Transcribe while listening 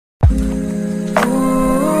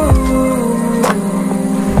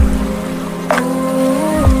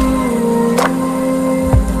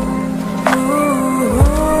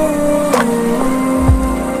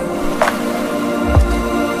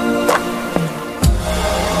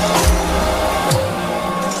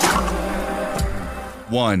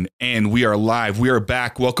1, and we are live. We are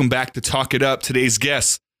back. Welcome back to Talk It Up. Today's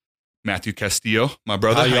guest, Mathew Castillo, my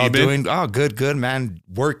brother. How y'all doing? Oh, good, man.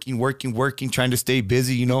 Working, trying to stay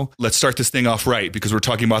busy, you know. Let's start this thing off right because we're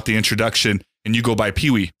talking about the introduction, and you go by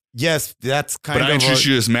Pee-wee. Yes, that's kind of. But I introduced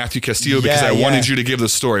you as Mathew Castillo because I wanted you to give the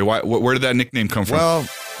story. Where did that nickname come from? Well,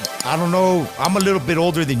 I don't know. I'm a little bit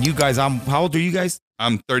older than you guys. How old are you guys?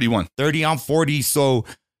 I'm 31. 30, I'm 40. So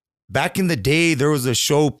back in the day, there was a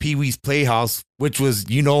show, Pee-wee's Playhouse, which was,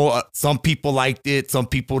 you know, some people liked it, some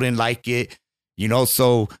people didn't like it, you know.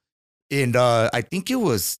 So, and I think it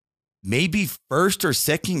was maybe first or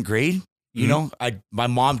second grade, you know, my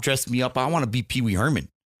mom dressed me up. I want to be Pee-wee Herman.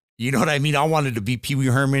 You know what I mean? I wanted to be Pee-wee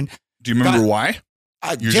Herman. Do you remember why?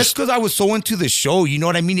 Just because I was so into the show, you know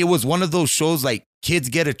what I mean? It was one of those shows like kids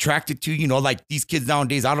get attracted to, you know, like these kids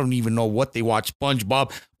nowadays, I don't even know what they watch,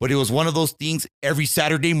 SpongeBob, but it was one of those things every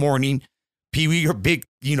Saturday morning, Pee-wee or big,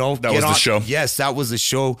 you know. That was the show. Yes, that was the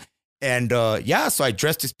show. And so I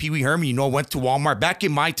dressed as Pee-wee Herman, you know, went to Walmart. Back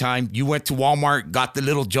in my time, you went to Walmart, got the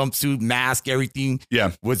little jumpsuit, mask, everything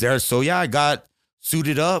was there. So I got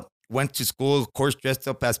suited up, went to school, of course, dressed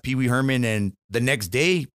up as Pee-wee Herman. And the next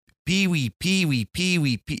day, Pee-wee,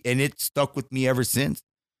 and it stuck with me ever since.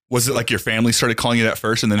 Was it like your family started calling you that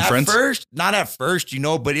first and then friends? Not at first, you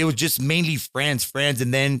know, but it was just mainly friends.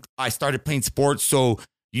 And then I started playing sports. So,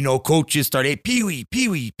 you know, coaches started, hey,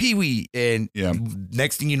 Pee-wee. And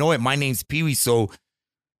next thing you know it, my name's Pee-wee. So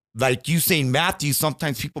like you saying Mathew,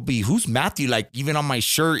 sometimes people be, who's Mathew? Like even on my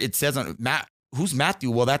shirt, it says on who's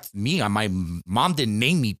Mathew? Well, that's me. My mom didn't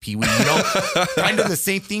name me Pee-wee, you know. Kind of the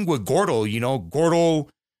same thing with Gordo, you know. Gordo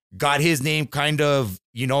got his name kind of,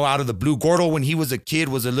 you know, out of the blue. Gordo, when he was a kid,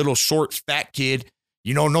 was a little short, fat kid.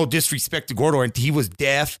 You know, no disrespect to Gordo. And he was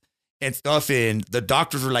deaf and stuff. And the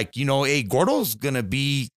doctors were like, you know, hey, Gordo's going to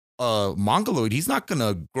be a mongoloid. He's not going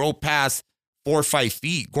to grow past 4 or 5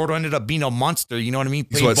 feet. Gordo ended up being a monster. You know what I mean?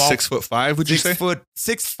 He's what, 6'5", would you say?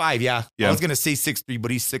 6'5", yeah. I was going to say 6'3",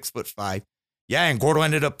 but he's 6'5". Yeah, and Gordo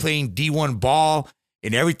ended up playing D1 ball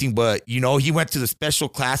and everything. But, you know, he went to the special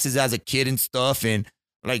classes as a kid and stuff. And,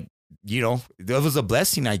 like, you know, that was a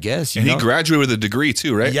blessing, I guess. And he graduated with a degree,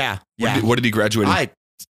 too, right? Yeah. What did he graduate in?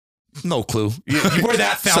 No clue. We're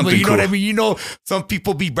that family. You know what I mean? You know, some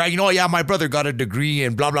people be bragging, oh, yeah, my brother got a degree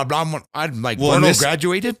and blah, blah, blah. I'm like, Gordo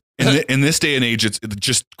graduated? In this day and age, it's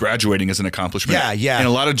just graduating is an accomplishment. Yeah. And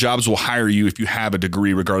a lot of jobs will hire you if you have a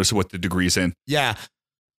degree, regardless of what the degree is in. Yeah.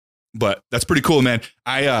 But that's pretty cool, man.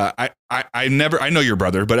 I know your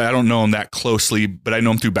brother, but I don't know him that closely, but I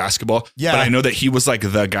know him through basketball. Yeah. But I know that he was like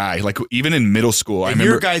the guy, like even in middle school. I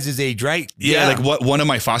remember your guys' age, right? Yeah. Like one of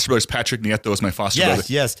my foster brothers, Patrick Nieto, was my foster brother.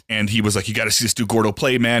 Yes. And he was like, you got to see this dude Gordo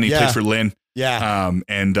play, man. He played for Lynn. Yeah.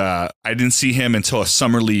 And I didn't see him until a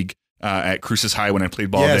summer league at Cruces High when I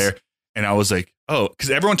played ball there. And I was like, oh, because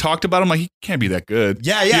everyone talked about him. Like, he can't be that good.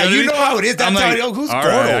 Yeah. You know how it is. That's like, who's all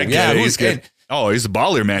Gordo? Right, he's good. Oh, he's a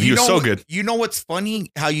baller, man. He was so good. You know what's funny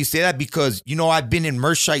how you say that? Because, you know, I've been in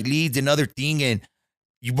Mershite leads and other thing. And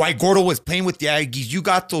while Gordo was playing with the Aggies, you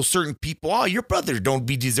got those certain people. Oh, your brother don't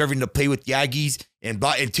be deserving to play with the Aggies. And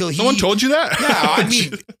blah, until he. Someone told you that? Yeah. I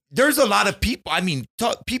mean, there's a lot of people. I mean,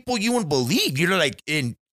 people you wouldn't believe. You know, like,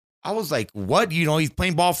 and I was like, what? You know, he's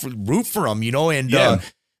playing ball root for him, you know. And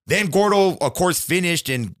then Gordo, of course, finished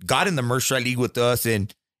and got in the Mershite League with us.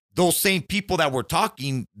 And those same people that were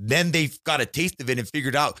talking, then they got a taste of it and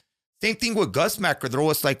figured out. Same thing with Gus Macker. They're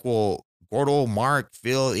always like, well, Gordo, Mark,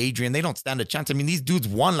 Phil, Adrian, they don't stand a chance. I mean, these dudes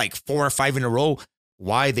won like 4 or 5 in a row.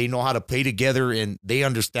 Why? They know how to play together and they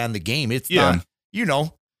understand the game. It's not, you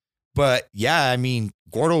know. But yeah, I mean,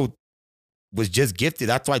 Gordo was just gifted.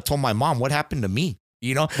 That's why I told my mom, what happened to me?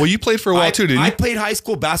 You know? Well, you played for a while too, didn't you? I played high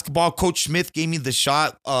school basketball. Coach Smith gave me the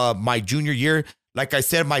shot my junior year. Like I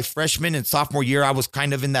said, my freshman and sophomore year, I was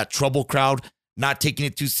kind of in that trouble crowd, not taking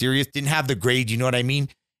it too serious, didn't have the grade, you know what I mean?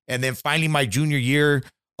 And then finally my junior year,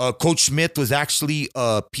 Coach Smith was actually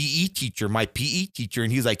a PE teacher, my PE teacher.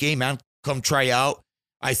 And he's like, hey, man, come try out.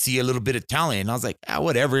 I see a little bit of talent. And I was like,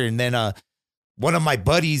 whatever. And then one of my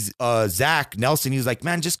buddies, Zach Nelson, he was like,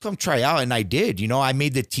 man, just come try out. And I did. You know, I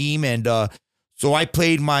made the team. And so I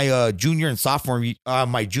played my junior and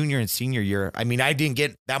senior year. I mean, I didn't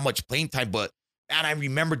get that much playing time, but and I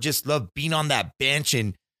remember just love being on that bench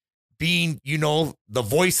and being, you know, the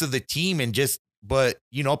voice of the team and but,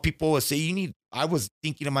 you know, people would say, I was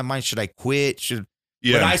thinking in my mind, should I quit?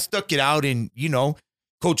 But I stuck it out and, you know,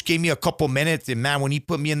 coach gave me a couple minutes and man, when he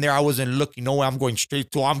put me in there, I wasn't looking nowhere. I'm going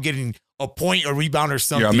straight to, I'm getting a point, a rebound or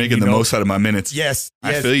something. I'm making the most out of my minutes. Yes.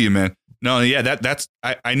 I feel you, man. No, yeah, that's,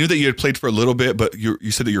 I knew that you had played for a little bit, but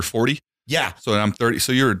you said that you're 40. Yeah. So I'm 30.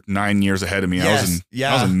 So you're 9 years ahead of me. Yes.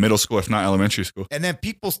 I was in middle school, if not elementary school. And then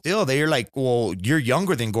people still, they're like, well, you're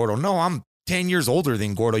younger than Gordo. No, I'm 10 years older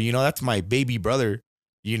than Gordo. You know, that's my baby brother,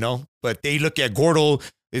 you know. But they look at Gordo,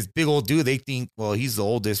 this big old dude. They think, well, he's the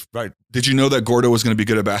oldest. Right. Did you know that Gordo was going to be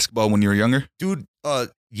good at basketball when you were younger? Dude,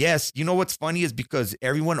 yes. You know what's funny is because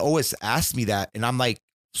everyone always asks me that. And I'm like,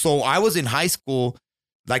 so I was in high school,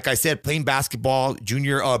 like I said, playing basketball.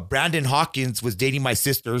 Junior Brandon Hawkins was dating my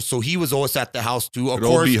sister, so he was always at the house too. Of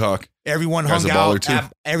course, B-Hawk. Everyone hung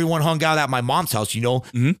out at my mom's house, you know.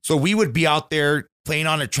 Mm-hmm. So we would be out there playing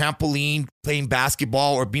on a trampoline, playing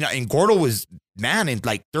basketball, or being. And Gordo was in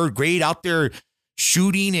like third grade out there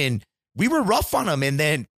shooting, and we were rough on him. And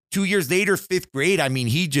then 2 years later, fifth grade, I mean,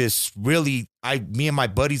 he just really. Me and my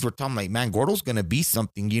buddies were talking like, man, Gordo's gonna be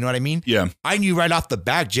something. You know what I mean? Yeah. I knew right off the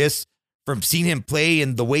bat just from seeing him play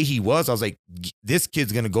and the way he was, I was like, this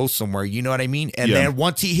kid's going to go somewhere. You know what I mean? And then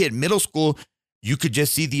once he hit middle school, you could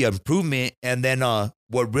just see the improvement. And then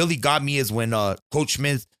what really got me is when Coach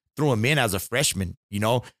Smith threw him in as a freshman, you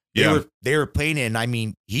know, they were playing and I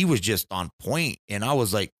mean, he was just on point. And I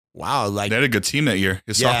was like, wow. Like they had a good team that year,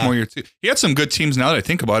 his sophomore year too. He had some good teams now that I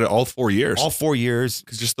think about it, all 4 years. All 4 years.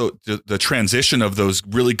 Because just the transition of those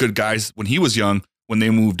really good guys when he was young, when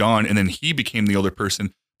they moved on, and then he became the older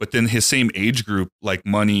person. But then his same age group, like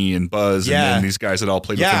Money and Buzz, and then these guys that all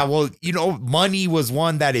played with him. Well, you know, Money was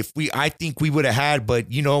one that I think we would have had,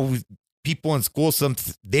 but, you know, people in school,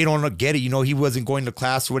 they don't get it. You know, he wasn't going to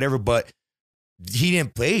class or whatever, but he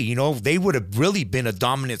didn't play. You know, they would have really been a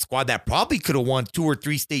dominant squad that probably could have won 2 or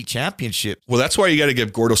 3 state championships. Well, that's why you got to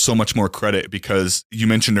give Gordo so much more credit because you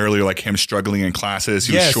mentioned earlier, like him struggling in classes.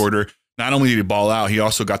 He was shorter. Not only did he ball out, he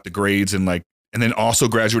also got the grades and then also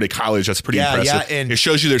graduated college. That's pretty impressive. Yeah, and it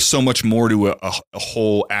shows you there's so much more to a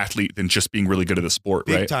whole athlete than just being really good at a sport,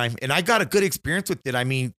 big right? time. And I got a good experience with it. I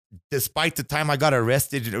mean, despite the time I got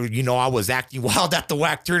arrested, you know, I was acting wild at the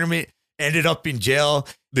WAC tournament, ended up in jail.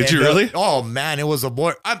 Did you really? Oh, man, it was a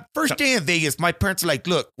boy. First day in Vegas, my parents are like,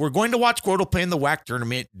 look, we're going to watch Gordo play in the WAC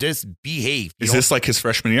tournament. Just behave. Is this like his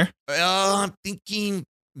freshman year? I'm thinking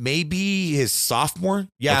maybe his sophomore.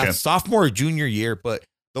 Yeah, okay. Sophomore or junior year, but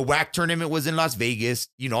the WAC tournament was in Las Vegas.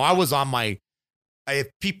 You know, I was on if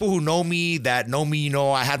people who know me, you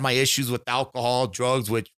know, I had my issues with alcohol, drugs,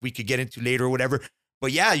 which we could get into later or whatever.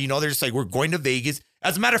 But yeah, you know, they're just like, we're going to Vegas.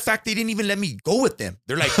 As a matter of fact, they didn't even let me go with them.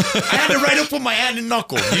 They're like, I had to write up with my hand and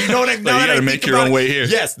knuckle. You know what I mean? You got to make your own way here.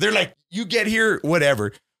 Yes. They're like, you get here,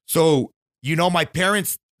 whatever. So, you know, my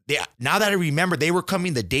parents, now that I remember, they were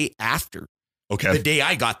coming the day after. Okay. The day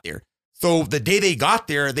I got there. So the day they got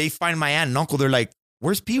there, they find my aunt and uncle. They're like,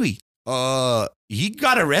 where's Pee-wee? He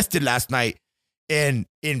got arrested last night. And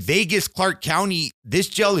in Vegas, Clark County, this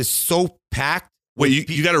jail is so packed. Wait,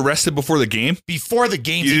 you got arrested before the game? Before the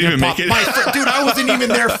game. You didn't even make it? Dude, I wasn't even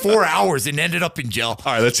there 4 hours and ended up in jail.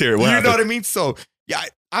 All right, let's hear it. What happened? Know what I mean? So, yeah,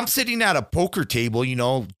 I'm sitting at a poker table, you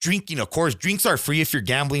know, drinking. Of course, drinks are free if you're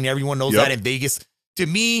gambling. Everyone knows that in Vegas. To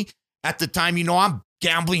me, at the time, you know, I'm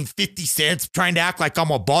gambling 50 cents, trying to act like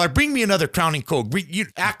I'm a baller. Bring me another Crown and Coke. You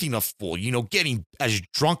acting a fool, you know, getting as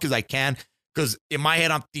drunk as I can. Because in my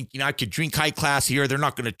head, I'm thinking I could drink high class here. They're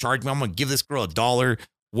not going to charge me. I'm going to give this girl $1,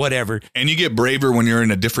 whatever. And you get braver when you're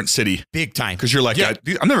in a different city. Big time. Because you're like,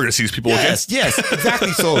 I'm never going to see these people again. Yes,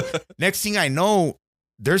 exactly. So next thing I know,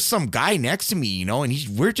 there's some guy next to me, you know, and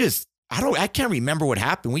I can't remember what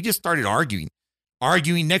happened. We just started arguing.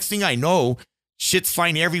 Next thing I know, shit's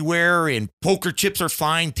flying everywhere and poker chips are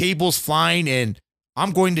flying, tables flying, and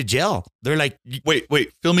I'm going to jail. They're like, wait,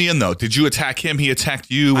 fill me in though. Did you attack him? He attacked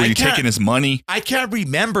you? Were you taking his money? I can't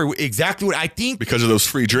remember exactly what I think. Because of those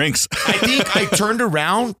free drinks. I think I turned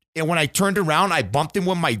around, and when I turned around, I bumped him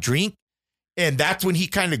with my drink. And that's when he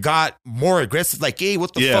kind of got more aggressive. Like, hey,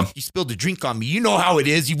 what the fuck? You spilled a drink on me. You know how it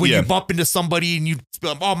is. When you bump into somebody and you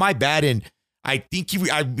spill, oh, my bad. And I think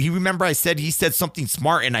he remember he said something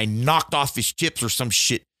smart, and I knocked off his chips or some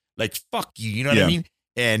shit. Like, fuck you. You know what I mean?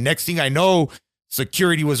 And next thing I know,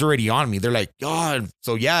 security was already on me. They're like, God.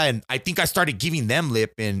 So yeah, and I think I started giving them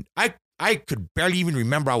lip, and I could barely even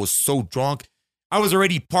remember. I was so drunk. I was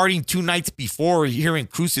already partying 2 nights before here in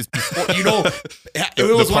Cruces. Before, you know,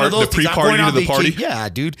 it was one of those the pre-party to the party. Yeah,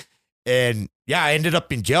 dude. And yeah, I ended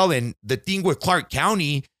up in jail. And the thing with Clark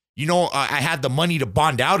County, you know, I had the money to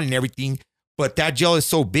bond out and everything, but that jail is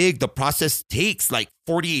so big, the process takes like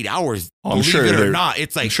 48 hours. I'm sure it or not.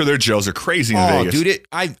 It's like, I'm sure their jails are crazy in Vegas. Dude,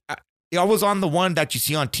 I was on the one that you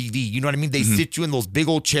see on TV. You know what I mean? They sit you in those big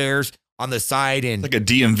old chairs on the side, and like a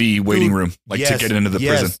DMV waiting room, like to get into the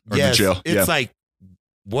prison or the jail. It's like,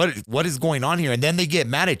 what is going on here? And then they get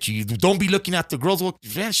mad at you. Don't be looking at the girls. Well,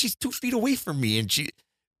 man, she's 2 feet away from me, and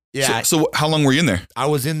Yeah. So how long were you in there? I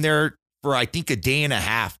was in there for, I think, a day and a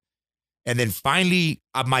half. And then finally,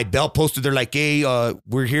 my bell posted, they're like, hey,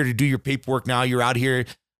 we're here to do your paperwork now. You're out here.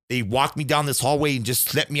 They walked me down this hallway and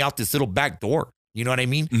just let me out this little back door. You know what I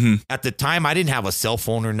mean? Mm-hmm. At the time, I didn't have a cell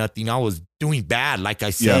phone or nothing. I was doing bad, like I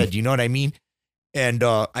said. You know what I mean? And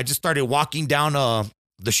I just started walking down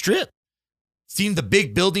the strip, seeing the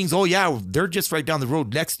big buildings. Oh, yeah, they're just right down the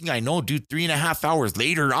road. Next thing I know, dude, 3.5 hours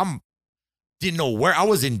later, didn't know where. I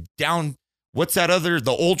was in down, what's that other,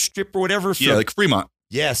 the old strip or whatever? Yeah, like Fremont.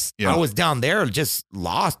 Yes. Yeah. I was down there, just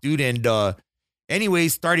lost, dude. And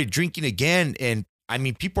anyways, started drinking again. And I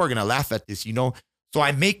mean, people are going to laugh at this, you know. So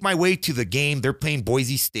I make my way to the game. They're playing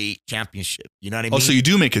Boise State championship. You know what I mean? Oh, so you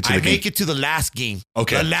do make it to the game. I make it to the last game.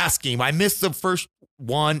 Okay. The last game. I missed the first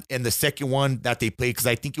one and the second one that they played because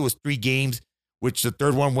I think it was 3 games, which the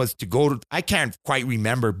third one was to go to. I can't quite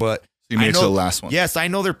remember, but. So you made it to the last one. Yes, I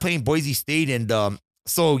know they're playing Boise State. And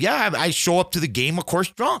so, yeah, I show up to the game, of course,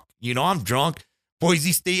 drunk. You know, I'm drunk.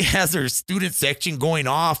 Boise State has their student section going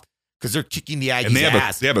off because they're kicking the Aggies'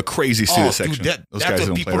 ass. They have a crazy student section. Dude, that's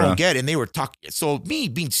what people don't get. And they were talking. So me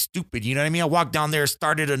being stupid, you know what I mean? I walked down there,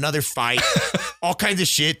 started another fight, all kinds of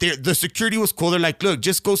shit. The security was cool. They're like, look,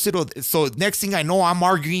 just go sit. So next thing I know, I'm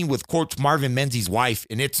arguing with Coach Marvin Menzies' wife,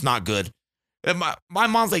 and it's not good. And my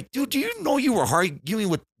mom's like, dude, do you know you were arguing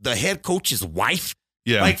with the head coach's wife?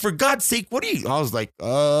 Yeah. Like, for God's sake, what are you? I was like,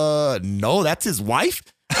 no, that's his wife.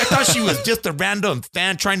 I thought she was just a random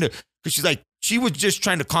fan because she's like, she was just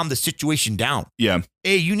trying to calm the situation down. Yeah.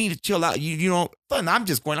 Hey, you need to chill out. You know, and I'm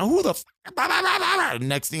just going, who the f-? Blah, blah, blah, blah.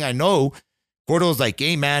 Next thing I know, Gordo's like,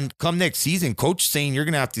 hey, man, come next season, coach saying you're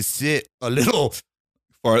going to have to sit a little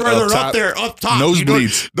further up there, up top.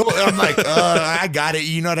 Nosebleeds. You know? I'm like, I got it.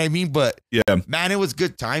 You know what I mean? But, yeah, man, it was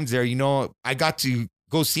good times there. You know, I got to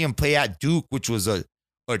go see him play at Duke, which was a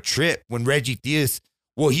trip when Reggie Theus,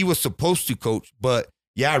 well, he was supposed to coach, but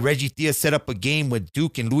yeah, Reggie Theus set up a game with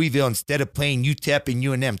Duke and Louisville instead of playing UTEP and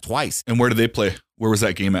UNM twice. And where did they play? Where was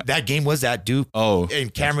that game at? That game was at Duke. Oh.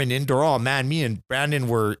 And Cameron Indoor. Oh, man, me and Brandon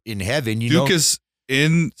were in heaven. Duke is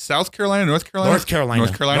in South Carolina, North Carolina?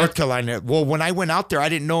 North Carolina. Well, when I went out there, I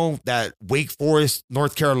didn't know that Wake Forest,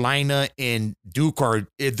 North Carolina, and Duke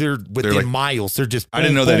they're within like, miles. They're just boom, I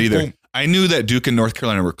didn't know boom, that either. Boom. I knew that Duke and North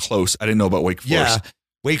Carolina were close. I didn't know about Wake Forest. Yeah,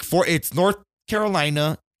 Wake Forest. It's North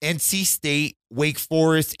Carolina, NC State, Wake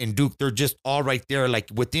Forest, and Duke. They're just all right there, like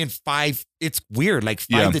within 5. It's weird, like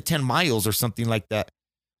 5 to 10 miles or something like that.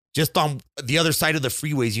 Just on the other side of the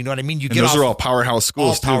freeways, you know what I mean? Those are all powerhouse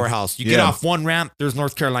schools. All powerhouse. You get off one ramp, there's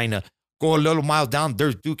North Carolina. Go a little mile down,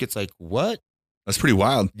 there's Duke. It's like, what? That's pretty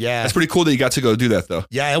wild. Yeah. That's pretty cool that you got to go do that, though.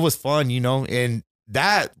 Yeah, it was fun, you know, and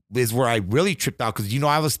that is where I really tripped out because, you know,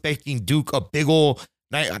 I was expecting Duke, a big old,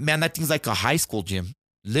 man, that thing's like a high school gym.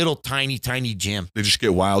 Little tiny gym. They just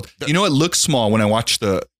get wild. You know, it looks small when I watch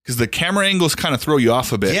because the camera angles kind of throw you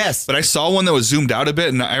off a bit. Yes. But I saw one that was zoomed out a bit,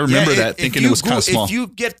 and I remember that thinking it was kind of small. If you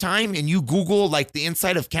get time and you Google like the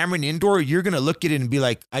inside of Cameron Indoor, you're going to look at it and be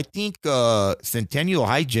like, I think Centennial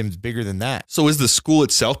High Gym's bigger than that. So is the school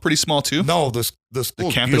itself pretty small too? No, the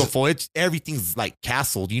school's beautiful. Everything's like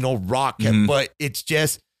castled, you know, rock. Mm-hmm. But it's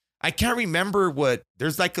just, I can't remember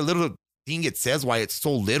there's like a little thing it says why it's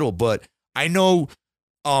so little, but I know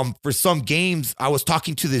for some games, I was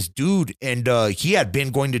talking to this dude, and he had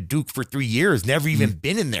been going to Duke for 3 years, never even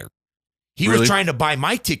been in there. He was trying to buy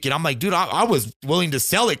my ticket. I'm like, dude, I was willing to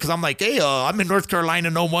sell it because I'm like, hey, I'm in North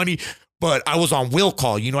Carolina, no money, but I was on will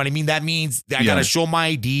call. You know what I mean? That means that I got to show my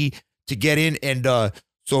ID to get in. And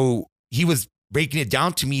so he was breaking it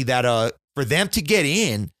down to me that for them to get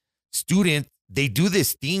in, students, they do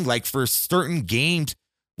this thing like for certain games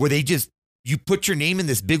where you put your name in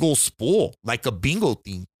this big old spool, like a bingo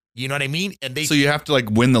thing. You know what I mean? And so you have to like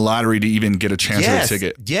win the lottery to even get a chance at a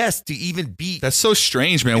ticket. Yes, to even beat. That's so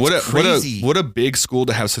strange, man. What a big school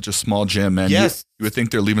to have such a small gym, man. Yes. You would think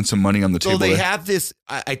they're leaving some money on the table. So they have this,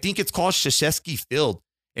 I think it's called Krzyzewski Field.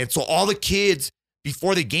 And so all the kids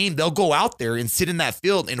before the game, they'll go out there and sit in that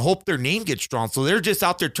field and hope their name gets drawn. So they're just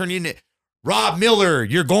out there turning it. Rob Miller,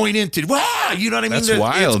 you're going into, wow. You know what I mean? That's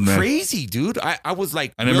wild, it's man. Crazy, dude. I was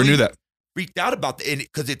like, I never knew that. Freaked out about that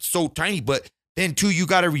because it's so tiny. But then too, you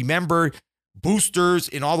got to remember boosters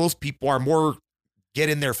and all those people are more get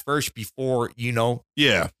in there first before, you know.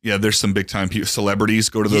 Yeah. There's some big time people, celebrities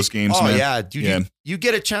go to those games. Oh man. yeah, dude. You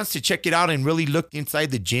get a chance to check it out and really look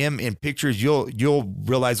inside the gym and pictures. You'll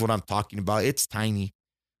realize what I'm talking about. It's tiny.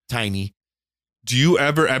 Do you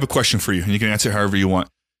ever? I have a question for you, and you can answer however you want.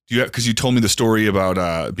 Because you told me the story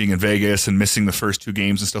about being in Vegas and missing the first 2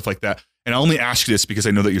 games and stuff like that. And I only ask you this because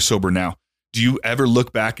I know that you're sober now. Do you ever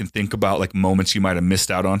look back and think about like moments you might have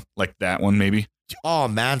missed out on, like that one maybe? Oh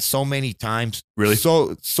man, so many times. Really?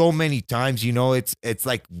 So many times, you know, it's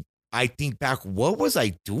like, I think back, what was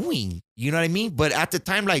I doing? You know what I mean? But at the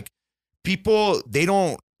time, like, people, they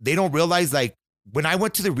don't realize, like, when I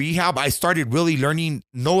went to the rehab, I started really learning,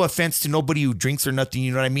 no offense to nobody who drinks or nothing,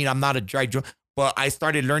 you know what I mean? I'm not a dry drunk, but I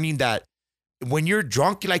started learning that when you're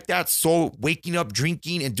drunk like that, so waking up,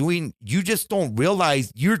 drinking and doing, you just don't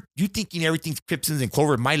realize you thinking everything's Crimsons and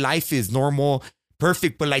Clover. My life is normal,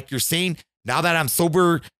 perfect. But like you're saying, now that I'm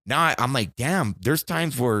sober, now I'm like, damn, there's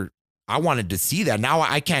times where I wanted to see that. Now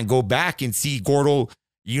I can't go back and see Gordo,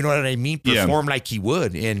 you know what I mean, perform like he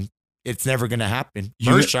would. And it's never going to happen.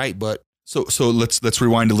 But So let's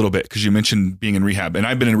rewind a little bit, because you mentioned being in rehab, and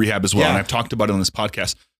I've been in rehab as well, and I've talked about it on this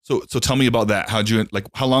podcast. So tell me about that.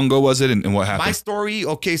 How long ago was it, and what happened? My story,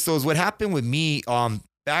 okay, so is what happened with me,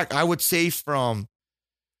 back, I would say from,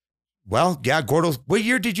 Gordo's, what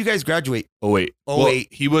year did you guys graduate? 08. Well,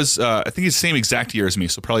 he was, I think he's the same exact year as me,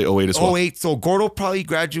 so probably 08 as well. 08, so Gordo probably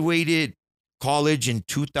graduated college in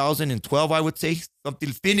 2012, I would say,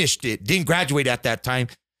 finished it, didn't graduate at that time,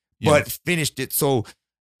 but finished it. So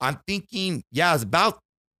I'm thinking, it's about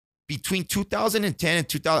between 2010 and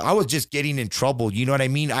 2000. I was just getting in trouble. You know what I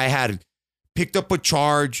mean? I had picked up a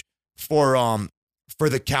charge for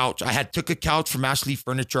the couch. I had took a couch from Ashley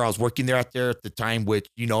Furniture. I was working there at the time, which,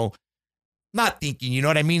 you know, not thinking, you know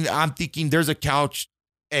what I mean? I'm thinking there's a couch,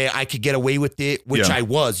 I could get away with it, which I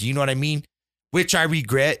was, you know what I mean? Which I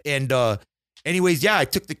regret. And anyways, I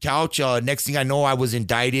took the couch. Next thing I know, I was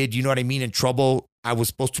indicted, you know what I mean? In trouble. I was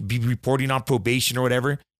supposed to be reporting on probation or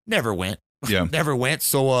whatever. Never went. Never went.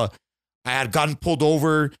 So I had gotten pulled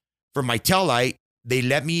over for my taillight.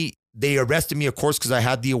 They arrested me, of course, because I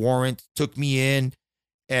had the warrant, took me in.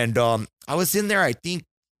 And I was in there, I think,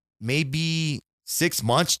 maybe 6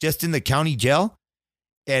 months just in the county jail.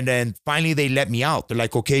 And then finally they let me out. They're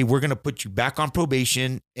like, okay, we're going to put you back on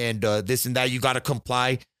probation and this and that. You got to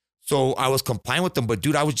comply. So I was complying with them. But,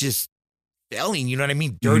 dude, I was just failing. You know what I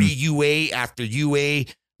mean? Dirty UA after UA,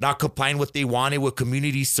 not complying what they wanted with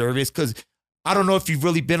community service. Because I don't know if you've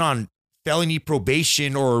really been on felony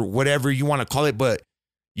probation or whatever you want to call it, but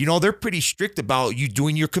you know, they're pretty strict about you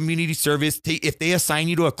doing your community service. If they assign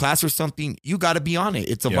you to a class or something, you got to be on it.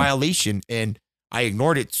 It's a violation. And I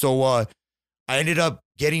ignored it. So I ended up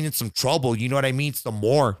getting in some trouble. You know what I mean? Some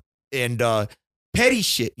more. And petty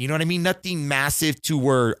shit. You know what I mean? Nothing massive to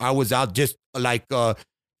where I was out just like, for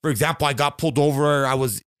example, I got pulled over. I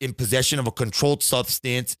was in possession of a controlled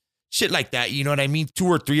substance. Shit like that. You know what I mean? 2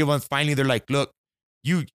 or 3 of them. Finally, they're like, look,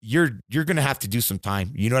 you're going to have to do some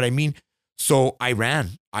time. You know what I mean? So I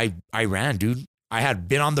ran. I ran, dude. I had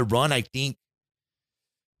been on the run, I think,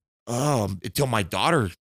 until my daughter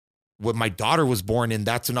was born. And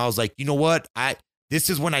that's when I was like, you know what? This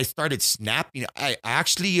is when I started snapping. I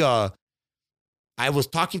actually, I was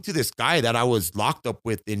talking to this guy that I was locked up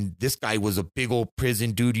with, and this guy was a big old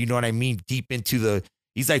prison dude. You know what I mean? Deep into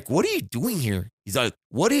he's like, what are you doing here? He's like,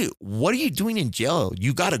 what are you doing in jail?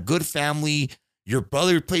 You got a good family. Your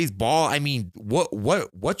brother plays ball. I mean,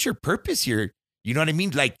 what's your purpose here? You know what I mean?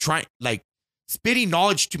 Like spitting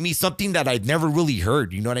knowledge to me, something that I'd never really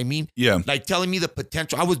heard. You know what I mean? Yeah. Like telling me the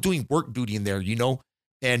potential. I was doing work duty in there, you know?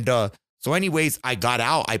 And so anyways, I got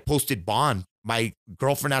out. I posted bond. My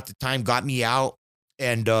girlfriend at the time got me out.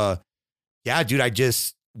 And dude, I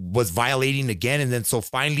just was violating again. And then so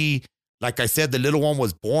finally, like I said, the little one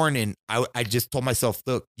was born. And I just told myself,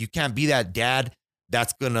 look, you can't be that dad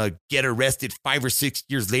that's going to get arrested 5 or 6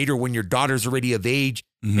 years later when your daughter's already of age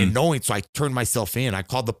and knowing. So I turned myself in. I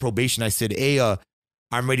called the probation. I said, hey,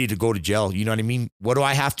 I'm ready to go to jail. You know what I mean? What do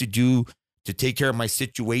I have to do to take care of my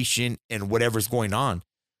situation and whatever's going on?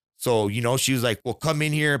 So, you know, she was like, well, come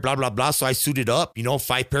in here, blah, blah, blah. So I suited up, you know,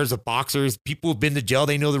 5 pairs of boxers. People who've been to jail,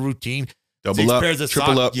 they know the routine. Double 6 up, pairs of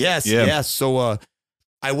triple socks. Up. Yes. So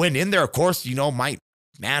I went in there, of course, you know,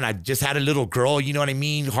 I just had a little girl, you know what I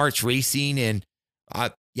mean? Hearts racing. And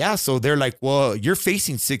so they're like, well, you're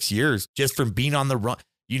facing 6 years just from being on the run,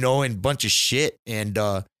 you know, and a bunch of shit. And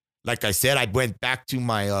like I said, I went back to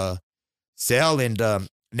my cell, and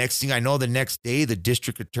next thing I know, the next day, the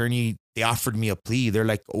district attorney, they offered me a plea. They're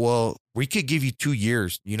like, well, we could give you 2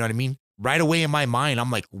 years. You know what I mean? Right away in my mind,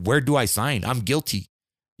 I'm like, where do I sign? I'm guilty.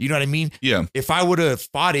 You know what I mean? Yeah. If I would have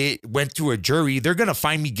fought it, went to a jury, they're going to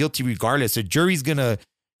find me guilty regardless. A jury's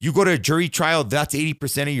you go to a jury trial, that's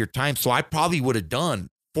 80% of your time. So I probably would have done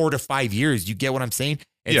 4 to 5 years. You get what I'm saying?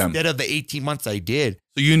 Instead of the 18 months I did.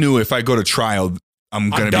 So you knew if I go to trial, I'm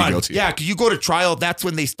going to be guilty. Yeah, because you go to trial, that's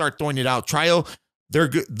when they start throwing it out. Trial,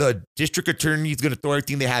 the district attorney is going to throw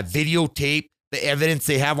everything. They have videotape, the evidence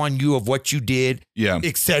they have on you of what you did,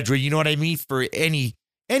 etc. You know what I mean? For any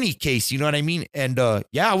any case, you know what I mean? And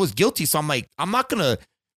I was guilty. So I'm like, I'm not going to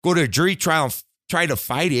go to a jury trial and try to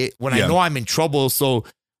fight it when I know I'm in trouble. So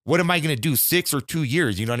what am I going to do? 6 or 2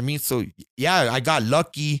 years, you know what I mean? So I got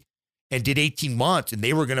lucky and did 18 months and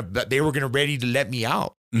they were going to ready to let me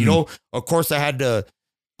out. Mm-hmm. You know, of course I had to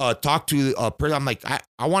talk to a person. I'm like,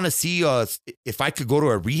 I want to see if I could go to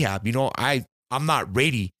a rehab. You know, I'm not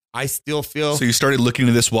ready. I still feel. So you started looking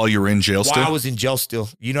into this while you were in jail still? While I was in jail still.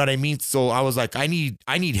 You know what I mean? So I was like, I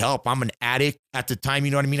need help. I'm an addict at the time.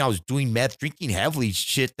 You know what I mean? I was doing meth, drinking heavily,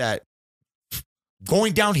 shit that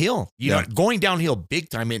going downhill, going downhill big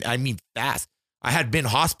time. And I mean, fast. I had been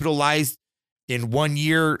hospitalized in 1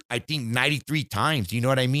 year, I think 93 times. You know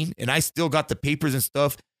what I mean? And I still got the papers and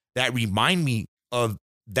stuff that remind me of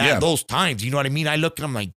those times. You know what I mean? I look and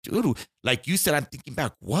I'm like, dude, like you said, I'm thinking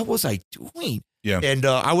back, what was I doing? Yeah. And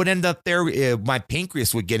I would end up there, my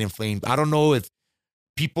pancreas would get inflamed. I don't know if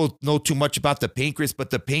people know too much about the pancreas, but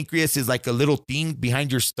the pancreas is like a little thing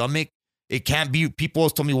behind your stomach. It can't be, people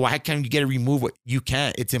always told me, why can't you get it removed? You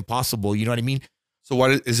can't, it's impossible. You know what I mean? So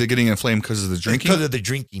why is it getting inflamed? Because of the drinking? Because of the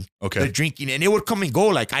drinking. Okay. The drinking. And it would come and go.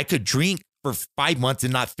 Like I could drink for 5 months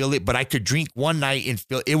and not feel it, but I could drink one night and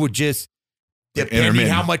feel it. Would just, depending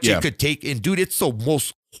how much it could take. And dude, it's the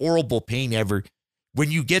most horrible pain ever. When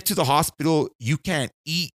you get to the hospital, you can't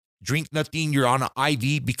eat, drink nothing. You're on an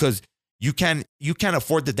IV because you can't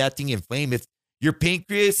afford that thing inflame. If your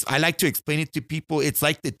pancreas, I like to explain it to people. It's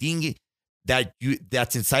like the thing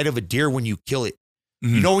that's inside of a deer when you kill it.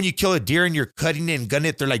 Mm-hmm. You know, when you kill a deer and you're cutting it and gunning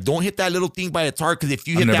it, they're like, don't hit that little thing by its heart. Cause if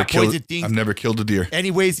you hit that poison thing. I've never killed a deer.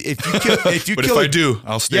 Anyways, if you kill, but if I do,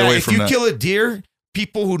 I'll stay away from that. If you kill a deer,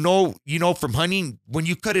 people who know, from hunting, when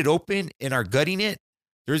you cut it open and are gutting it,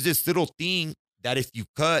 there's this little thing that if you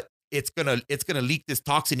cut, it's gonna leak this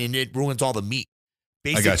toxin and it ruins all the meat.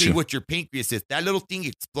 Basically, what your pancreas is, that little thing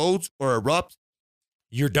explodes or erupts,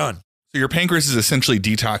 you're done. So your pancreas is essentially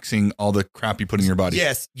detoxing all the crap you put in your body.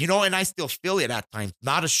 Yes, and I still feel it at times.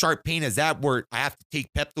 Not as sharp pain as that, where I have to take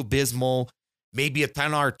Pepto-Bismol, maybe a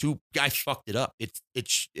Tylenol or two. I fucked it up.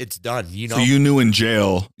 It's done. So you knew in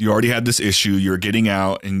jail you already had this issue. You're getting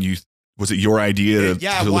out, and was it your idea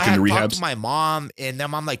to look into rehabs? I talked to my mom, and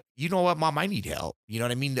then I'm like, you know what, Mom, I need help. You know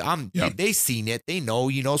what I mean? They seen it, they know.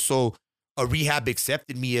 So a rehab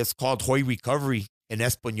accepted me. It's called Hoy Recovery in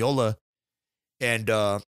Espanola, and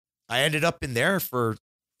I ended up in there for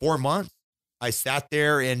 4 months. I sat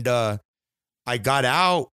there, and I got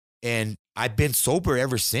out, and I've been sober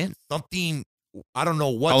ever since. Something, I don't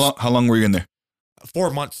know what. How long were you in there?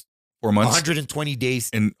 4 months. 4 months? 120 days.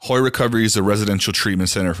 And Hoy Recovery is a residential treatment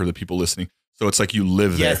center for the people listening. So it's like you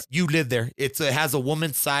live there. Yes, you live there. It has a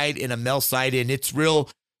woman's side and a male side, and it's real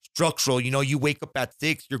structural. You wake up at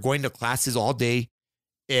 6, you're going to classes all day,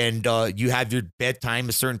 and you have your bedtime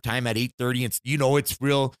a certain time at 8:30. And it's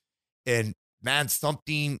real. And man,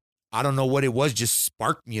 something, I don't know what it was, just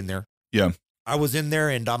sparked me in there. Yeah. I was in there,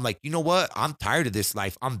 and I'm like, you know what? I'm tired of this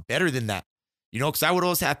life. I'm better than that. Because I would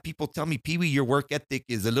always have people tell me, Pee-wee, your work ethic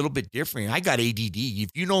is a little bit different. I got ADD. If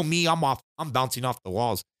you know me, I'm bouncing off the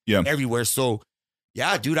walls everywhere. So,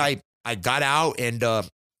 yeah, dude, I got out, and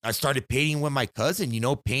I started painting with my cousin,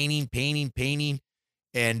 painting.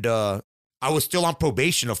 And I was still on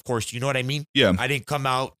probation, of course. You know what I mean? Yeah. I didn't come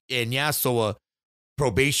out. And, so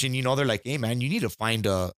probation, they're like, hey, man, you need to find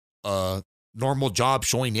a normal job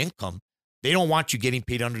showing income. They don't want you getting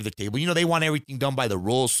paid under the table. They want everything done by the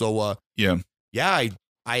rules. So, I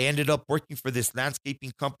ended up working for this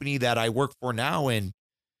landscaping company that I work for now. And,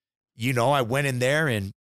 I went in there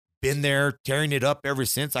and been there tearing it up ever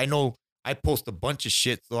since. I know I post a bunch of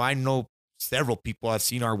shit, so I know several people. I've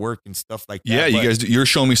seen our work and stuff like that. Yeah, you guys, you're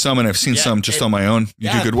showing me some, and I've seen some just on my own.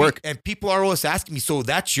 You do good work. And people are always asking me, so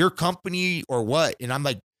that's your company or what? And I'm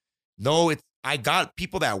like, no, I got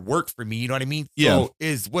people that work for me. You know what I mean? So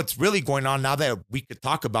is what's really going on now that we could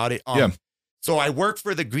talk about it. So I work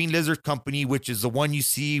for the Green Lizard Company, which is the one you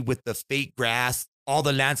see with the fake grass, all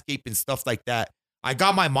the landscape and stuff like that. I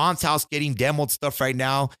got my mom's house getting demoed stuff right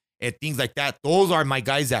now and things like that. Those are my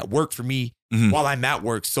guys that work for me while I'm at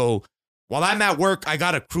work. So while I'm at work, I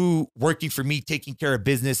got a crew working for me, taking care of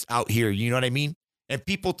business out here. You know what I mean? And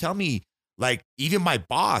people tell me, like, even my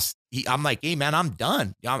boss, I'm like, hey, man, I'm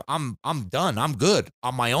done. I'm done. I'm good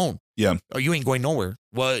on my own. Yeah. Oh, you ain't going nowhere.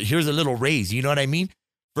 Well, here's a little raise. You know what I mean?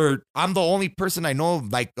 I'm the only person I know,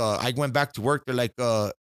 like, I went back to work. They're like,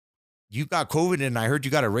 you got COVID and I heard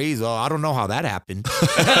you got a raise. Oh, I don't know how that happened.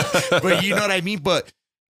 But you know what I mean? But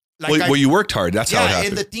like, you worked hard. That's how it happened.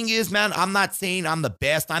 And the thing is, man, I'm not saying I'm the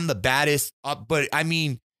best. I'm the baddest. But I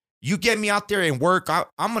mean, you get me out there and work,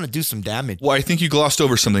 I'm going to do some damage. Well, I think you glossed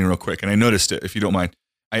over something real quick, and I noticed it, if you don't mind.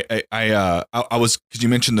 I was, because you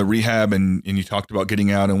mentioned the rehab and you talked about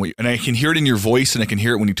getting out, and I can hear it in your voice, and I can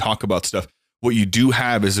hear it when you talk about stuff. What you do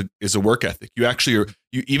have is a work ethic. You actually are.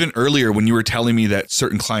 You even earlier when you were telling me that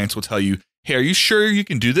certain clients will tell you, "Hey, are you sure you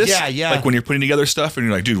can do this?" Yeah. Like when you're putting together stuff, and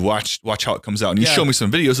you're like, "Dude, watch how it comes out." And you show me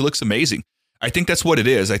some videos. It looks amazing. I think that's what it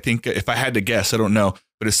is. I think if I had to guess, I don't know,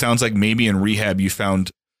 but it sounds like maybe in rehab you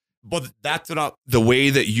found. But that's what the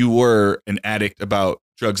way that you were an addict about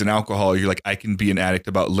drugs and alcohol, you're like, I can be an addict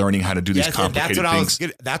about learning how to do these complicated things.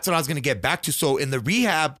 That's what I was going to get back to. So in the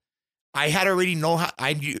rehab, I had already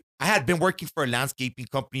I had been working for a landscaping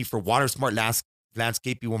company for Water Smart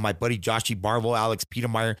Landscaping with my buddy Joshy Barvel, Alex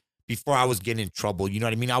Petermeyer, before I was getting in trouble. You know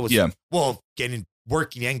what I mean? I was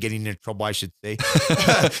working and getting in trouble, I should say.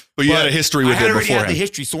 But you had a history with it beforehand. I already had the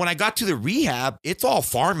history. So when I got to the rehab, it's all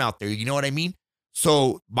farm out there. You know what I mean?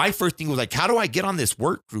 So my first thing was like, how do I get on this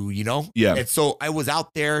work crew, you know? Yeah. And so I was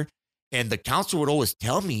out there, and the counselor would always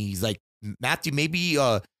tell me, he's like, Mathew, maybe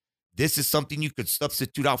this is something you could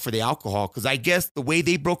substitute out for the alcohol. Because I guess the way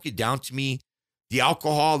they broke it down to me, the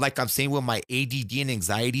alcohol, like I'm saying with my ADD and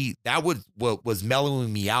anxiety, that was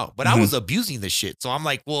mellowing me out. But I was abusing the shit. So I'm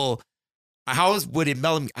like, well, would it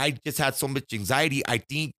mellow me? I just had so much anxiety. I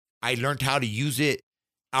think I learned how to use it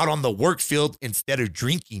out on the work field instead of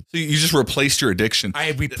drinking. So you just replaced your addiction.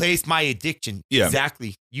 I replaced my addiction. Yeah.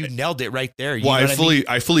 Exactly. You nailed it right there. Well, I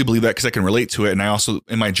fully believe that because I can relate to it. And I also,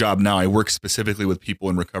 in my job now, I work specifically with people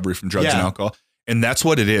in recovery from drugs and alcohol. And that's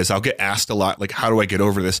what it is. I'll get asked a lot, like, how do I get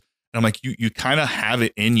over this? And I'm like, you kind of have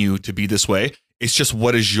it in you to be this way. It's just,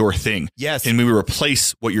 what is your thing? Yes. And we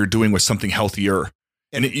replace what you're doing with something healthier.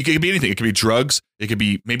 And it could be anything. It could be drugs. It could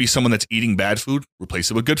be maybe someone that's eating bad food,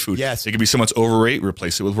 replace it with good food. Yes. It could be someone that's overweight,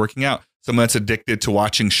 replace it with working out. Someone that's addicted to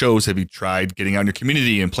watching shows. Have you tried getting out in your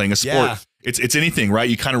community and playing a sport? Yeah. It's anything, right?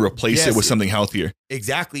 You kind of replace it with something healthier.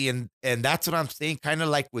 Exactly. And that's what I'm saying. Kind of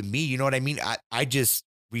like with me, you know what I mean? I just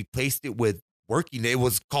replaced it with working. It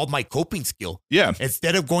was called my coping skill. Yeah.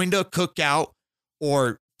 Instead of going to a cookout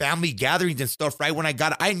or family gatherings and stuff, right? When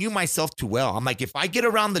I knew myself too well. I'm like, if I get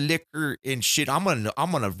around the liquor and shit, I'm gonna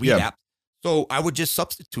relapse. Yeah. So I would just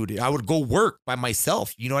substitute it. I would go work by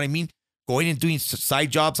myself. You know what I mean? Going and doing side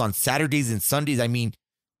jobs on Saturdays and Sundays. I mean,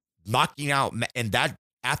 knocking out. And that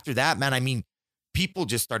after that, man, I mean, people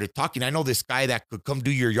just started talking. I know this guy that could come do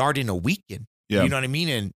your yard in a weekend. Yeah. You know what I mean?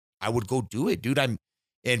 And I would go do it, dude. And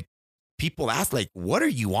people ask, like, what are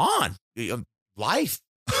you on? Life.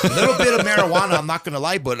 A little bit of marijuana, I'm not going to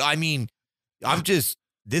lie, but I mean,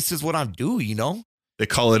 this is what I'm doing, you know? They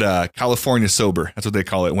call it California sober. That's what they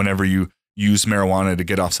call it whenever you use marijuana to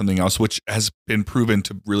get off something else, which has been proven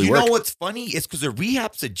to really work. You know what's funny? It's because the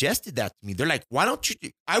rehab suggested that to me. They're like, why don't you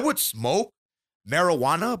I would smoke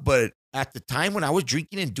marijuana, but at the time when I was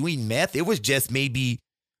drinking and doing meth, it was just maybe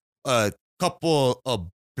a couple of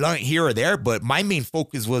blunt here or there, but my main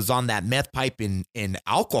focus was on that meth pipe and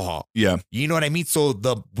alcohol. Yeah. You know what I mean? So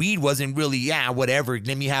the weed wasn't really, whatever,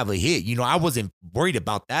 let me have a hit. You know, I wasn't worried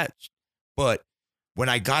about that. But when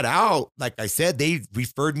I got out, like I said, they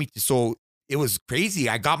referred me to, so it was crazy.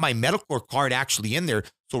 I got my medical card actually in there.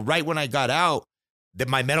 So right when I got out, that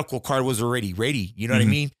my medical card was already ready. You know what I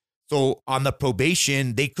mean? So on the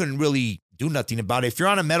probation, they couldn't really do nothing about it. If you're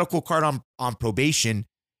on a medical card on probation,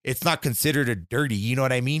 it's not considered a dirty. You know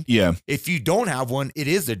what I mean? Yeah. If you don't have one, it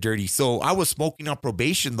is a dirty. So I was smoking on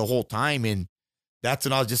probation the whole time. And that's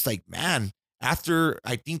when I was just like, man, after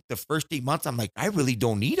I think the first 8 months, I'm like, I really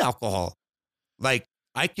don't need alcohol. Like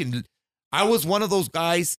I was one of those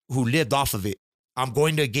guys who lived off of it. I'm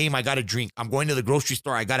going to a game, I got to drink. I'm going to the grocery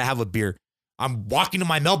store, I got to have a beer. I'm walking to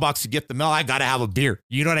my mailbox to get the mail, I got to have a beer.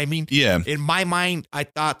 You know what I mean? Yeah. In my mind, I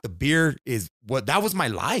thought the beer that was my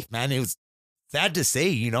life, man. It was sad to say,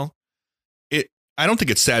 you know? I don't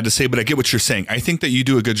think it's sad to say, but I get what you're saying. I think that you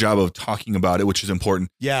do a good job of talking about it, which is important.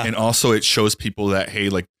 Yeah. And also it shows people that, hey,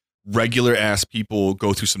 like regular ass people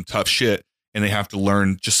go through some tough shit and they have to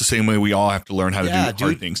learn just the same way we all have to learn how to do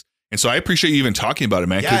hard things. And so I appreciate you even talking about it,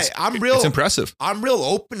 man. Yeah, it's impressive. I'm real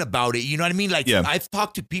open about it. You know what I mean? Like, I've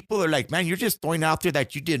talked to people that are like, man, you're just throwing out there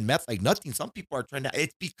that you did meth like nothing. Some people are trying to,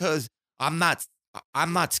 it's because I'm not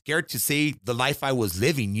scared to say the life I was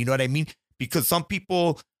living. You know what I mean? Because some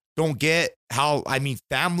people don't get how, I mean,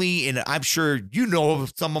 family, and I'm sure you know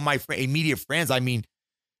some of my immediate friends. I mean,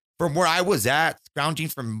 from where I was at, scrounging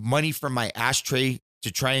for money from my ashtray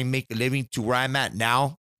to try and make a living to where I'm at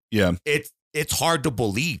now. Yeah. It's hard to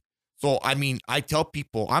believe. So, I mean, I tell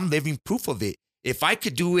people I'm living proof of it. If I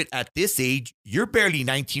could do it at this age, you're barely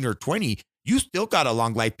 19 or 20. You still got a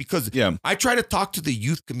long life because I try to talk to the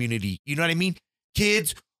youth community. You know what I mean?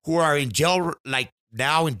 Kids who are in jail like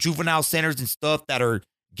now in juvenile centers and stuff that are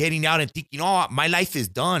getting out and thinking, oh, my life is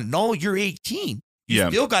done. No, you're 18. You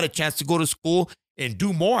still got a chance to go to school and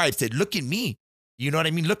do more. I said, look at me. You know what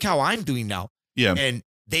I mean? Look how I'm doing now. Yeah. And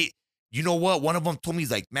you know what? One of them told me,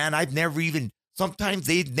 he's like, man, sometimes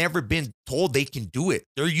they've never been told they can do it.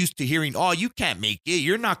 They're used to hearing, oh, you can't make it.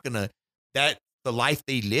 You're not going to, that's the life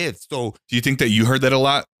they live. So do you think that you heard that a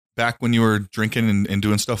lot back when you were drinking and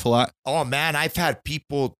doing stuff a lot? Oh man, I've had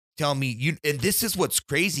people tell me, and this is what's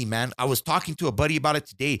crazy, man. I was talking to a buddy about it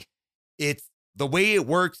today. It's the way it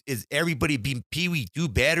works is everybody being Pee-wee, do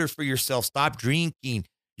better for yourself. Stop drinking.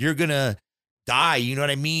 You're going to die. You know what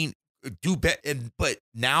I mean? Do better. But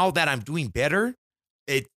now that I'm doing better,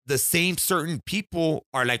 the same certain people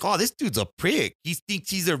are like, oh, this dude's a prick. He thinks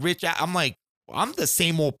he's a rich. I'm like, I'm the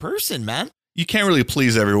same old person, man. You can't really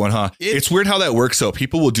please everyone, huh? It's weird how that works, though.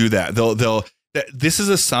 People will do that. This is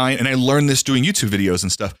a sign, and I learned this doing YouTube videos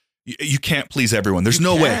and stuff. You can't please everyone. There's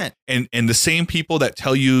no way. And the same people that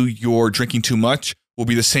tell you you're drinking too much will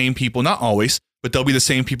be the same people, not always, but they'll be the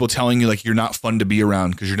same people telling you like you're not fun to be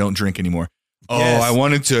around because you don't drink anymore. Yes. Oh, I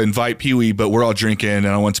wanted to invite Pee-wee, but we're all drinking and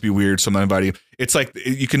I want to be weird, so I'm not inviting you. It's like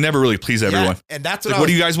you can never really please everyone. And that's what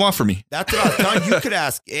do you guys want from me? That's what I was telling you. You could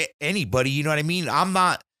ask anybody, you know what I mean? I'm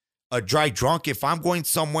not a dry drunk. If I'm going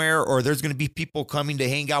somewhere or there's going to be people coming to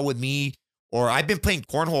hang out with me, or I've been playing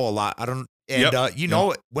cornhole a lot.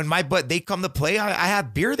 When they come to play, I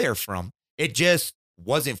have beer there from. It just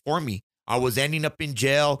wasn't for me. I was ending up in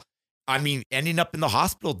jail. I mean, ending up in the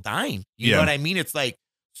hospital dying. You know what I mean? It's like,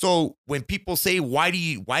 so when people say, why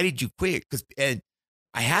did you quit? And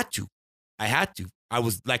I had to. I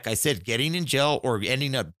was, like I said, getting in jail or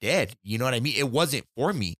ending up dead. You know what I mean? It wasn't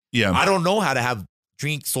for me. Yeah. I don't know how to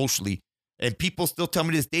drink socially. And people still tell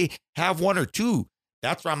me to this day, have one or two.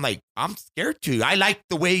 That's where I'm like, I'm scared to. I like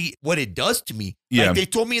what it does to me. Yeah. Like they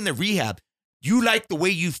told me in the rehab, you like the way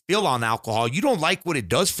you feel on alcohol. You don't like what it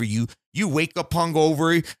does for you. You wake up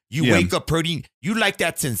hungover. You wake up hurting. You like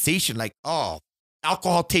that sensation. Like, oh,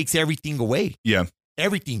 alcohol takes everything away. Yeah.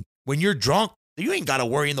 Everything. When you're drunk, you ain't got to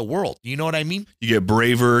worry in the world. You know what I mean? You get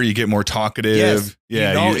braver. You get more talkative.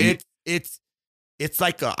 Yes. Yeah. It's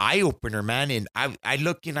like an eye opener, man. And I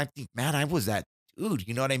look and I think, man, I was that dude.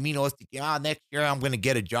 You know what I mean? I was thinking, next year I'm going to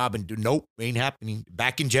get a job and nope, ain't happening.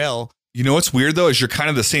 Back in jail. You know what's weird though is you're kind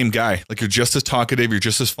of the same guy. Like you're just as talkative, you're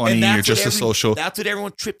just as funny, you're just as social. That's what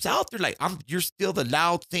everyone trips out. They're like, you're still the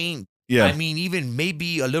loud thing. Yeah. I mean, even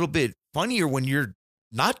maybe a little bit funnier when you're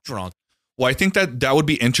not drunk. Well, I think that would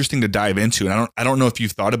be interesting to dive into. And I don't know if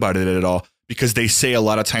you've thought about it at all, because they say a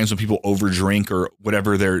lot of times when people overdrink or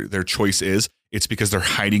whatever their choice is, it's because they're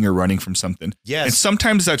hiding or running from something. Yes. And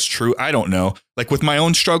sometimes that's true. I don't know. Like with my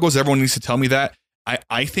own struggles, everyone needs to tell me that.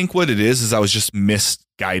 I think what it is I was just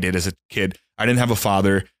misguided as a kid. I didn't have a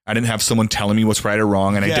father. I didn't have someone telling me what's right or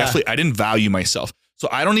wrong. And I didn't value myself. So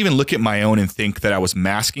I don't even look at my own and think that I was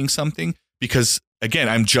masking something because, again,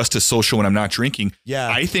 I'm just as social when I'm not drinking. Yeah.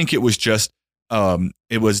 I think it was just,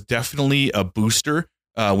 it was definitely a booster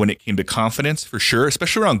when it came to confidence, for sure,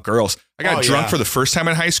 especially around girls. I got drunk for the first time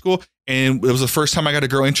in high school, and it was the first time I got a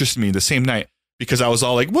girl interested in me the same night. Because I was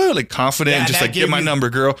all like, well, like confident, and just like, get my number,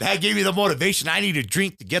 girl. That gave me the motivation. I need to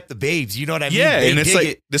drink to get the babes. You know what I mean? Yeah, and it's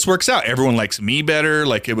like, this works out. Everyone likes me better.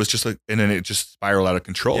 Like it was just like, and then it just spiraled out of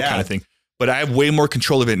control kind of thing. But I have way more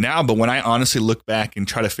control of it now. But when I honestly look back and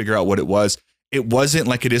try to figure out what it wasn't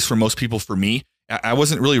like it is for most people. For me, I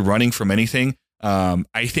wasn't really running from anything.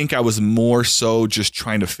 I think I was more so just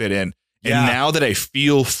trying to fit in. And now that I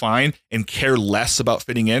feel fine and care less about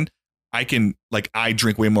fitting in, I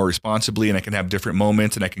drink way more responsibly and I can have different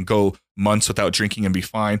moments and I can go months without drinking and be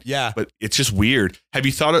fine. Yeah. But it's just weird. Have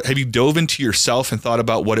you dove into yourself and thought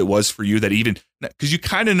about what it was for you that even, because you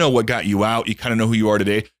kind of know what got you out. You kind of know who you are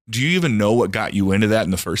today. Do you even know what got you into that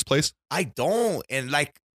in the first place? I don't. And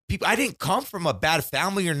like people, I didn't come from a bad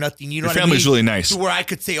family or nothing. You know Your family's really nice. To where I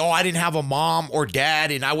could say, I didn't have a mom or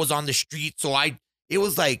dad and I was on the street. So it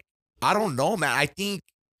was like, I don't know, man. I think,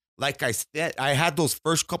 like I said, I had those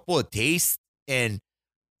first couple of tastes and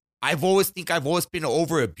I've always been an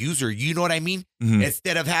over abuser. You know what I mean? Mm-hmm.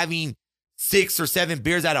 Instead of having 6 or 7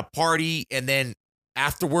 beers at a party and then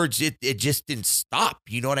afterwards it just didn't stop.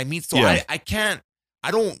 You know what I mean? So I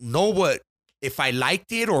don't know if I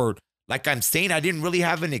liked it or like I'm saying, I didn't really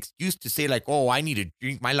have an excuse to say like, I need to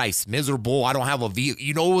drink. My life's miserable. I don't have a vehicle.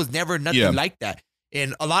 You know, it was never nothing like that.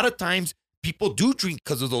 And a lot of times, people do drink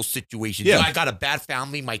because of those situations. Yeah. I got a bad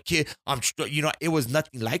family, my kid, it was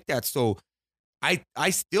nothing like that. So I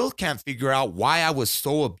still can't figure out why I was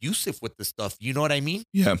so abusive with the stuff. You know what I mean?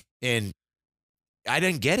 Yeah. And I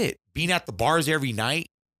didn't get it. Being at the bars every night,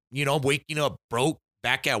 waking up broke,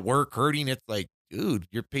 back at work, hurting. It's like, dude,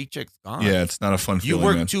 your paycheck's gone. Yeah, it's not a fun feeling, You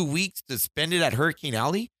work man. 2 weeks to spend it at Hurricane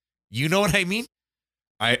Alley? You know what I mean?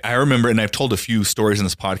 I remember, and I've told a few stories in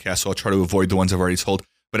this podcast, so I'll try to avoid the ones I've already told.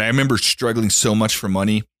 But I remember struggling so much for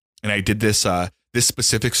money, and I did this. This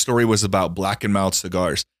specific story was about Black and Mild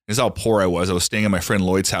cigars. This is how poor I was. I was staying at my friend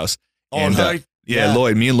Lloyd's house. Lloyd? Yeah,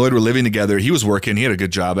 Lloyd. Me and Lloyd were living together. He was working. He had a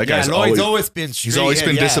good job. That guy's Lloyd's always been straight. He's always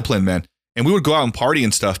been disciplined, man. And we would go out and party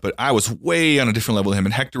and stuff, but I was way on a different level than him.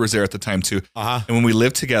 And Hector was there at the time too. And when we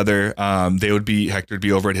lived together, Hector would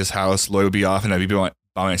be over at his house, Lloyd would be off, and I'd be by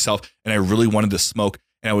myself. And I really wanted to smoke.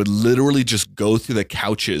 And I would literally just go through the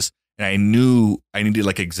couches, and I knew I needed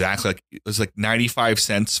like exactly like it was like 95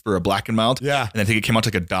 cents for a Black and Mild. Yeah. And I think it came out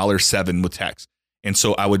to like $1.07 with tax. And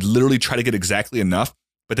so I would literally try to get exactly enough.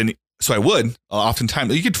 But then, so I would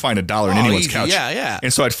oftentimes, you could find $1 in anyone's couch. Yeah.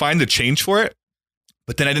 And so I'd find the change for it.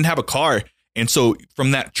 But then I didn't have a car. And so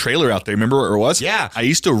from that trailer out there, remember where it was? Yeah. I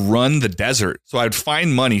used to run the desert. So I'd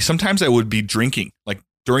find money. Sometimes I would be drinking like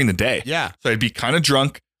during the day. Yeah. So I'd be kind of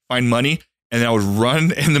drunk, find money. And then I would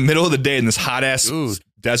run in the middle of the day in this hot ass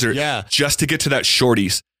desert just to get to that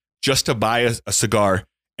Shorty's, just to buy a cigar.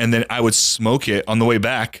 And then I would smoke it on the way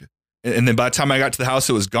back. And then by the time I got to the house,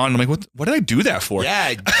 it was gone. I'm like, what did I do that for? Yeah.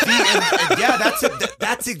 And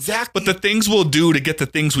that's exactly. But the things we'll do to get the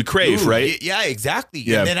things we crave, right? Yeah, exactly.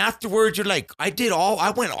 Yeah. And then afterwards, you're like, I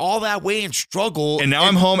went all that way and struggled. And now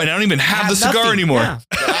I'm home and I don't even have the cigar anymore. Yeah.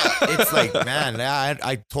 It's like, man,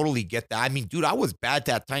 I totally get that. I mean, dude, I was bad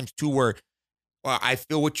at times too, where I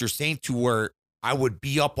feel what you're saying too, where I would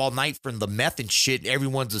be up all night from the meth and shit.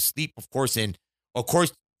 Everyone's asleep, of course. And of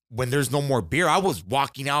course, when there's no more beer, I was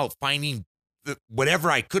walking out, finding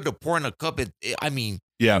whatever I could to pour in a cup. And and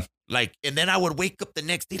then I would wake up the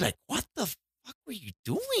next day like, what the fuck were you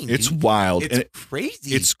doing? It's dude? wild. It's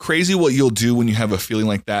crazy. It's crazy what you'll do when you have a feeling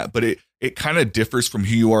like that. But it kind of differs from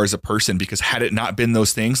who you are as a person, because had it not been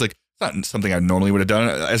those things, like it's not something I normally would have done,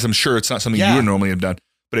 as I'm sure it's not something you would normally have done.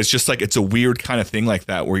 But it's just like, it's a weird kind of thing like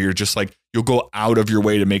that, where you're just like, you'll go out of your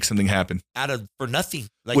way to make something happen. For nothing.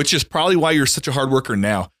 Like, which is probably why you're such a hard worker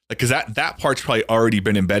now. Like, cause that part's probably already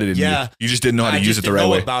been embedded in you. You just didn't know how to use it the right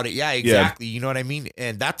way. About it. Yeah, exactly. Yeah. You know what I mean?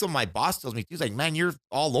 And that's what my boss tells me. He's like, man, you're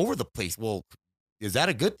all over the place. Well, is that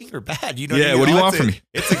a good thing or bad? You know what I mean? What do you want from me?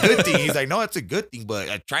 It's a good thing. He's like, no, it's a good thing, but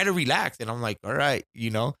I try to relax. And I'm like, all right,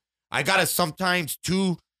 I got to sometimes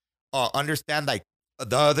too understand, like,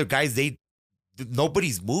 the other guys,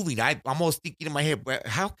 nobody's moving. I'm almost thinking in my head,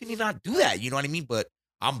 how can you not do that? You know what I mean? But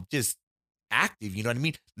I'm just active. You know what I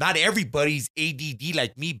mean? Not everybody's ADD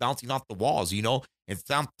like me, bouncing off the walls, And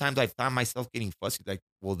sometimes I find myself getting fussy, like,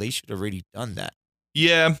 well, they should have already done that.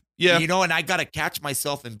 Yeah. And I got to catch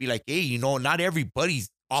myself and be like, hey, not everybody's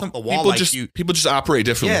off the wall like you. People just operate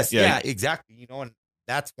differently. Yes, yeah, exactly. And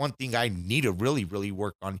that's one thing I need to really, really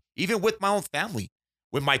work on, even with my own family.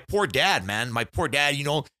 With my poor dad, man. My poor dad,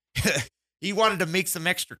 he wanted to make some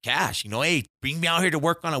extra cash, hey, bring me out here to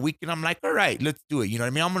work on a weekend. I'm like, all right, let's do it. You know what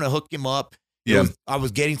I mean? I'm going to hook him up. Yeah. I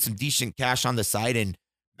was getting some decent cash on the side, and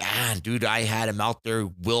man, dude, I had him out there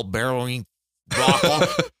wheelbarrowing rock.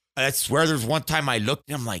 I swear there's one time I looked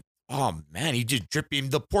and I'm like, oh man, he just dripping.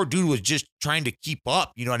 The poor dude was just trying to keep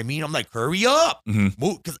up. You know what I mean? I'm like, hurry up. Move.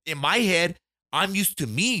 Because in my head, I'm used to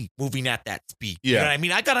me moving at that speed. Yeah. You know what I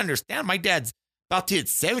mean? I got to understand, my dad's about to hit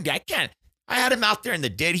 70. I had him out there in the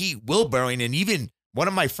dead heat wheelbarrowing, and even one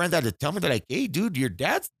of my friends had to tell me, they're like, hey, dude, your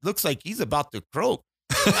dad looks like he's about to croak.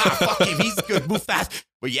 Fuck him, he's good, move fast.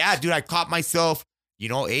 But yeah, dude, I caught myself,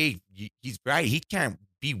 hey, he's right. He can't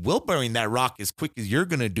be wheelbarrowing that rock as quick as you're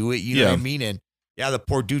going to do it. You know what I mean? And yeah, the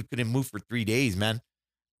poor dude couldn't move for 3 days, man.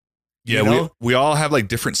 We all have like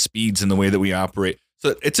different speeds in the way that we operate.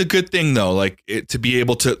 So it's a good thing though, like to be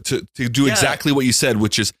able to do exactly what you said,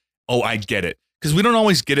 which is, oh, I get it. Because we don't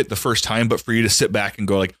always get it the first time, but for you to sit back and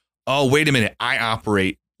go like, oh, wait a minute, I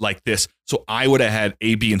operate like this. So I would have had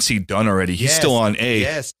A, B, and C done already. He's still on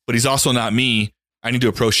A, but he's also not me. I need to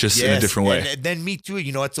approach this in a different way. And then me too,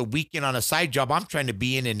 it's a weekend on a side job. I'm trying to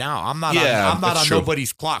be in and out. I'm not on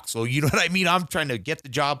nobody's clock. So you know what I mean? I'm trying to get the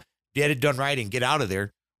job, get it done right, and get out of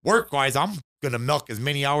there. Work-wise, I'm going to milk as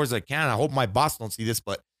many hours as I can. I hope my boss don't see this,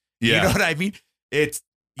 but you know what I mean? It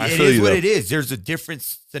is what it is. There's a different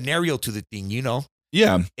scenario to the thing,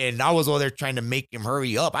 Yeah. And I was over there trying to make him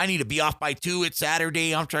hurry up. I need to be off by 2. It's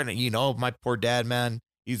Saturday. I'm trying to, my poor dad, man,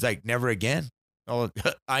 he's like, never again. Oh,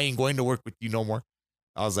 I ain't going to work with you no more.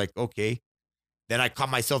 I was like, okay. Then I caught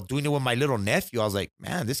myself doing it with my little nephew. I was like,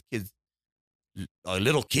 man, this kid's a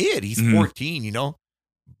little kid. He's 14,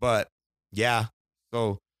 But yeah.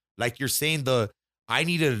 So like you're saying, I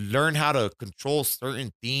need to learn how to control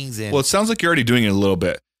certain things. And well, it sounds like you're already doing it a little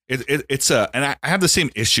bit. And I have the same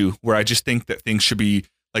issue where I just think that things should be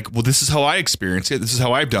like, well, this is how I experience it. This is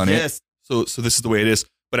how I've done it. So this is the way it is.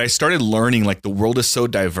 But I started learning like the world is so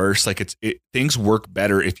diverse. Like things work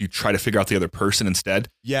better if you try to figure out the other person instead.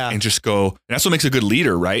 Yeah. And just go. And that's what makes a good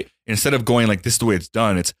leader, right? Instead of going like, this is the way it's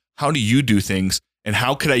done. It's how do you do things? And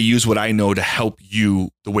how could I use what I know to help you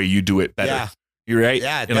the way you do it better? Yeah. You're right.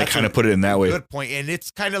 Yeah. And I kind of put it in that way. Good point. And it's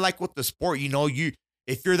kind of like with the sport,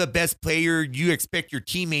 if you're the best player, you expect your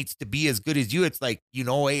teammates to be as good as you. It's like,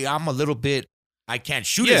 hey, I can't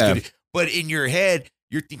shoot as good. But in your head,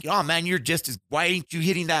 you're thinking, oh man, why ain't you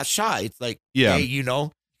hitting that shot? It's like, hey,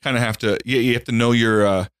 kind of have to, you have to know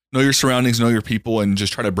your surroundings, know your people, and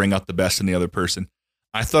just try to bring out the best in the other person.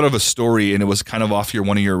 I thought of a story, and it was kind of off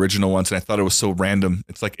one of your original ones, and I thought it was so random.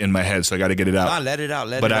 It's like in my head, so I got to get it out. Let it out.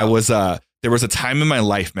 There was a time in my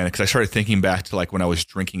life, man, because I started thinking back to like when I was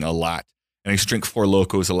drinking a lot, and I used to drink Four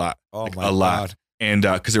Locos a lot. Oh my God. Lot. And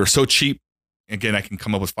because they were so cheap. Again, I can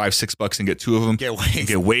come up with $5-6 and get 2 of them. Get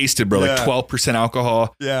wasted, bro. Like 12%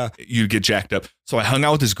 alcohol. Yeah. You get jacked up. So I hung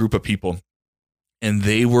out with this group of people, and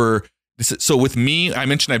they were. So with me, I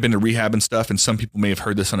mentioned I've been to rehab and stuff, and some people may have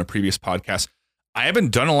heard this on a previous podcast. I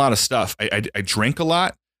haven't done a lot of stuff. I drink a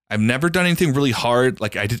lot. I've never done anything really hard.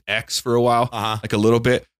 Like I did X for a while, like a little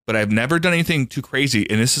bit, but I've never done anything too crazy.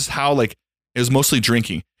 And this is how it was mostly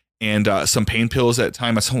drinking. And some pain pills at the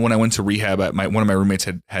time. When I went to rehab, one of my roommates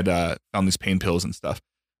had found these pain pills and stuff.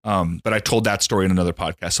 But I told that story in another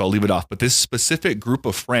podcast, so I'll leave it off. But this specific group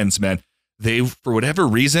of friends, man, they, for whatever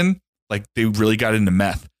reason, like they really got into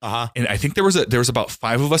meth. And I think there was about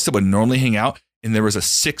 5 of us that would normally hang out, and there was a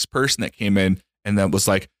 6th person that came in and that was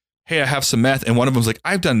like, hey, I have some meth. And one of them was like,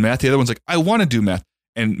 I've done meth. The other one's like, I want to do meth.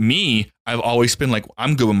 And me, I've always been like,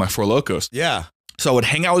 I'm good with my Four Locos. Yeah. So I would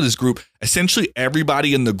hang out with this group. Essentially,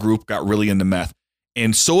 everybody in the group got really into meth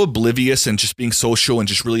and so oblivious and just being social and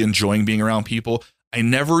just really enjoying being around people. I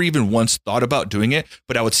never even once thought about doing it,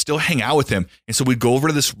 but I would still hang out with them. And so we'd go over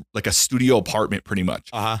to this, like a studio apartment pretty much.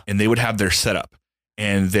 And they would have their setup,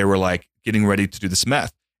 and they were like getting ready to do this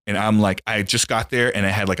meth. And I'm like, I just got there, and I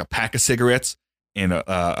had like a pack of cigarettes and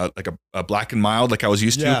a Black and Mild like I was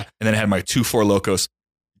used to. And then I had my 2 Four Locos,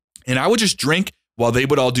 and I would just drink while they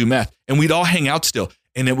would all do meth, and we'd all hang out still.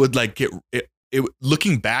 And it would like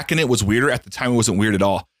looking back, and it was weirder. At the time, it wasn't weird at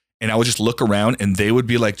all. And I would just look around, and they would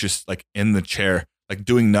be like, just like in the chair, like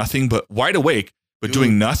doing nothing, but wide awake, but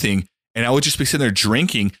doing nothing. And I would just be sitting there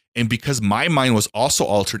drinking. And because my mind was also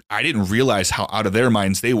altered, I didn't realize how out of their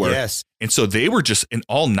minds they were. Yes. And so they were just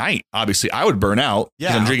all night. Obviously, I would burn out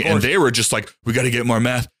because I'm drinking, and they were just like, we got to get more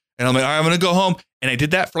meth. And I'm like, all right, I'm going to go home. And I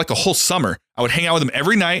did that for like a whole summer. I would hang out with them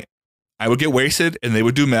every night. I would get wasted, and they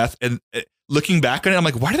would do meth. And looking back on it, I'm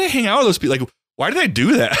like, why did I hang out with those people? Like, why did I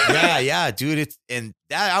do that? Yeah, dude.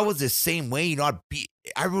 I was the same way.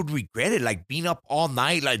 I would regret it, like being up all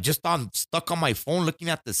night, like just stuck on my phone looking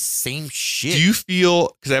at the same shit. Do you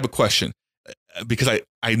feel? Because I have a question. Because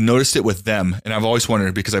I noticed it with them, and I've always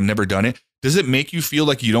wondered because I've never done it. Does it make you feel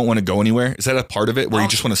like you don't want to go anywhere? Is that a part of it where you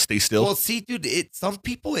just want to stay still? Well, see, dude, some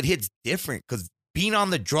people it hits different because being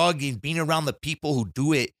on the drug and being around the people who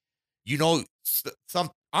do it.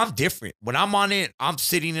 I'm different. When I'm on it, I'm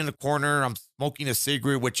sitting in a corner, I'm smoking a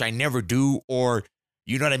cigarette, which I never do, or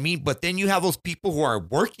you know what I mean? But then you have those people who are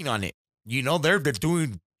working on it. They're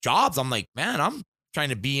doing jobs. I'm like, man, I'm trying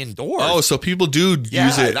to be indoors. Oh, so people do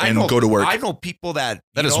use it and go to work. I know people that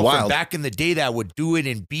is wild. From back in the day that would do it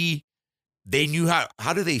and they knew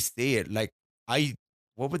how do they say it? Like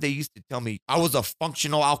what would they used to tell me? I was a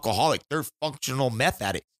functional alcoholic. They're functional meth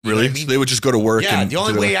addicts. Really? So they would just go to work. Yeah, the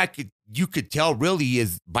only way you could tell really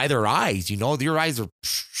is by their eyes. Their eyes are,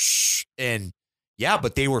 and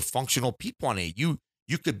but they were functional people on it. You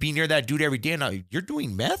could be near that dude every day, and you're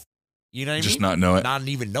doing meth. You know what I mean? Just not know it. Not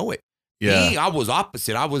even know it. Yeah. Me, I was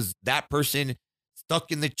opposite. I was that person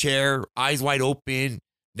stuck in the chair, eyes wide open.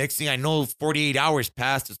 Next thing I know, 48 hours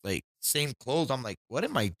passed. It's like same clothes. I'm like, what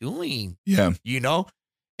am I doing? Yeah.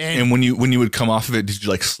 And when you would come off of it, did you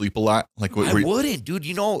like sleep a lot? Like I wouldn't, dude.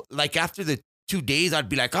 Like after the 2 days, I'd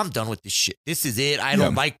be like, I'm done with this shit. This is it. I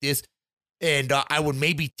don't like this. And I would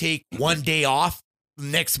maybe take 1 day off.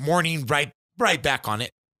 Next morning, right back on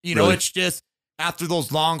it. Really? It's just after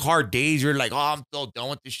those long, hard days, you're like, oh, I'm so done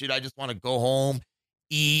with this shit. I just want to go home,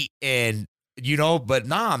 eat, and but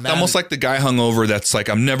nah, man. Almost like the guy hungover that's like,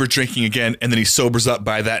 I'm never drinking again, and then he sobers up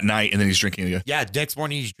by that night, and then he's drinking again. Yeah, next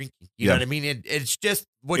morning he's drinking. You know what I mean? It's just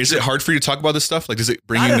Is it hard for you to talk about this stuff? Like, does it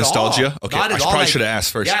bring you nostalgia? All. Okay, I probably should have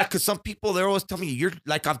asked first. Yeah, because some people they're always telling me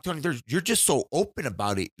I'm telling you, you're just so open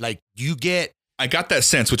about it. Like you get. I got that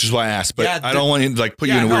sense, which is why I asked, but I don't want to like put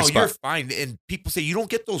you in a weird spot. You're fine. And people say you don't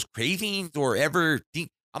get those cravings or ever think.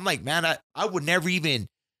 I'm like, man, I would never even,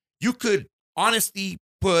 you could honestly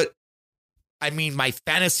put, I mean, my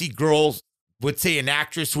fantasy girls would say an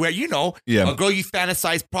actress where, you know, a girl you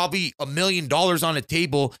fantasize probably $1 million on a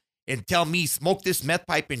table and tell me smoke this meth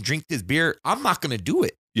pipe and drink this beer. I'm not going to do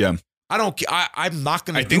it. Yeah. I don't care. I'm not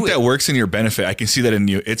going to do it. I think that works in your benefit. I can see that in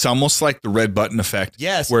you. It's almost like the red button effect.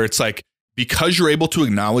 Yes. Where it's like, because you're able to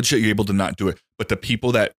acknowledge it, you're able to not do it. But the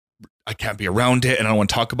people that I can't be around it and I don't want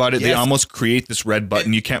to talk about it, they almost create this red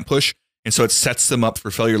button you can't push. And so it sets them up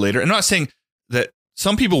for failure later. I'm not saying that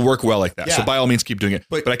some people work well like that. Yeah. So by all means, keep doing it.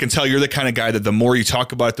 But I can tell you're the kind of guy that the more you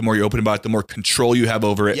talk about it, the more you open about it, the more control you have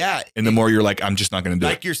over it. Yeah. And the more you're like, I'm just not going to do it.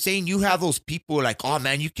 Like you're saying, you have those people like, oh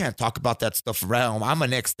man, you can't talk about that stuff around. I'm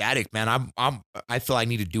an ecstatic, man. I feel I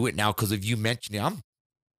need to do it now because of you mentioning it.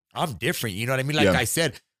 I'm different. You know what I mean? Like I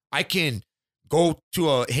said, I can go to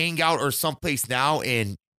a hangout or someplace now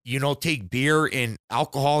and, you know, take beer and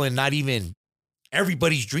alcohol and not even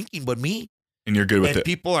everybody's drinking but me. And you're good with it.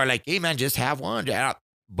 People are like, hey, man, just have one.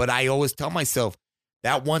 But I always tell myself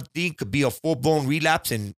that one thing could be a full-blown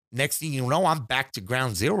relapse. And next thing you know, I'm back to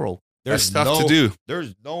ground zero. There's stuff to do.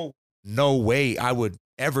 There's no way I would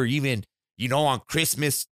ever even, you know, on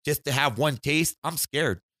Christmas, just to have one taste. I'm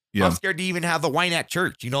scared. Yeah. I'm scared to even have the wine at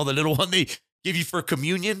church. You know, the little one they give you for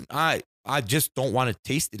communion. I just don't want to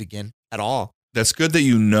taste it again at all. That's good that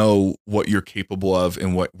you know what you're capable of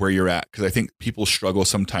and where you're at. Because I think people struggle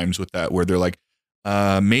sometimes with that, where they're like,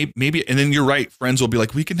 maybe, and then you're right. Friends will be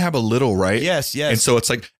like, we can have a little, right? Yes. And so it's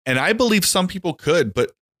like, and I believe some people could,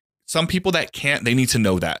 but some people that can't, they need to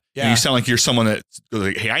know that. Yeah. And you sound like you're someone that goes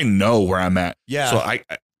like, hey, I know where I'm at. Yeah.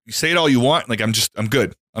 So you say it all you want. Like, I'm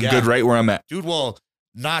good. I'm good right where I'm at. Dude, well,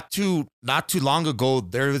 not too long ago,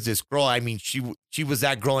 there was this girl. I mean, she was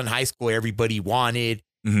that girl in high school everybody wanted.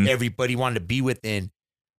 Mm-hmm. Everybody wanted to be with. And,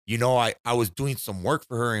 you know, I was doing some work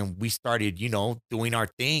for her and we started, you know, doing our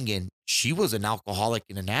thing. And she was an alcoholic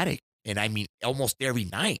and an addict. And I mean, almost every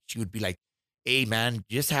night she would be like, hey, man,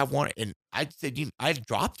 just have one. And I said, I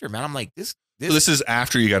dropped her, man. I'm like, this. So this is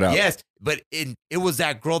after you got out. Yes. But it was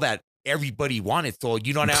that girl that everybody wanted. So,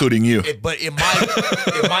 you know, including you. But in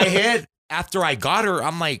my head, after I got her,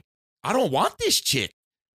 I'm like, I don't want this chick.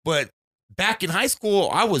 But back in high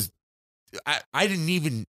school, I didn't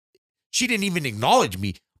even, she didn't even acknowledge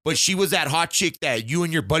me, but she was that hot chick that you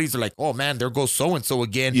and your buddies are like, oh man, there goes so-and-so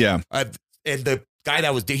again. Yeah. And the guy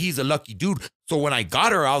that was there, he's a lucky dude. So when I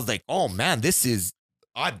got her, I was like, oh man, this is,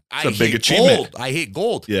 I big achievement. Gold. I hit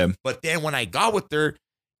gold. Yeah. But then when I got with her,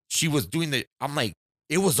 she was doing I'm like,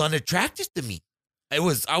 it was unattractive to me. I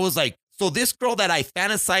was like, so this girl that I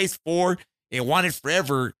fantasized for and wanted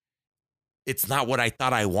forever, it's not what I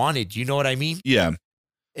thought I wanted. You know what I mean? Yeah.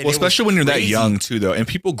 And well, especially when you're that young too, though, and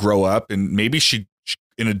people grow up, and maybe she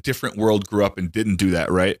in a different world grew up and didn't do that,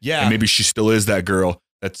 right? Yeah. And maybe she still is that girl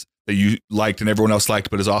that you liked and everyone else liked,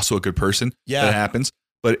 but is also a good person. Yeah. That happens.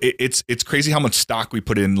 But it's crazy how much stock we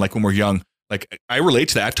put in, like when we're young. Like I relate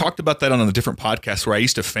to that. I've talked about that on a different podcast where I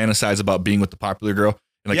used to fantasize about being with the popular girl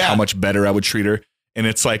and like how much better I would treat her. And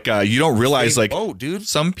it's like you don't realize dude.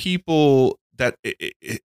 Some people that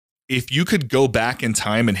if you could go back in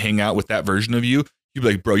time and hang out with that version of you, you'd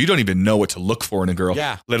be like, bro, you don't even know what to look for in a girl.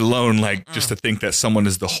 Yeah. Let alone like just to think that someone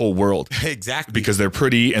is the whole world. Exactly. Because they're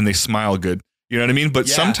pretty and they smile good. You know what I mean? But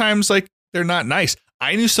sometimes like they're not nice.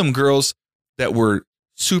 I knew some girls that were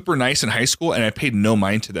super nice in high school and I paid no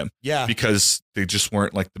mind to them. Yeah. Because they just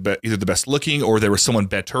weren't like either the best looking or there was someone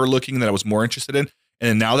better looking that I was more interested in. And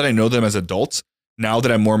then now that I know them as adults, now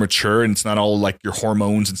that I'm more mature and it's not all like your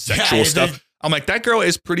hormones and sexual stuff, I'm like, that girl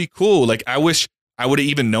is pretty cool. Like I wish I would have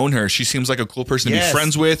even known her. She seems like a cool person to be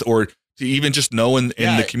friends with or to even just know in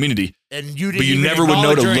the community. And you didn't but you never would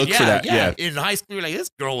know to look for that. Yeah. In high school, you're like,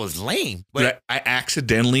 this girl was lame. But I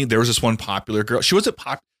accidentally, there was this one popular girl. She was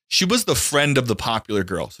the friend of the popular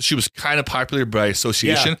girl. So she was kind of popular by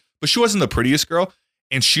association, but she wasn't the prettiest girl.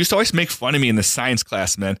 And she used to always make fun of me in the science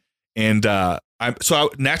class, man. And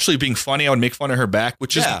naturally being funny, I would make fun of her back,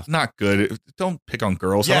 which is not good. Don't pick on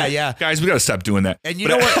girls. Yeah. Guys, we got to stop doing that. And you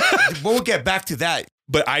know what? We'll get back to that.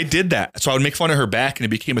 But I did that. So I would make fun of her back and it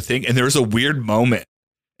became a thing. And there was a weird moment.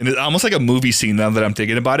 And it's almost like a movie scene now that I'm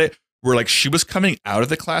thinking about it, where like she was coming out of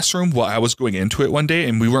the classroom while I was going into it one day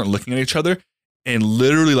and we weren't looking at each other. And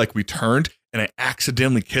literally like we turned and I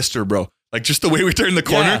accidentally kissed her, bro. Like just the way we turned the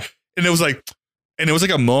corner. Yeah. And it was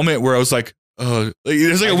like a moment where I was like, oh, like,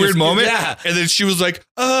 it was like a weird moment. Yeah. And then she was like,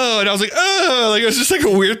 oh, and I was like, oh, like it was just like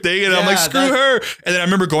a weird thing. And I'm like, screw her. And then I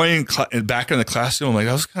remember going back in the classroom. I'm like,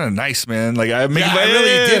 that was kind of nice, man. Like I really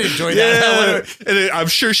did enjoy that. And then I'm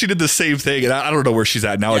sure she did the same thing. And I don't know where she's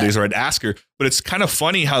at nowadays or I'd ask her, but it's kind of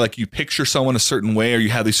funny how like you picture someone a certain way or you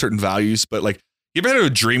have these certain values, but like You ever had a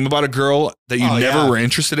dream about a girl that you never were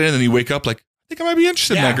interested in, and then you wake up like, I think I might be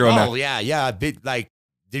interested in that girl now? Oh, yeah. A bit like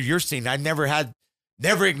you're saying, I never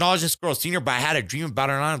acknowledged this girl, seen her, but I had a dream about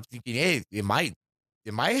her, and I'm thinking, hey, am I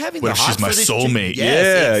having the hots she's my for this soulmate?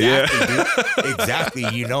 Yes, exactly, dude. Exactly,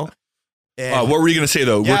 you know. And, what were you going to say,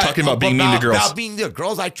 though? We're talking about being mean to girls. About being to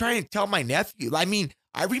girls, I try and tell my nephew. I mean,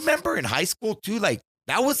 I remember in high school, too, like,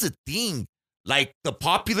 that was a thing. Like, the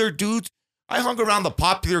popular dudes, I hung around the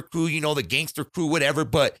popular crew, you know, the gangster crew, whatever.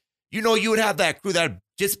 But, you know, you would have that crew that would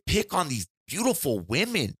just pick on these beautiful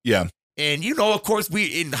women. Yeah. And, you know, of course,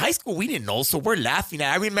 in high school, we didn't know. So we're laughing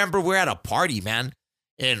at it. I remember we're at a party, man.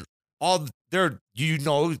 And all there, you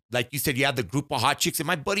know, like you said, you had the group of hot chicks. And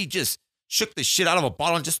my buddy just shook the shit out of a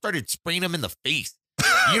bottle and just started spraying them in the face.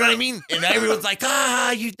 You know what I mean? And everyone's like,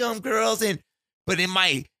 you dumb girls. But in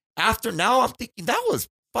my after now, I'm thinking that was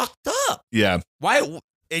fucked up. Yeah. Why?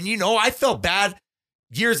 And, you know, I felt bad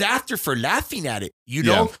years after for laughing at it, you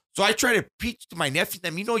know? Yeah. So I try to preach to my nephews,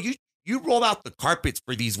 them, you know, you roll out the carpets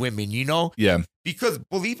for these women, you know? Yeah. Because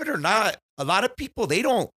believe it or not, a lot of people, they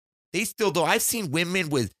still don't. I've seen women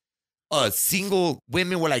with single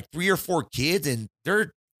women with like 3 or 4 kids, and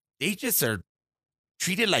they just are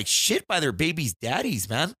treated like shit by their baby's daddies,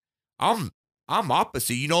 man. I'm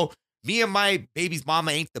opposite. You know, me and my baby's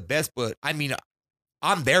mama ain't the best, but I mean,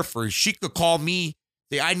 I'm there for her. She could call me,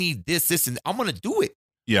 say, I need this, and I'm going to do it.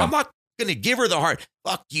 Yeah. I'm not going to give her the heart.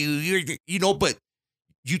 Fuck you. You know, but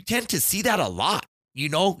you tend to see that a lot, you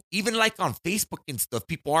know, even like on Facebook and stuff,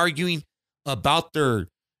 people arguing about their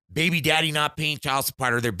baby daddy not paying child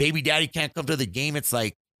support or their baby daddy can't come to the game. It's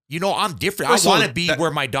like, you know, I'm different. I want to be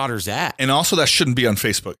where my daughter's at. And also that shouldn't be on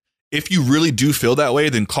Facebook. If you really do feel that way,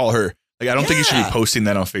 then call her. Like, I don't think you should be posting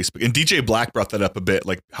that on Facebook. And DJ Black brought that up a bit,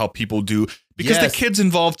 like how people do, because the kid's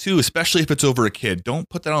involved too, especially if it's over a kid. Don't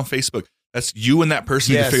put that on Facebook. That's you and that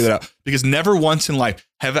person to figure that out. Because never once in life,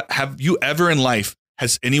 have you ever in life,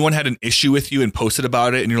 has anyone had an issue with you and posted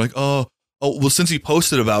about it? And you're like, oh, well, since he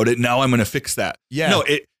posted about it, now I'm going to fix that. Yeah. No,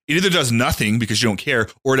 it either does nothing because you don't care,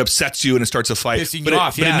 or it upsets you and it starts a fight. Pissing but you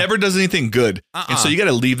off, but it never does anything good. And so you got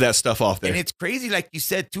to leave that stuff off there. And it's crazy, like you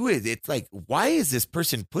said, too. It's like, why is this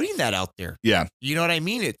person putting that out there? Yeah. You know what I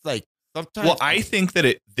mean? It's like sometimes. Well, I think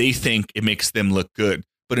that they think it makes them look good,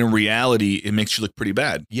 but in reality, it makes you look pretty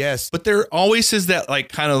bad. Yes. But there always is that like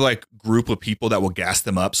kind of like group of people that will gas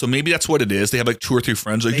them up. So maybe that's what it is. They have like 2 or 3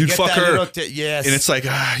 friends like, dude, fuck her. Yes. And it's like, you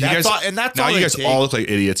guys, now you guys all look like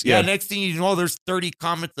idiots. Yeah. Next thing you know, there's 30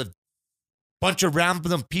 comments of bunch of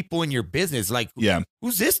random people in your business. Like,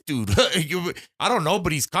 who's this dude? I don't know,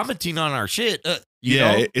 but he's commenting on our shit. You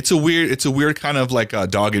know? It's a weird kind of like a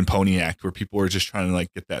dog and pony act where people are just trying to like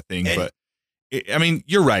get that thing. But I mean,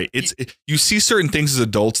 you're right. You see certain things as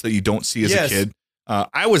adults that you don't see as a kid.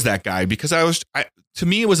 I was that guy because to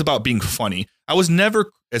me, it was about being funny. I was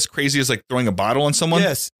never as crazy as like throwing a bottle on someone.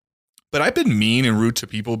 Yes. But I've been mean and rude to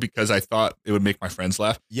people because I thought it would make my friends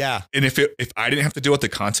laugh. Yeah. And if I didn't have to deal with the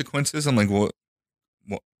consequences, I'm like, well,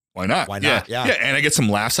 why not? Why not? Yeah. And I get some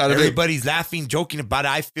laughs out of it. Everybody's laughing, joking about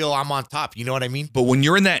it. I feel I'm on top. You know what I mean? But when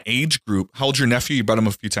you're in that age group, how old's your nephew? You brought him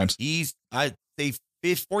a few times. I'd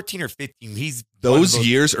say 14 or 15. Those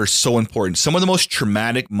years are so important. Some of the most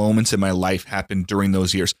traumatic moments in my life happened during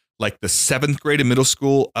those years, like the 7th grade of middle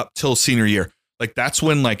school up till senior year. Like that's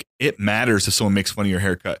when like it matters if someone makes fun of your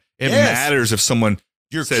haircut. It matters if someone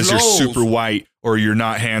says you're super white or you're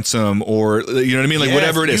not handsome or you know what I mean? Like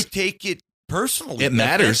whatever it is. You take it personally. It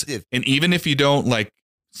matters. And even if you don't like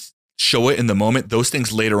show it in the moment, those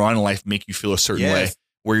things later on in life make you feel a certain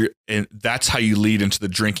way and that's how you lead into the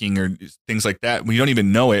drinking or things like that. When you don't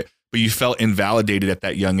even know it, but you felt invalidated at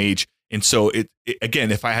that young age. And so it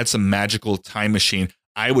again, if I had some magical time machine,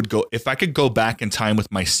 if I could go back in time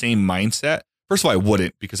with my same mindset. First of all, I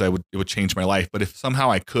wouldn't because it would change my life. But if somehow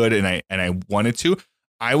I could and I wanted to,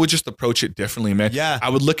 I would just approach it differently, man. Yeah. I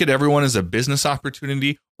would look at everyone as a business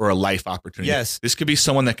opportunity or a life opportunity. Yes. This could be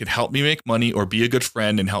someone that could help me make money or be a good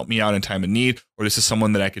friend and help me out in time of need. Or this is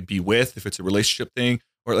someone that I could be with if it's a relationship thing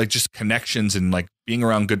or like just connections and like being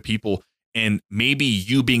around good people. And maybe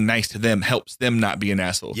you being nice to them helps them not be an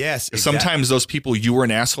asshole. Yes. Exactly. Sometimes those people you were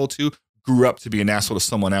an asshole to grew up to be an asshole to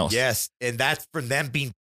someone else. Yes. And that's from them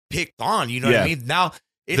being picked on, you know what I mean? Now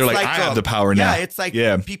it's they're like I have the power now. Yeah, it's like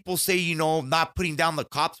people say, you know, not putting down the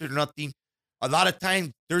cops or nothing. A lot of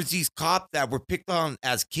times there's these cops that were picked on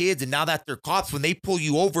as kids, and now that they're cops, when they pull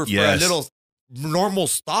you over for a little normal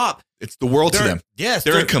stop, it's the world to them. Yes,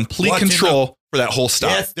 they're in complete control for that whole stop.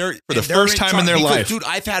 Yes, they're for the first time in their life. Dude,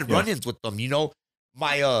 I've had run-ins with them. You know,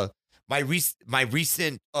 my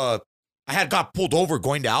recent I had got pulled over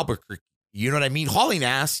going to Albuquerque. You know what I mean? Hauling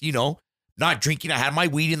ass, you know. not drinking. I had my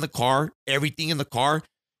weed in the car, everything in the car.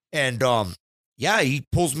 And yeah, he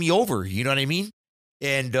pulls me over. You know what I mean?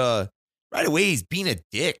 And right away, he's being a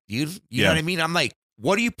dick, dude. You know what I mean? I'm like,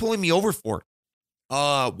 what are you pulling me over for?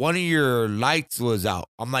 One of your lights was out.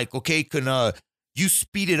 I'm like, okay, can you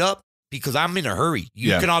speed it up? Because I'm in a hurry.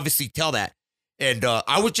 You can obviously tell that. And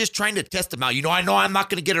I was just trying to test him out. You know, I know I'm not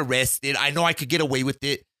going to get arrested. I know I could get away with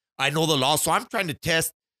it. I know the law. So I'm trying to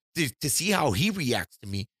test to see how he reacts to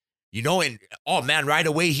me. You know, and oh man, right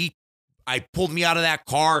away, I pulled me out of that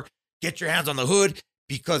car. Get your hands on the hood.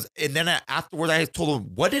 And then afterwards, I told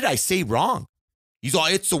him, what did I say wrong? He's all,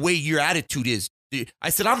 it's the way your attitude is. I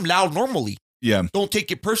said, I'm loud normally. Yeah. Don't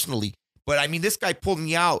take it personally. But I mean, this guy pulled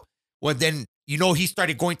me out. Well, then, you know, he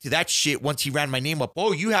started going to that shit once he ran my name up.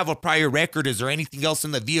 Oh, you have a prior record. Is there anything else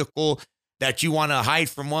in the vehicle that you want to hide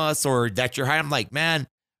from us or that you're hiding? I'm like, man,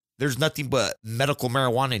 there's nothing but medical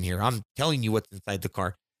marijuana in here. I'm telling you what's inside the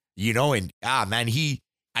car, you know? And man,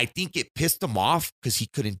 I think it pissed him off because he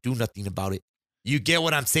couldn't do nothing about it. You get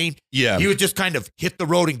what I'm saying? Yeah. He would just kind of hit the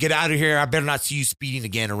road and get out of here. I better not see you speeding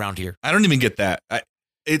again around here. I don't even get that.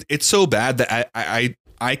 It's so bad that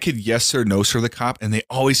I could yes or no sir the cop, and they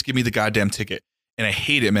always give me the goddamn ticket. And I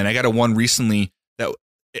hate it, man. I got a one recently that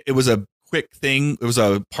it was a quick thing. It was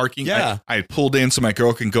a parking. Yeah. I pulled in so my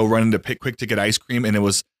girl can go run into Pick Quick to get ice cream. And it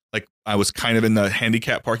was like I was kind of in the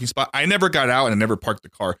handicap parking spot. I never got out and I never parked the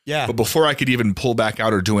car. Yeah. But before I could even pull back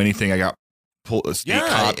out or do anything, I got pulled a state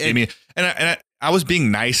cop. I was being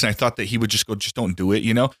nice, and I thought that he would just go, just don't do it,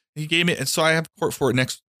 you know? He gave me, and so I have court for it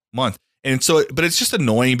next month. And so, but it's just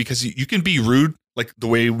annoying because you can be rude like the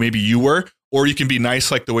way maybe you were, or you can be nice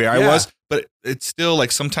like the way I was, but it's still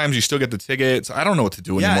like sometimes you still get the tickets. I don't know what to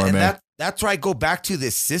do anymore, and man. That's where I go back to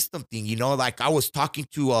this system thing, you know, like I was talking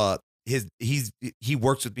to he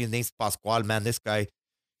works with me, his name's Pascual, man. This guy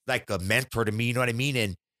like a mentor to me, you know what I mean?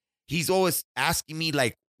 And he's always asking me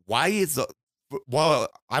like, well,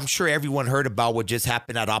 I'm sure everyone heard about what just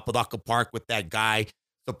happened at Apodaca Park with that guy.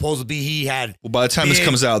 Supposedly he had. Well, by the time this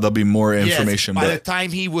comes out, there'll be more information. By the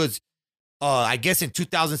time he was, I guess in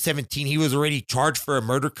 2017, he was already charged for a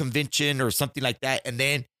murder conviction or something like that. And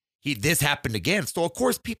then this happened again. So of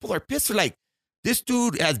course people are pissed. They're like, this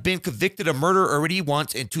dude has been convicted of murder already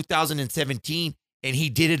once in 2017, and he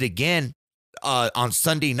did it again on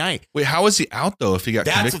Sunday night. Wait, how is he out though? If he got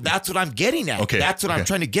convicted? That's what I'm getting at. Okay, that's what I'm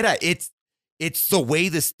trying to get at. It's the way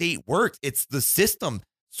the state works. It's the system.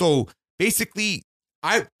 So basically,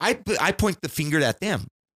 I point the finger at them.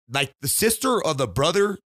 Like the sister of the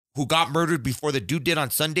brother who got murdered before the dude did on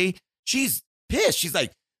Sunday, she's pissed. She's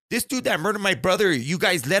like, this dude that murdered my brother, you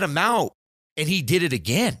guys let him out, and he did it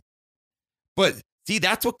again. But see,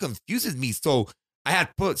 that's what confuses me. So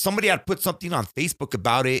somebody had put something on Facebook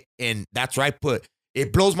about it, and that's where I put,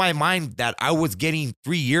 it blows my mind that I was getting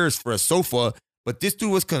 3 years for a sofa, but this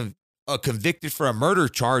dude was convicted for a murder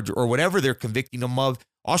charge or whatever they're convicting him of.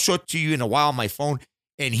 I'll show it to you in a while on my phone.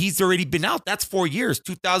 And he's already been out. That's 4 years,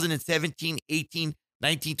 2017, 18,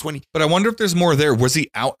 19, 20. But I wonder if there's more there. Was he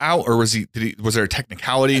out, or was there a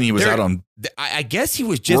technicality and he was out on? I guess he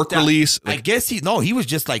was just work release. I guess he was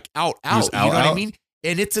just like out. You know what I mean?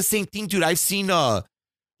 And it's the same thing, dude. I've seen,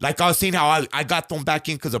 like I was saying how I got thrown back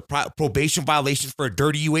in because of probation violations for a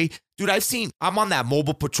dirty UA. Dude, I'm on that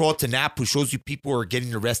mobile patrol to NAP who shows you people who are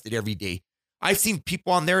getting arrested every day. I've seen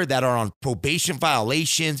people on there that are on probation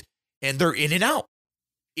violations and they're in and out.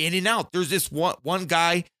 In and out. There's this one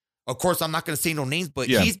guy, of course, I'm not going to say no names, but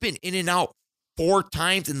he's been in and out 4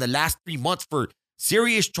 times in the last 3 months for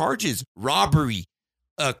serious charges, robbery,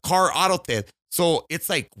 car auto theft. So it's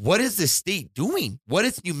like, what is the state doing? What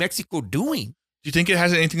is New Mexico doing? Do you think it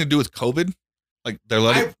has anything to do with COVID? Like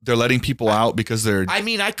they're letting people out because they're. I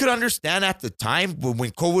mean, I could understand at the time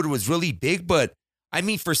when COVID was really big, but I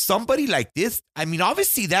mean, for somebody like this, I mean,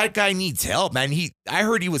 obviously that guy needs help, man. I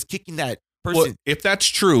heard he was kicking that person. Well, if that's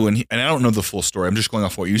true, and I don't know the full story, I'm just going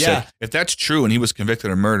off what you said. If that's true, and he was convicted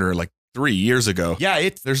of murder like 3 years ago,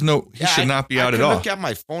 he should not be out at all. I look at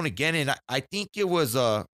my phone again, and I think it was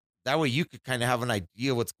that way you could kind of have an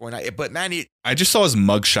idea what's going on. But man, I just saw his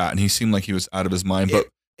mugshot, and he seemed like he was out of his mind. But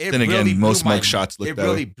then again, most mugshots look that way. It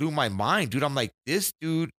really blew my mind, dude. I'm like, this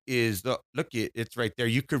dude is look, it's right there.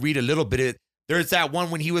 You could read a little bit of it. There's that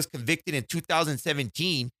one when he was convicted in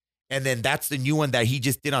 2017, and then that's the new one that he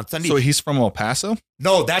just did on Sunday. So he's from El Paso?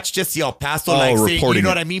 No, that's just the El Paso, saying, you know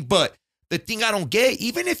what I mean? But the thing I don't get,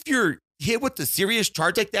 even if you're hit with a serious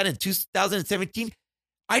charge like that in 2017,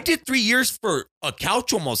 I did 3 years for a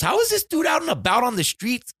couch almost. How is this dude out and about on the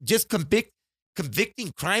streets just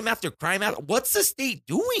convicting crime after crime? What's the state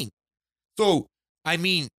doing? So, I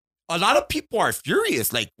mean, a lot of people are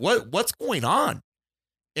furious. Like, what's going on?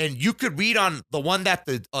 And you could read on the one that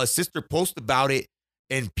the sister posted about it,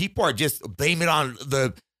 and people are just blaming it on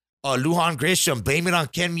the Lujan Grisham, blame it on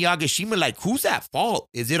Ken Miyagishima. Like, who's at fault?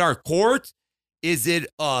 Is it our courts? Is it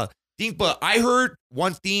thing? But I heard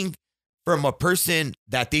one thing from a person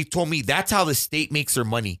that they told me that's how the state makes their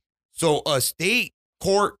money. So a state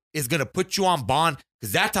court is going to put you on bond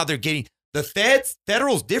because that's how they're getting. The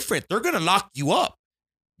federal's different. They're going to lock you up.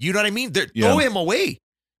 You know what I mean? Throw him away.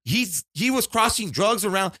 He was crossing drugs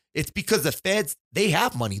around. It's because the feds, they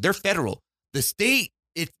have money. They're federal. The state,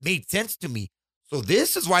 it made sense to me. So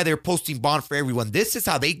this is why they're posting bond for everyone. This is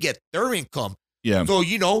how they get their income. Yeah. So,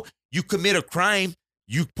 you commit a crime,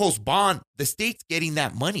 you post bond, the state's getting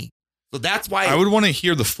that money. So that's why I would want to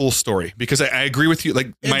hear the full story because I agree with you.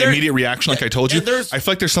 Like my immediate reaction, like I told you, I feel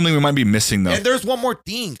like there's something we might be missing though. And there's one more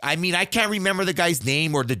thing. I mean, I can't remember the guy's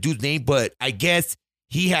name or the dude's name, but I guess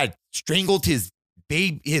he had strangled his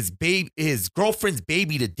girlfriend's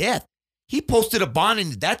baby to death. He posted a bond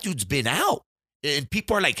and that dude's been out. And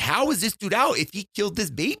people are like, how is this dude out if he killed this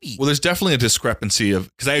baby? Well, there's definitely a discrepancy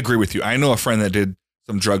because I agree with you. I know a friend that did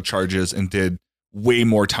some drug charges and did way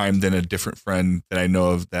more time than a different friend that I know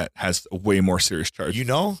of that has a way more serious charge.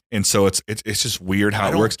 And so it's just weird how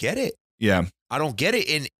it works. I don't get it. Yeah. I don't get it.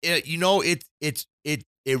 And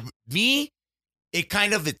it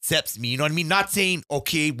kind of accepts me. You know what I mean? Not saying,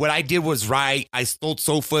 okay, what I did was right. I stole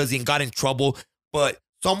sofas and got in trouble. But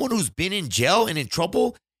someone who's been in jail and in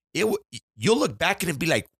trouble, you'll look back and be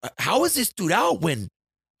like, how is this dude out when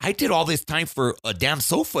I did all this time for a damn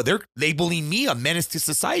sofa? They're labeling me a menace to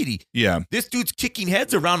society. Yeah. This dude's kicking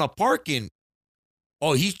heads around a park and,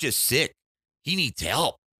 he's just sick. He needs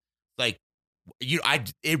help. Like,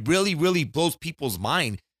 it really, really blows people's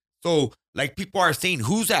mind. So, like, people are saying,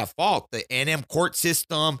 who's at fault? The NM court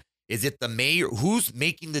system? Is it the mayor? Who's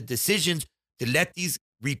making the decisions to let these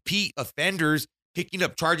repeat offenders picking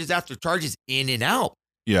up charges after charges in and out?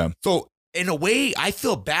 Yeah. So, in a way, I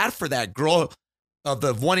feel bad for that girl of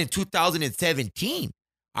the one in 2017.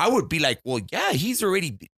 I would be like, well, yeah,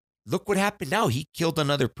 look what happened now. He killed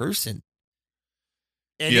another person.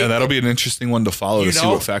 And that'll be an interesting one to follow to see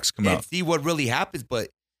what facts come out. See what really happens, but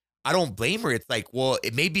I don't blame her. It's like, well,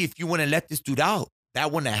 maybe if you want to let this dude out,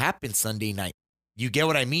 that wouldn't have happened Sunday night. You get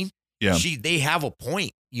what I mean? Yeah. They have a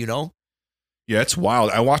point, Yeah, it's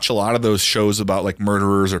wild. I watch a lot of those shows about like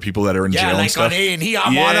murderers or people that are in jail and stuff. On A&E,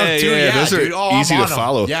 I'm on them too. Yeah, those are easy to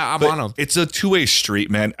follow. Yeah, I'm on them. It's a two-way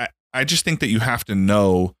street, man. I just think that you have to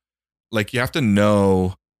know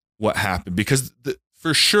what happened because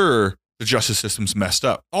for sure the justice system's messed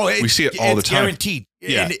up. We see it all the time. Guaranteed.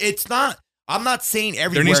 Yeah. And it's not. I'm not saying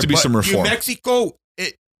everywhere. There needs to be some reform. New Mexico,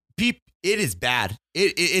 it is bad.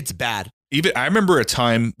 It's bad. Even I remember a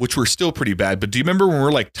time which we're still pretty bad, but do you remember when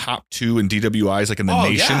we're like top 2 in DWIs like in the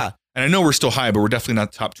nation? Yeah. And I know we're still high, but we're definitely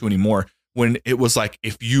not top 2 anymore. When it was like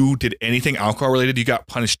if you did anything alcohol related, you got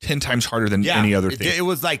punished 10 times harder than any other thing. It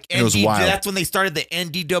was like it was wild. That's when they started the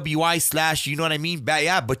NDWI / you know what I mean?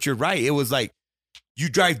 But you're right. It was like you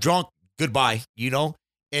drive drunk, goodbye,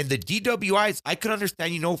 And the DWIs, I could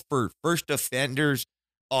understand, for first offenders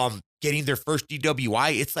getting their first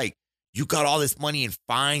DWI, it's like you got all this money in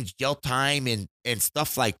fines, jail time, and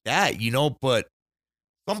stuff like that, but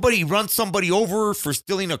somebody runs somebody over for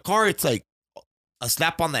stealing a car, it's like a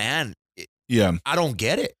slap on the hand. Yeah. I don't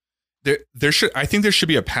get it. I think there should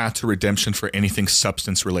be a path to redemption for anything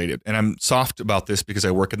substance related. And I'm soft about this because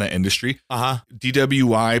I work in that industry.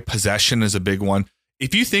 DWI possession is a big one.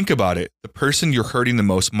 If you think about it, the person you're hurting the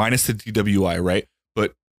most, minus the DWI, right?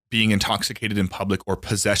 But being intoxicated in public or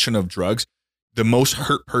possession of drugs, the most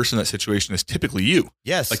hurt person in that situation is typically you.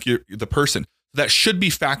 Yes. Like you're the person. That should be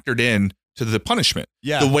factored in to the punishment.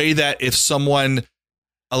 Yeah. The way that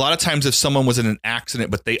a lot of times if someone was in an accident,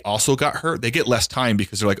 but they also got hurt, they get less time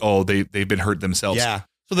because they're like, they've been hurt themselves. Yeah.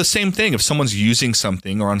 So the same thing, if someone's using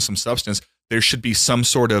something or on some substance, there should be some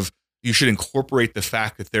sort of, you should incorporate the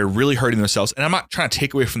fact that they're really hurting themselves. And I'm not trying to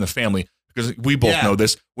take away from the family because we both know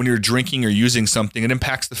this. When you're drinking or using something, it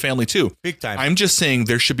impacts the family too. Big time. I'm just saying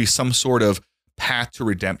there should be some sort of path to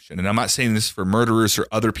redemption. And I'm not saying this for murderers or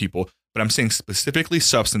other people, but I'm saying specifically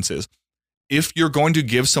substances. If you're going to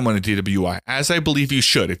give someone a DWI, as I believe you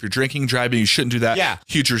should, if you're drinking, driving, you shouldn't do that. Yeah.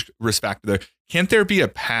 Huge risk factor there. Can't there be a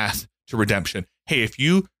path to redemption? Hey, if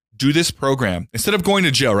you do this program, instead of going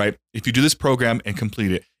to jail, right? If you do this program and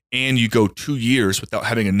complete it, and you go 2 years without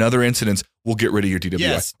having another incident, we'll get rid of your DWI.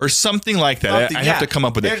 Yes. Or something like that. I have to come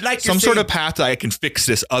up with it. Some sort of path that I can fix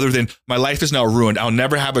this other than my life is now ruined. I'll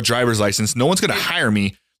never have a driver's license. No one's going to hire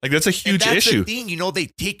me. Like, that's a huge issue. That's the thing. They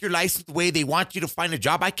take your license away. They want you to find a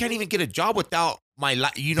job. I can't even get a job without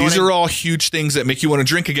These are all huge things that make you want to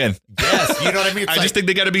drink again. Yes, you know what I mean? I just think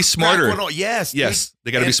they got to be smarter. Yes,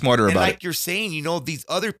 they got to be smarter about it. Like you're saying, these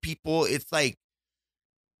other people, it's like,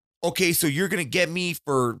 okay, so you're gonna get me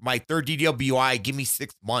for my third DWI, give me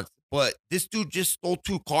 6 months. But this dude just stole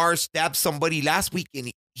 2 cars, stabbed somebody last week,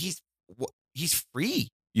 and he's free.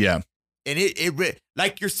 Yeah. And it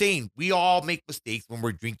like you're saying, we all make mistakes when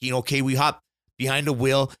we're drinking. Okay, we hop behind the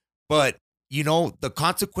wheel, but the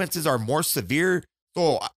consequences are more severe.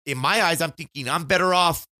 So in my eyes, I'm thinking I'm better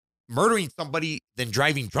off murdering somebody than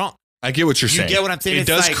driving drunk. I get what you're saying. You get what I'm saying? It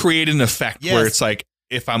does create an effect where it's like,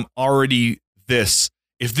 if I'm already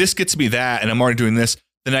if this gets me that, and I'm already doing this,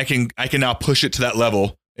 then I can now push it to that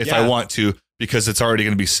level if I want to, because it's already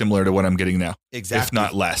going to be similar to what I'm getting now. Exactly. If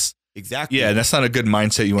not less. Exactly. Yeah, that's not a good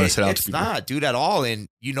mindset you want to set out to people. It's not, dude, at all. And,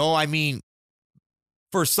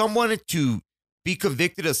 for someone to be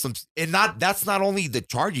convicted of that's not only the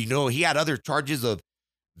charge, he had other charges of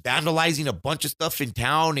vandalizing a bunch of stuff in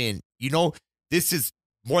town. And, this is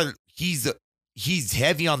more, he's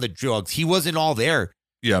heavy on the drugs. He wasn't all there.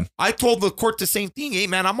 Yeah. I told the court the same thing. Hey,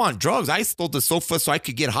 man, I'm on drugs. I stole the sofa so I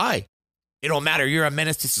could get high. It don't matter. You're a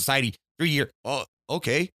menace to society. 3 years. Oh,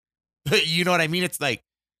 okay. You know what I mean? It's like,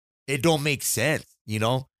 it don't make sense,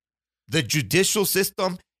 the judicial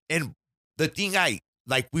system. And the thing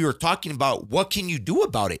we were talking about, what can you do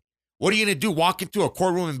about it? What are you going to do? Walk into a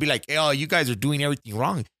courtroom and be like, hey, oh, you guys are doing everything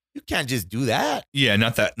wrong. You can't just do that. Yeah.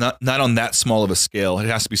 Not on that small of a scale. It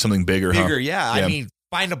has to be something bigger. Yeah. I mean,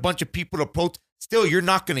 find a bunch of people to protest. Still, you're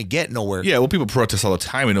not going to get nowhere. Yeah. Well, people protest all the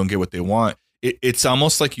time and don't get what they want. It's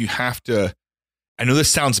almost like you have to, I know this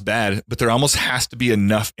sounds bad, but there almost has to be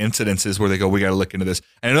enough incidences where they go, we got to look into this.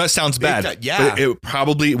 And I know that sounds bad. But it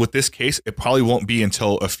probably, with this case, it probably won't be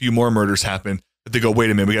until a few more murders happen that they go, wait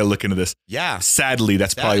a minute, we got to look into this. Yeah. Sadly,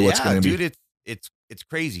 that's probably what's going to be. Dude, it's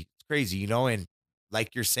crazy. It's crazy, and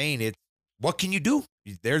like you're saying, what can you do?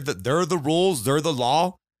 They're the rules. They're the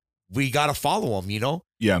law. We got to follow them,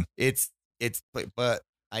 Yeah. But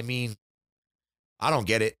I mean, I don't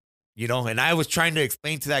get it, and I was trying to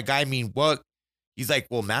explain to that guy, what? He's like,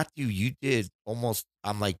 well, Mathew, you did almost.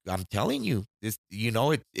 I'm like, I'm telling you this,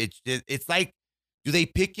 it's like, do they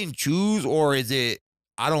pick and choose, or is it,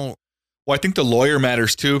 I don't. Well, I think the lawyer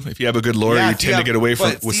matters too. If you have a good lawyer, you tend to get away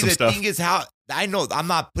with some stuff. The thing is, how I know I'm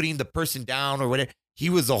not putting the person down or whatever. He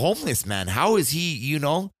was a homeless man. How is he,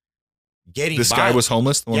 getting this by? Guy was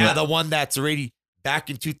homeless? The one that's already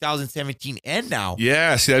back in 2017 and now.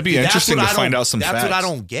 Yeah, see, that'd be interesting to find out some facts. That's what I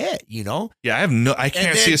don't get, Yeah, I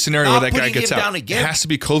can't see a scenario where that guy gets out. It has to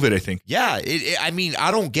be COVID, I think. Yeah, I mean,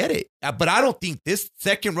 I don't get it. But I don't think this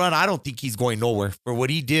second run, I don't think he's going nowhere for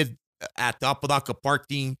what he did at the Apodaca Park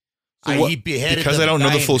thing. So he beheaded because I don't know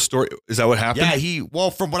the full story. Is that what happened? Yeah,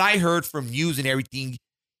 from what I heard from news and everything,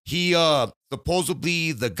 he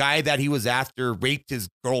supposedly, the guy that he was after raped his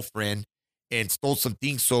girlfriend and stole some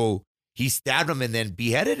things, so he stabbed him and then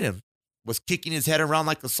beheaded him. Was kicking his head around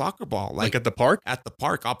like a soccer ball. Like at the park? At the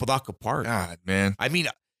park, Apodaca Park. God, man. I mean,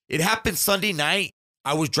 it happened Sunday night.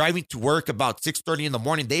 I was driving to work about 6:30 in the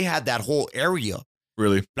morning. They had that whole area.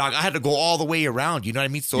 Really? Like, I had to go all the way around. You know what I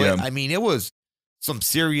mean? So, yeah. It was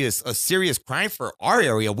a serious crime for our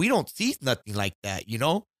area. We don't see nothing like that,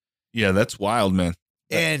 Yeah, that's wild, man.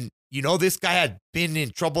 And, this guy had been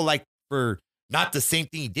in trouble for not the same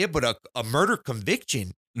thing he did, but a murder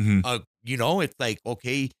conviction. Mm-hmm. It's like,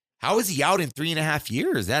 okay, how is he out in 3.5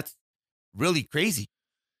 years? That's really crazy.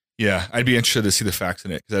 Yeah, I'd be interested to see the facts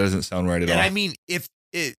in it because that doesn't sound right at all. And I mean, if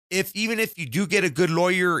even if you do get a good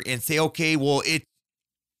lawyer and say, okay, well,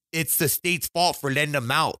 it's the state's fault for letting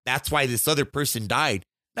them out. That's why this other person died.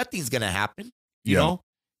 Nothing's gonna happen. You know,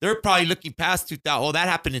 they're probably looking past 2000. Oh, that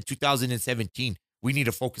happened in 2017. We need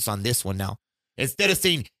to focus on this one now. Instead of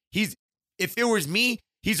saying if it was me,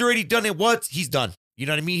 he's already done it once. He's done. You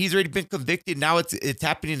know what I mean? He's already been convicted. Now it's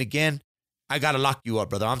happening again. I got to lock you up,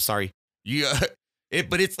 brother. I'm sorry.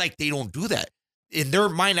 But it's like they don't do that. In their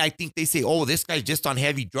mind, I think they say, oh, this guy's just on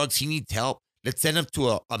heavy drugs. He needs help. Let's send him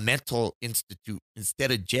to a mental institute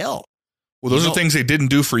instead of jail. Well, those are things they didn't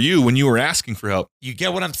do for you when you were asking for help. You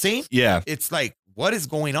get what I'm saying? Yeah. It's like, what is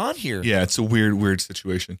going on here? Yeah, it's a weird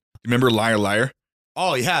situation. Remember Liar Liar?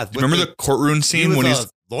 Oh, yeah. Remember the courtroom scene when he's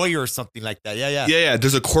lawyer or something like that. Yeah. Yeah.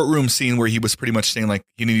 There's a courtroom scene where he was pretty much saying like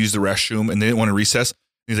he needed to use the restroom and they didn't want to recess.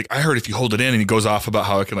 And he's like, I heard if you hold it in, and he goes off about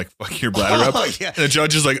how it can like fuck your bladder up. Yeah. And the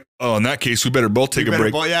judge is like, oh, in that case, we better both take a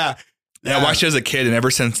break. Yeah. I watched it as a kid, and ever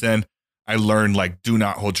since then, I learned like, do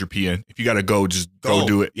not hold your pee in. If you got to go, just go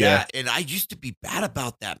do it. Yeah. And I used to be bad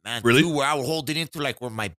about that, man. Really? Too, where I would hold it into like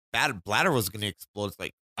where my bladder was going to explode. It's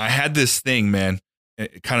like, I had this thing, man.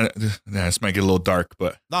 it kind of, this might get a little dark,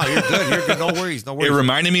 but no, you're good. You're good. No worries. No worries. It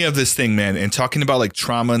reminded me of this thing, man, and talking about like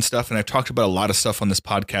trauma and stuff. And I've talked about a lot of stuff on this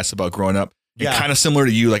podcast about growing up. And kind of similar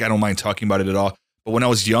to you, like I don't mind talking about it at all. But when I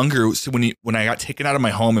was younger, so when I got taken out of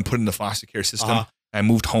my home and put in the foster care system, I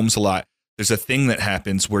moved homes a lot. There's a thing that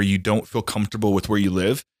happens where you don't feel comfortable with where you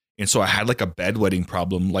live. And so I had like a bedwetting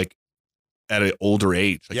problem, like at an older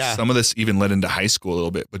age. Like some of this even led into high school a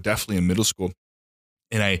little bit, but definitely in middle school.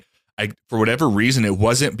 And I for whatever reason, it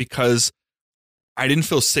wasn't because I didn't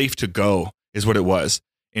feel safe to go is what it was.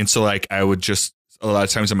 And so like I would just a lot of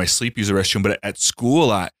times in my sleep use the restroom, but at school a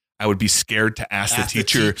lot, I would be scared to ask the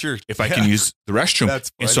teacher if I can use the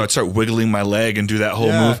restroom. And so I'd start wiggling my leg and do that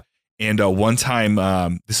whole move. And one time,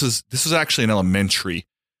 this was actually in elementary.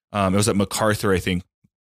 It was at MacArthur, I think.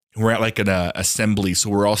 We're at like an assembly. So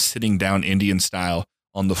we're all sitting down Indian style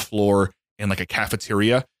on the floor in like a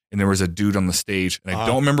cafeteria. And there was a dude on the stage. And I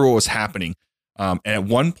don't remember what was happening. And at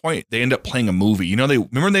one point, they end up playing a movie. You know,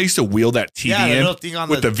 remember they used to wheel that TV in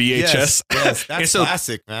with the VHS? Yes, that's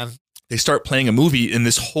classic, man. They start playing a movie. And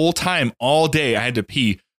this whole time, all day, I had to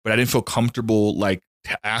pee. But I didn't feel comfortable like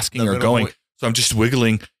asking or going. So I'm just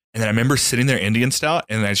wiggling. And then I remember sitting there Indian style.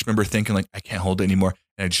 And I just remember thinking like, I can't hold it anymore.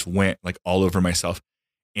 And I just went like all over myself.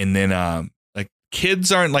 And then like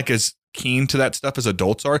kids aren't like as keen to that stuff as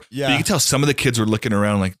adults are. Yeah. But you can tell some of the kids were looking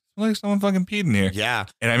around like someone fucking peed in here. Yeah.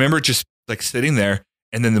 And I remember just like sitting there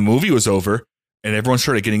and then the movie was over and everyone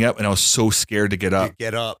started getting up and I was so scared to get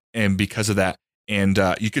up. And because of that. And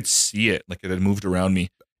you could see it like it had moved around me.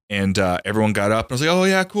 And everyone got up and I was like, oh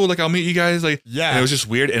yeah, cool. Like I'll meet you guys. Like, and it was just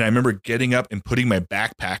weird. And I remember getting up and putting my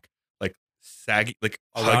backpack like sagging, like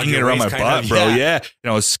hugging it around my butt, bro. Yeah.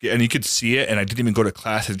 And I was scared and you could see it. And I didn't even go to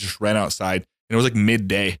class. I just ran outside. And it was like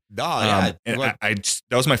midday. And I just,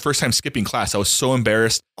 that was my first time skipping class. I was so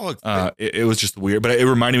embarrassed. It was just weird, but it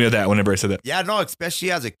reminded me of that whenever I said that. Yeah, no,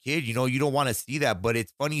 especially as a kid, you know, you don't want to see that, but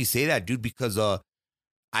it's funny you say that, dude, because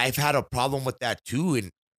I've had a problem with that too. And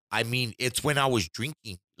I mean, it's when I was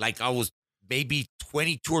drinking, like I was maybe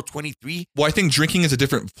 22 or 23. Well, I think drinking is a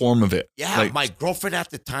different form of it. Yeah. Like, my girlfriend at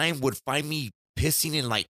the time would find me pissing in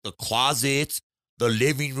like the closets, the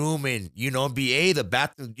living room, and the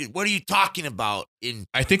bathroom. What are you talking about?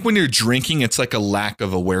 I think when you're drinking, it's like a lack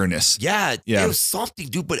of awareness. Yeah, it was something,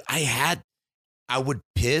 dude. But I would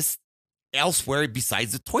piss elsewhere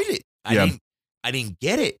besides the toilet. I didn't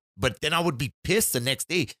get it. But then I would be pissed the next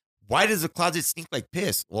day. Why does the closet stink like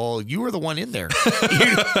piss? Well, you were the one in there.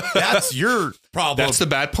 That's your problem. That's the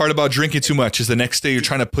bad part about drinking too much is the next day you're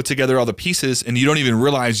trying to put together all the pieces and you don't even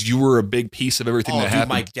realize you were a big piece of everything that happened.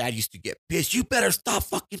 My dad used to get pissed. You better stop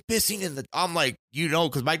fucking pissing in the... I'm like,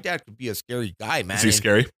 because my dad could be a scary guy, man. Is he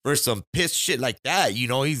scary? For some piss shit like that,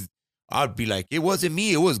 I'd be like, it wasn't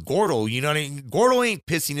me. It was Gordo. You know what I mean? Gordo ain't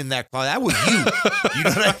pissing in that closet. That was you. You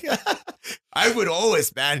know what I mean? I would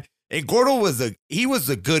always, man. And Gordo was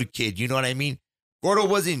a good kid, you know what I mean? Gordo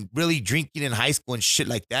wasn't really drinking in high school and shit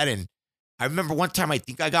like that. And I remember one time I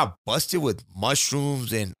think I got busted with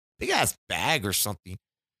mushrooms and big ass bag or something.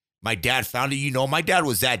 My dad found it, my dad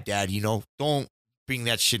was that dad, don't bring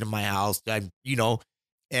that shit in my house. And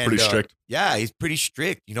pretty strict. Yeah, he's pretty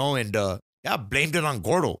strict, and blamed it on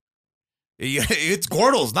Gordo. It's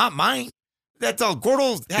Gordo's, not mine. That's all.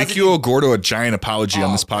 Gordo. I think you owe Gordo a giant apology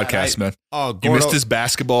on this podcast, man. Gordo, you missed his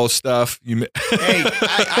basketball stuff. And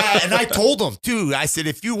I told him too. I said,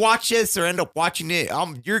 if you watch this or end up watching it,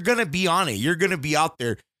 you're gonna be on it. You're gonna be out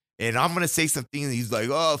there, and I'm gonna say something. And he's like,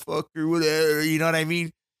 "Oh, fuck you, whatever." You know what I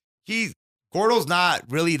mean? Gordo's not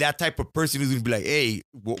really that type of person who's gonna be like, "Hey,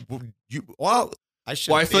 I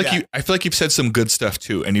should." Well, I feel like you've said some good stuff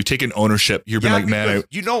too, and you've taken ownership. You've been like, man,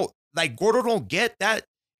 like Gordo don't get that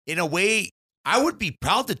in a way. I would be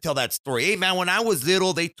proud to tell that story. Hey, man, when I was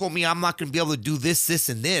little, they told me I'm not going to be able to do this, this,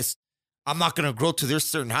 and this. I'm not going to grow to this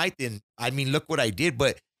certain height. And I mean, look what I did.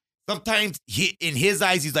 But sometimes in his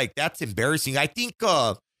eyes, he's like, that's embarrassing. I think.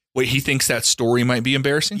 Wait, he thinks that story might be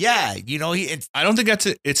embarrassing? Yeah. I don't think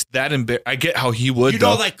it's that embarrassing. I get how he would.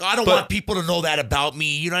 I don't want people to know that about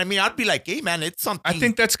me. You know what I mean? I'd be like, hey, man, it's something. I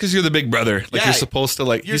think that's because you're the big brother. Like you're supposed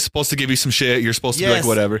to he's supposed to give you some shit. You're supposed to be like,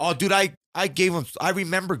 whatever. Oh, dude, I gave him, I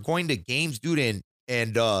remember going to games, dude,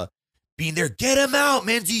 and being there, get him out,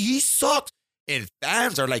 man. He sucks. And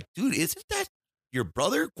fans are like, dude, isn't that your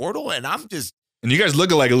brother, Gordo? And I'm just. And you guys look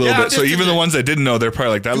alike a little bit. So even the ones that didn't know, they're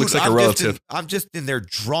probably like, that looks like a relative. I'm just in there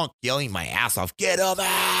drunk, yelling my ass off, get him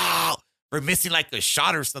out for missing like a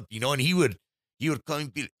shot or something, and he would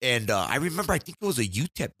come and I remember, I think it was a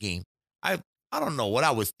UTEP game. I don't know what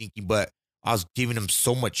I was thinking, but I was giving him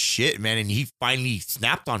so much shit, man. And he finally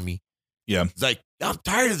snapped on me. Yeah. He's like, I'm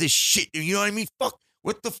tired of this shit. You know what I mean? Fuck.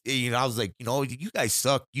 what the, I was like, you guys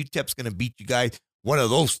suck. UTEP's going to beat you guys. One of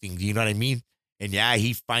those things, you know what I mean? And yeah,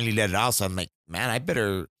 he finally let it out. So I'm like, man, I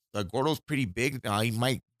better, Gordo's pretty big now. He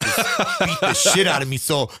might just beat the shit out of me.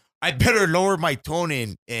 So I better lower my tone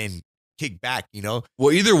and kick back,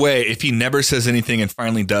 Well, either way, if he never says anything and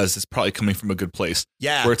finally does, it's probably coming from a good place.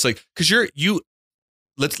 Yeah. Where it's like, because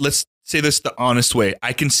let's say this the honest way.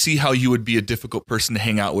 I can see how you would be a difficult person to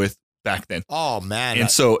hang out with back then. Oh man.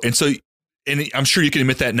 And I'm sure you can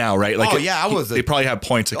admit that now, right? Like, they probably have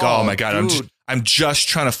points like, oh my God, dude. I'm just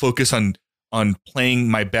trying to focus on playing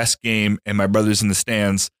my best game, and my brother's in the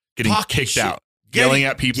stands getting kicked out, yelling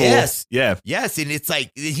at people. Yes. Yeah. Yes. And it's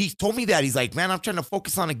like, he told me that. He's like, man, I'm trying to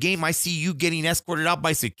focus on a game. I see you getting escorted out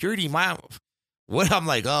by security. I'm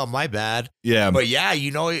like, oh, my bad. Yeah. But yeah,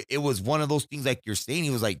 it was one of those things like you're saying. He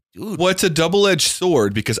was like, dude. Well, it's a double-edged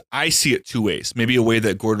sword because I see it two ways. Maybe a way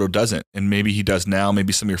that Gordo doesn't, and maybe he does now.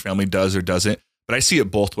 Maybe some of your family does or doesn't. But I see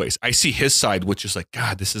it both ways. I see his side, which is like,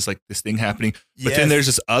 God, this is like this thing happening. But then there's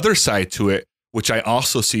this other side to it, which I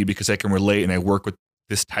also see because I can relate and I work with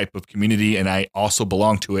this type of community and I also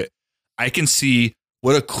belong to it. I can see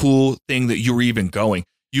what a cool thing that you were even going.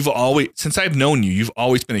 You've always, since I've known you, you've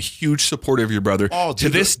always been a huge supporter of your brother. Oh, to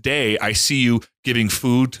this day, I see you giving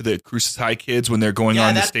food to the Cruces High kids when they're going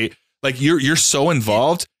on the state. Like you're so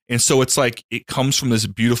involved. And so it's like, it comes from this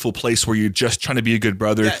beautiful place where you're just trying to be a good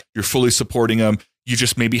brother. Yeah. You're fully supporting them. You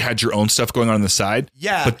just maybe had your own stuff going on the side.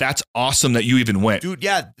 Yeah. But that's awesome that you even went. Dude,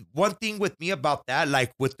 yeah. One thing with me about that,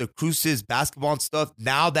 like with the Cruces basketball and stuff,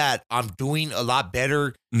 now that I'm doing a lot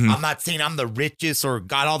better, I'm not saying I'm the richest or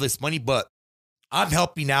got all this money, but I'm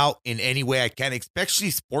helping out in any way I can, especially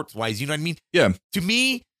sports-wise. You know what I mean? Yeah. To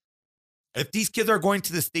me, if these kids are going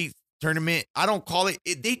to the state tournament, I don't call it,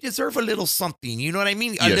 they deserve a little something. You know what I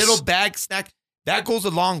mean? A little bag snack. That goes a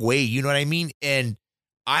long way. You know what I mean? And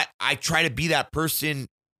I try to be that person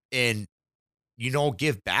and,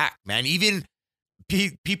 give back, man. Even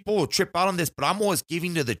people will trip out on this, but I'm always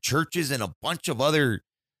giving to the churches and a bunch of other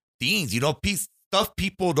things, stuff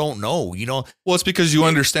people don't know, Well, it's because you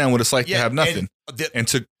understand what it's like to have nothing and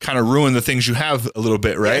to kind of ruin the things you have a little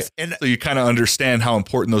bit, right? Yes, and so you kind of understand how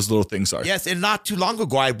important those little things are. Yes, and not too long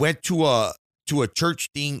ago, I went to a church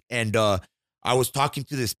thing, and I was talking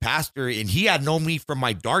to this pastor, and he had known me from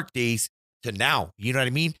my dark days to now. You know what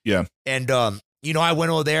I mean? Yeah. And I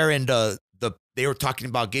went over there, and they were talking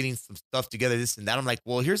about getting some stuff together, this and that. I'm like,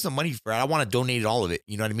 well, here's some money for it. I want to donate all of it.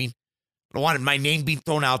 You know what I mean? I don't want my name being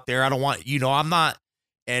thrown out there. I don't want, I'm not.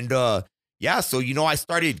 And so, I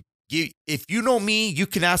started, if you know me, you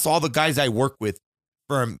can ask all the guys I work with,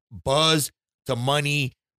 from Buzz to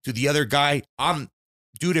Money to the other guy.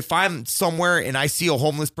 Dude, if I'm somewhere and I see a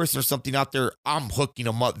homeless person or something out there, I'm hooking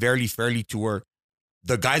them up fairly to where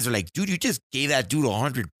the guys are like, dude, you just gave that dude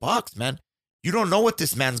 $100, man. You don't know what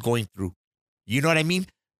this man's going through. You know what I mean?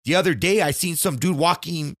 The other day, I seen some dude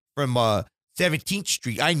walking from 17th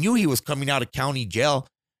Street. I knew he was coming out of county jail.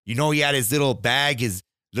 He had his little bag, his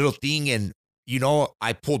little thing. And,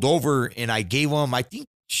 I pulled over and I gave him, I think,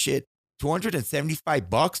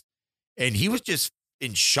 $275. And he was just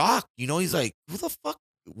in shock. He's like, who the fuck?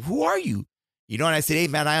 Who are you? And I said, hey,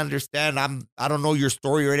 man, I understand. I don't know your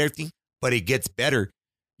story or anything, but it gets better.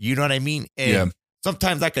 You know what I mean? And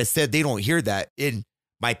sometimes, like I said, they don't hear that. And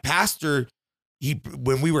my pastor,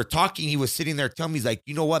 when we were talking, he was sitting there telling me, he's like,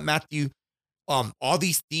 you know what, Matthew? All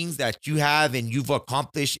these things that you have and you've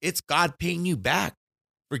accomplished, it's God paying you back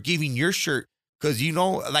for giving your shirt. Because,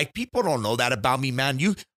 people don't know that about me, man.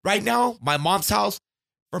 Right now, my mom's house,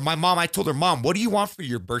 for my mom, I told her, Mom, what do you want for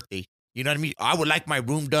your birthday? You know what I mean? I would like my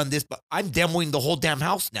room done this, but I'm demoing the whole damn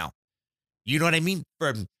house now. You know what I mean?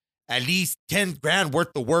 From at least 10 grand worth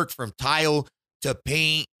of work, from tile to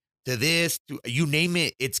paint to this, to you name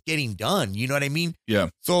it, it's getting done. You know what I mean? Yeah.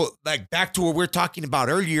 So, like, back to what we were talking about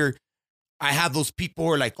earlier, I have those people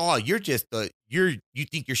who are like, oh, you're just you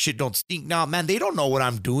think your shit don't stink now, man. They don't know what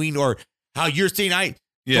I'm doing or how you're saying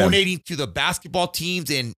donating to the basketball teams.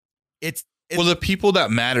 And it's well, the people that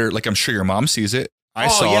matter, like, I'm sure your mom sees it. I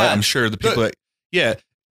saw it. I'm sure the people it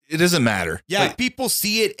doesn't matter. Yeah. Like, people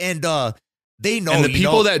see it and they know. And the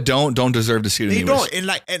people that don't deserve to see it. They anyways. don't. And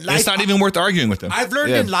life, it's not even worth arguing with them. I've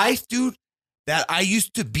learned in life, dude, that I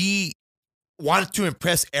used to wanted to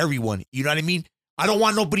impress everyone. You know what I mean? I don't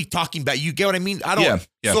want nobody talking about you. Get what I mean? I don't.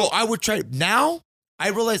 Yeah. So I would try. Now I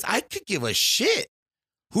realize I could give a shit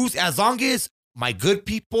as long as my good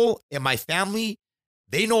people and my family,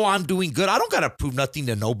 they know I'm doing good. I don't got to prove nothing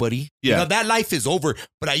to nobody. Yeah. That life is over.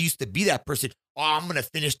 But I used to be that person. Oh, I'm going to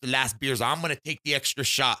finish the last beers. I'm going to take the extra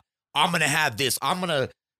shot. I'm going to have this. I'm going to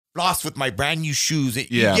floss with my brand new shoes.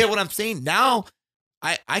 You get what I'm saying? Now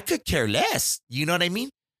I could care less. You know what I mean?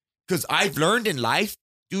 Because I've learned in life,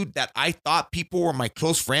 dude, that I thought people were my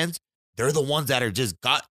close friends. They're the ones that are just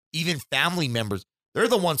even family members. They're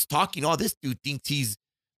the ones talking, oh, this dude thinks he's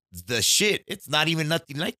the shit. It's not even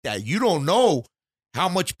nothing like that. You don't know how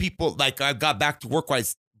much people, like I got back to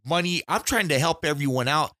work-wise money. I'm trying to help everyone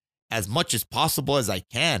out as much as possible as I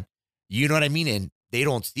can. You know what I mean? And they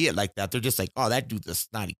don't see it like that. They're just like, oh, that dude's a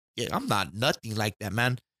snotty. Yeah, I'm not nothing like that,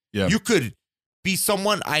 man. Yeah. You could be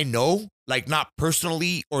someone I know, like not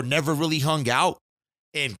personally or never really hung out,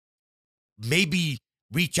 and maybe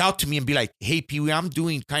reach out to me and be like, hey, Pee Wee, I'm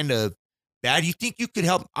doing kind of bad. You think you could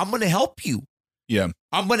help? I'm going to help you. Yeah.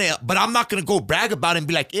 But I'm not going to go brag about it and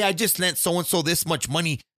be like, hey, I just lent so-and-so this much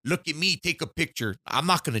money. Look at me, take a picture. I'm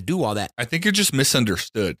not going to do all that. I think you're just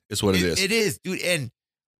misunderstood is what it is. It is, dude. And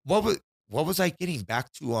what was I getting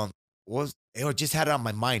back to? I just had it on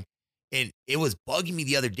my mind. And it was bugging me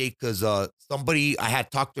the other day because somebody, I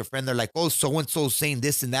had talked to a friend. They're like, oh, so-and-so saying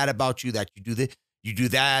this and that about you, that you do this, you do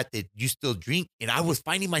that you still drink. And I was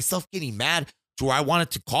finding myself getting mad to where I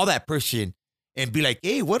wanted to call that person and be like,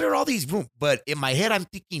 hey, what are all these rooms? But in my head, I'm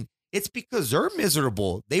thinking, it's because they're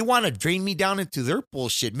miserable. They want to drain me down into their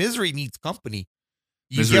bullshit. Misery needs company.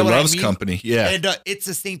 Misery loves company. Yeah. And it's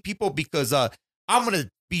the same people because I'm going to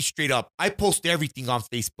be straight up. I post everything on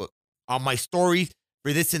Facebook, on my stories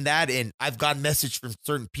for this and that. And I've gotten message from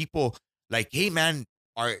certain people like, hey, man,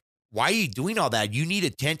 why are you doing all that? You need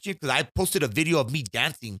attention. Because I posted a video of me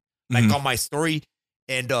dancing like on my story.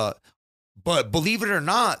 And but believe it or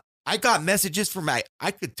not, I got messages from I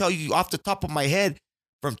could tell you off the top of my head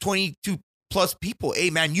from 22 plus people.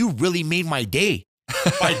 Hey, man, you really made my day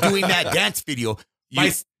by doing that dance video.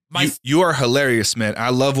 You are hilarious, man. I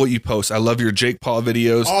love what you post. I love your Jake Paul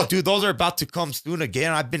videos. Oh, dude, those are about to come soon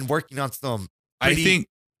again. I've been working on some. I think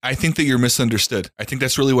that you're misunderstood. I think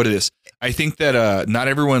that's really what it is. I think that not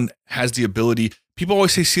everyone has the ability. People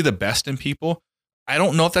always say see the best in people. I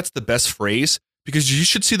don't know if that's the best phrase because you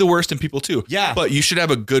should see the worst in people too. Yeah. But you should have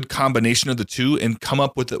a good combination of the two and come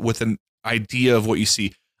up with an idea of what you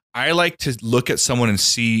see. I like to look at someone and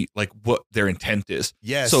see like what their intent is.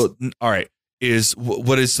 Yes. So, all right. Is Pee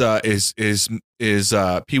Wee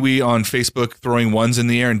on Facebook throwing ones in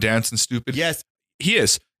the air and dancing stupid? Yes, he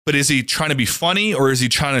is. But is he trying to be funny or is he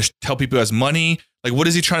trying to tell people he has money? Like, what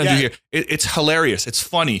is he trying to do here? It's hilarious. It's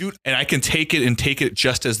funny. Dude. And I can take it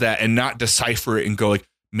just as that and not decipher it and go like,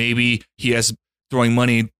 maybe he has throwing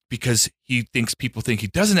money because he thinks people think he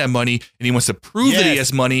doesn't have money and he wants to prove that he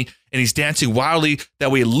has money and he's dancing wildly.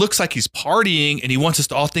 That way it looks like he's partying and he wants us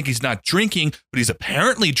to all think he's not drinking, but he's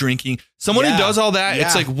apparently drinking. Someone who does all that,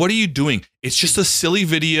 it's like, what are you doing? It's just a silly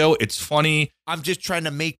video. It's funny. I'm just trying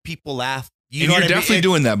to make people laugh. You're definitely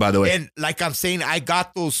doing that, by the way. And like I'm saying, I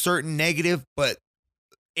got those certain negative, but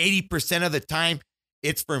 80% of the time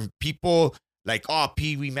it's from people like, oh,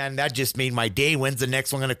 Pee Wee, man, that just made my day. When's the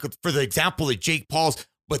next one going to, for the example of Jake Paul's.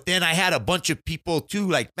 But then I had a bunch of people too,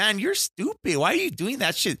 like, man, you're stupid. Why are you doing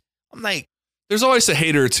that shit? I'm like, there's always a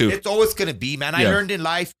hater or two. It's always going to be, man. I learned in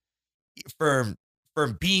life from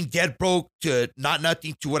being dead broke to not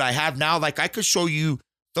nothing to what I have now. Like I could show you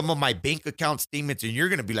some of my bank account statements and you're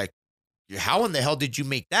going to be like, how in the hell did you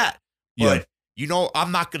make that? But, you know,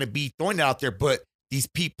 I'm not going to be throwing it out there, but these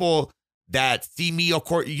people that see me, of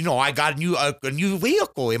course, you know, I got a new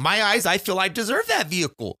vehicle. In my eyes, I feel I deserve that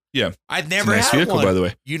vehicle. Yeah. I've never had vehicle, one. By the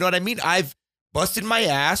way. You know what I mean? I've busted my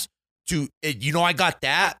ass to, you know, I got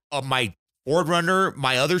that of my Ford Runner,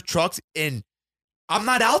 my other trucks, and I'm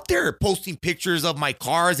not out there posting pictures of my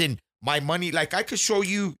cars and my money. Like I could show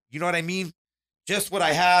you, you know what I mean? Just what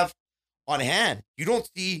I have on hand. You don't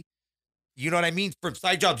see, you know what I mean? From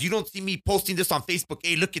side jobs, you don't see me posting this on Facebook.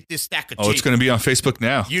 Hey, look at this stack of Jake. It's going to be on Facebook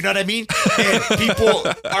now. You know what I mean? And people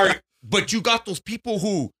but you got those people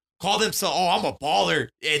who call themselves, oh, I'm a baller,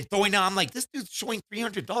 and throwing out, I'm like, this dude's showing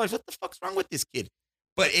 $300. What the fuck's wrong with this kid?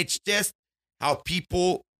 But it's just how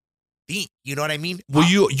people think. You know what I mean? Well,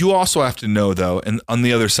 you also have to know, though, and on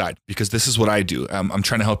the other side, because this is what I do. I'm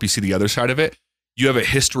trying to help you see the other side of it. You have a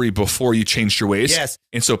history before you changed your ways. Yes.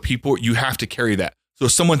 And so you have to carry that. So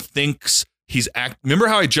if someone thinks remember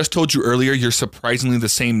how I just told you earlier, you're surprisingly the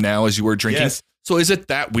same now as you were drinking? Yes. So is it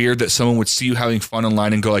that weird that someone would see you having fun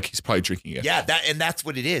online and go like, he's probably drinking it? Yeah, that's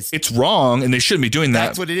what it is. It's wrong and they shouldn't be doing that.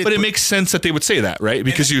 That's what it is. But it makes sense that they would say that, right?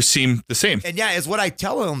 Because you seem the same. And yeah, it's what I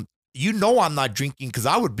tell them. You know I'm not drinking because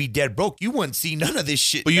I would be dead broke. You wouldn't see none of this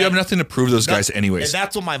shit. But you have nothing to prove those guys anyways. And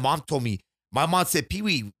that's what my mom told me. My mom said, Pee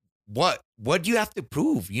Wee, what do you have to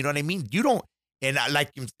prove? You know what I mean? You don't. And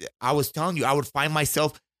like I was telling you, I would find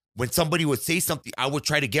myself when somebody would say something, I would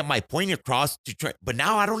try to get my point across but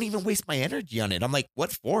now I don't even waste my energy on it. I'm like,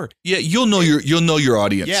 what for? Yeah, you'll know your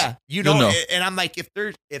audience. Yeah, you know. And I'm like, if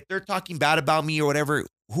they're talking bad about me or whatever,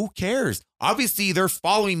 who cares? Obviously, they're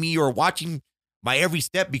following me or watching my every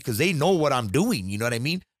step because they know what I'm doing. You know what I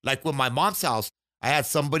mean? Like with my mom's house, I had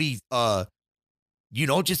somebody,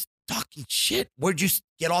 just talking shit. Where'd you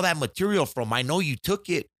get all that material from? I know you took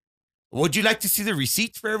it. Would you like to see the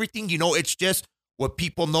receipts for everything? It's just what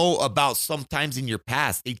people know about sometimes in your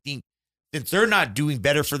past. They think since they're not doing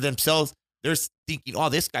better for themselves, they're thinking, oh,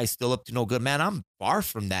 this guy's still up to no good. Man, I'm far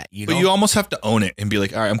from that, But you almost have to own it and be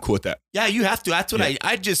like, all right, I'm cool with that. Yeah, you have to. That's what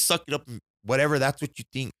I just suck it up and whatever. That's what you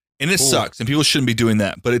think. And it sucks, and people shouldn't be doing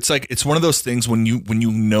that. But it's like, it's one of those things when you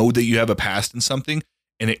know that you have a past in something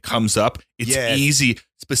and it comes up, it's easy.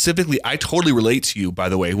 Specifically, I totally relate to you, by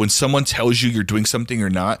the way. When someone tells you you're doing something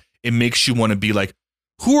or not, it makes you want to be like,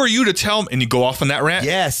 who are you to tell me? And you go off on that rant.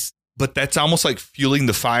 Yes. But that's almost like fueling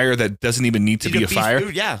the fire that doesn't even need to be a fire.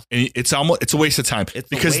 Food, yeah. And it's a waste of time.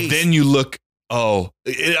 Because then you look,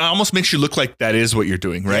 it almost makes you look like that is what you're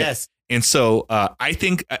doing, right? Yes. And so I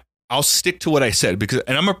think I'll stick to what I said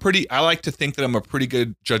I like to think that I'm a pretty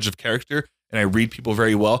good judge of character and I read people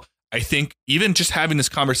very well. I think even just having this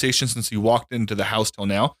conversation since you walked into the house till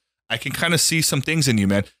now, I can kind of see some things in you,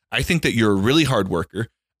 man. I think that you're a really hard worker.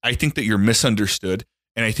 I think that you're misunderstood.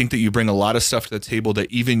 And I think that you bring a lot of stuff to the table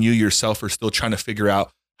that even you yourself are still trying to figure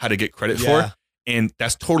out how to get credit for. And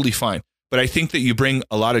that's totally fine. But I think that you bring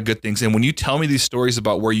a lot of good things. And when you tell me these stories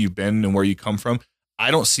about where you've been and where you come from,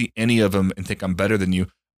 I don't see any of them and think I'm better than you.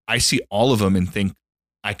 I see all of them and think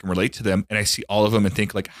I can relate to them. And I see all of them and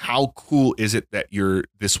think like, how cool is it that you're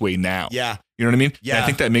this way now? Yeah. You know what I mean? Yeah. And I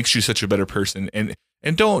think that makes you such a better person.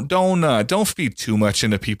 And don't feed too much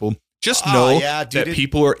into people. Just know that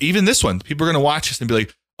people are, even this one, people are going to watch this and be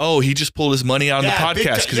like, oh, he just pulled his money out of the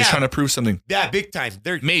podcast because he's trying to prove something. Yeah, big time.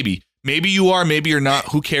 Maybe you are, maybe you're not.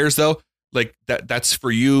 Who cares though? Like that's for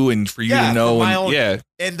you and for you to know. And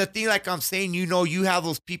And the thing, like I'm saying, you have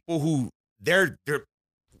those people who they're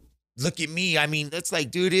look at me. I mean, that's like,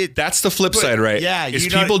 dude, that's the flip side, right? Yeah. Is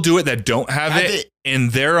people do it that don't have it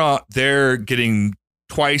and they're getting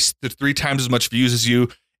 2 to 3 times as much views as you.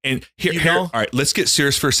 And here, all right, let's get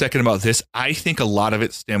serious for a second about this. I think a lot of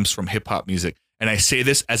it stems from hip hop music. And I say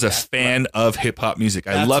this as a fan of hip hop music.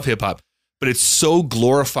 I love hip hop, but it's so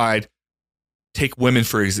glorified. Take women,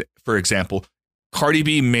 for example. Cardi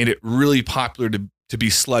B made it really popular to be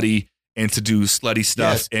slutty and to do slutty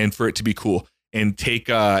stuff and for it to be cool. And take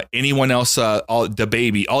anyone else, the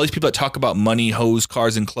baby, all these people that talk about money, hoes,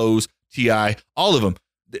 cars, and clothes, T.I., all of them,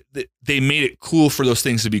 they made it cool for those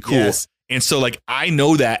things to be cool. Yes. And so, like, I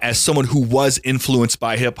know that as someone who was influenced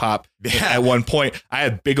by hip hop at one point. I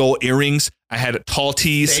had big old earrings. I had tall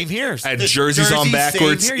tees. Same here. I had jerseys on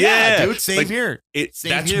backwards. Same here. Yeah, dude. Same here.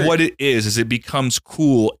 That's what it is it becomes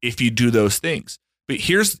cool if you do those things. But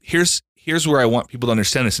here's where I want people to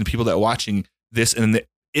understand this and people that are watching this. And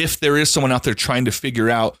if there is someone out there trying to figure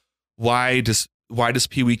out why does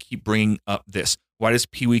Pee-wee keep bringing up this? Why does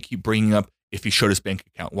Pee-wee keep bringing up if he showed his bank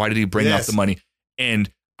account? Why did he bring up the money? And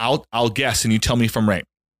I'll guess, and you tell me if I'm right.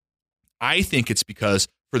 I think it's because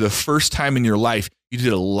for the first time in your life, you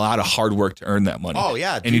did a lot of hard work to earn that money. Oh,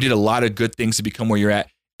 yeah. Dude. And you did a lot of good things to become where you're at.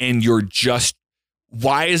 And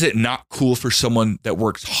why is it not cool for someone that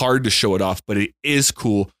works hard to show it off, but it is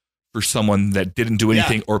cool for someone that didn't do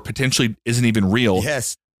anything or potentially isn't even real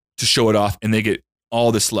to show it off and they get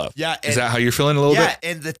all this love? Yeah. Is that how you're feeling a little bit? Yeah.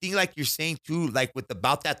 And the thing, like you're saying too, like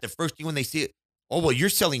about that, the first thing when they see it, oh, well, you're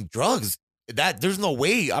selling drugs. There's no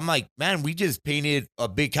way. I'm like, man, we just painted a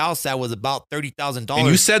big house that was about $30,000. And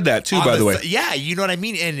you said that too, by the way. Yeah, you know what I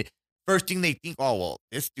mean? And first thing they think, oh, well,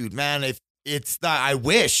 this dude, man, if it's not, I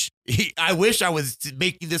wish I was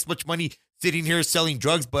making this much money sitting here selling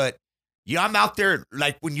drugs, but I'm out there,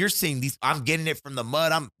 like when you're saying these, I'm getting it from the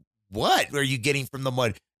mud. What are you getting from the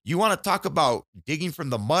mud? You want to talk about digging from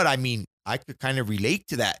the mud? I mean, I could kind of relate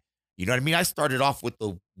to that. You know what I mean? I started off with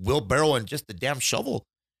the wheelbarrow and just a damn shovel.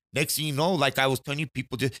 Next thing you know, like I was telling you,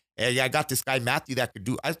 people just, hey, I got this guy, Mathew, that could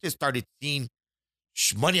do. I just started seeing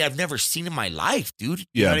money I've never seen in my life, dude.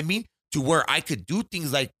 You know what I mean? To where I could do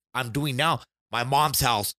things like I'm doing now. My mom's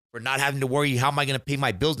house, for not having to worry, how am I going to pay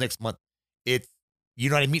my bills next month? It's, you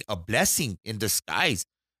know what I mean? A blessing in disguise.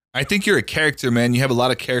 I think you're a character, man. You have a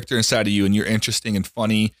lot of character inside of you and you're interesting and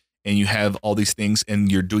funny and you have all these things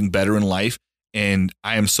and you're doing better in life. And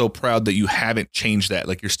I am so proud that you haven't changed that.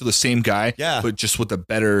 Like you're still the same guy, but just with a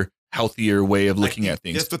better, healthier way of looking at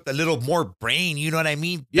things. Just with a little more brain, you know what I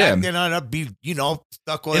mean? Yeah. Then I'd be,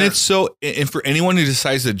 stuck on it. And it's so, and for anyone who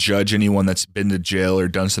decides to judge anyone that's been to jail or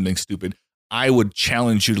done something stupid, I would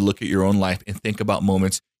challenge you to look at your own life and think about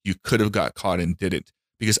moments you could have got caught and didn't.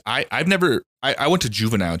 Because I went to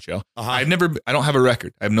juvenile jail. I don't have a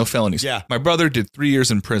record. I have no felonies. Yeah. My brother did 3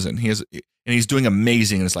 years in prison. And he's doing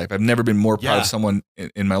amazing in his life. I've never been more proud of someone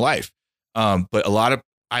in my life. But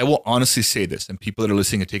I will honestly say this, and people that are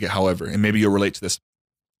listening can take it however, and maybe you'll relate to this.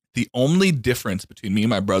 The only difference between me and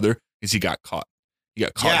my brother is he got caught. He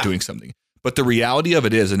got caught doing something. But the reality of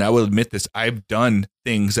it is, and I will admit this, I've done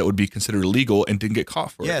things that would be considered illegal and didn't get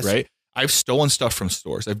caught for it, right? I've stolen stuff from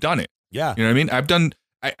stores. I've done it. Yeah. You know what I mean?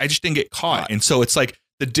 I just didn't get caught. And so it's like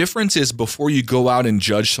the difference is before you go out and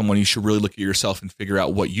judge someone, you should really look at yourself and figure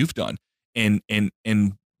out what you've done. And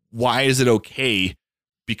why is it okay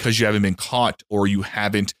because you haven't been caught or you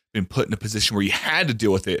haven't been put in a position where you had to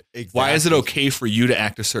deal with it? Exactly. Why is it okay for you to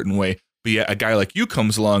act a certain way? But yet a guy like you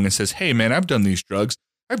comes along and says, hey, man, I've done these drugs.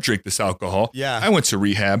 I've drank this alcohol. Yeah. I went to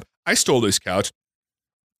rehab. I stole this couch.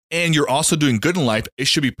 And you're also doing good in life. It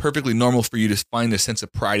should be perfectly normal for you to find a sense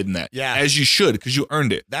of pride in that. Yeah. As you should, because you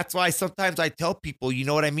earned it. That's why sometimes I tell people, you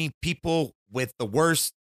know what I mean? People with the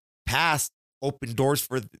worst past open doors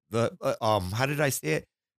for the, how did I say it?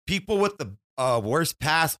 People with the worst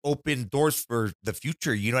past open doors for the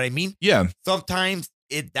future. You know what I mean? Yeah. Sometimes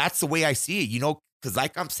that's the way I see it, you know, because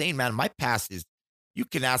like I'm saying, man, my past is, you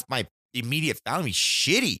can ask my immediate family,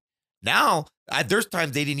 shitty. Now, there's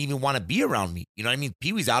times they didn't even want to be around me. You know what I mean?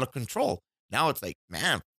 Pee-wee's out of control. Now it's like,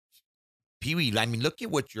 man, Pee-wee, I mean, look at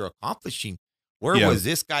what you're accomplishing. Where was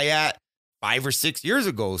this guy at 5 or 6 years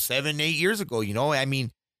ago, 7, 8 years ago? You know, I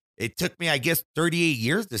mean, it took me, I guess, 38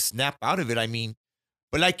 years to snap out of it. I mean,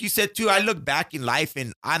 but like you said, too, I look back in life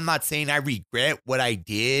and I'm not saying I regret what I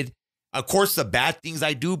did. Of course, the bad things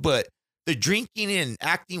I do, but the drinking and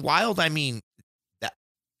acting wild, I mean,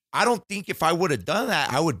 I don't think if I would have done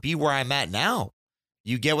that, I would be where I'm at now.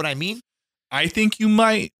 You get what I mean? I think you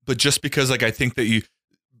might, but just because like I think that you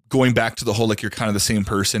going back to the whole like you're kind of the same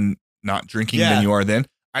person not drinking than you are then,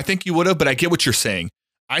 I think you would have, but I get what you're saying.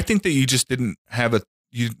 I think that you just didn't have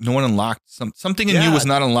no one unlocked something in you was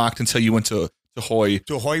not unlocked until you went to Hoy.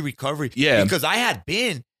 To Hoy Recovery. Yeah. Because I had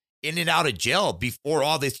been in and out of jail before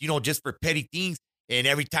all this, you know, just for petty things. And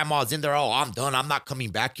every time I was in there, I'm done. I'm not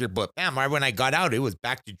coming back here. But bam, right when I got out, it was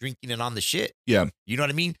back to drinking and on the shit. Yeah. You know what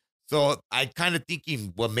I mean? So I kind of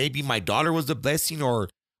thinking, well, maybe my daughter was a blessing, or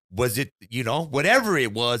was it, you know, whatever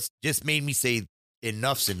it was, just made me say,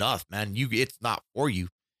 enough's enough, man. It's not for you.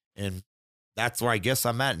 And that's where I guess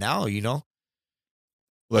I'm at now, you know?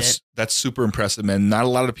 Well, that's super impressive, man. Not a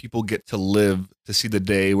lot of people get to live to see the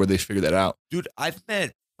day where they figure that out. Dude, I've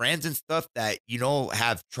met friends and stuff that, you know,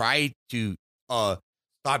 have tried to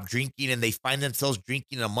stop drinking and they find themselves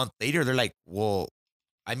drinking a month later. They're like, well,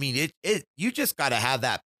 I mean, you just got to have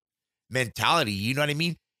that mentality. You know what I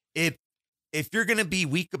mean? If you're going to be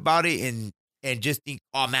weak about it and just think,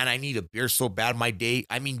 oh man, I need a beer so bad my day.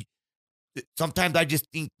 I mean, sometimes I just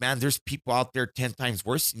think, man, there's people out there 10 times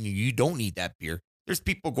worse than you. You don't need that beer. There's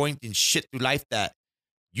people going through shit through life that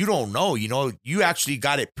you don't know. You know, you actually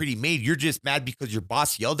got it pretty made. You're just mad because your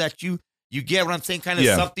boss yelled at you. You get what I'm saying? Kind of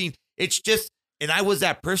something. It's just, and I was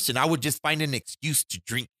that person. I would just find an excuse to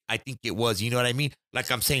drink. I think it was, you know what I mean?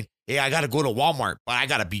 Like I'm saying, hey, I got to go to Walmart, but I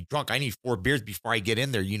got to be drunk. I need 4 beers before I get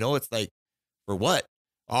in there. You know, it's like, for what?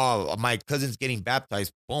 Oh, my cousin's getting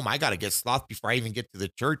baptized. Boom, I got to get slothed before I even get to the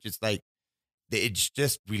church. It's like, it's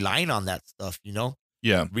just relying on that stuff, you know?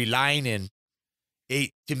 Yeah. Relying and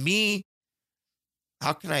to me,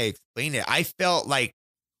 how can I explain it? I felt like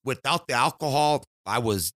without the alcohol, I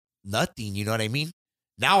was nothing. You know what I mean?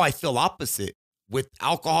 Now I feel opposite. With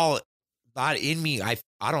alcohol not in me, I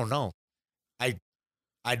don't know.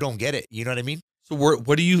 I don't get it. You know what I mean? So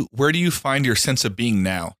where do you find your sense of being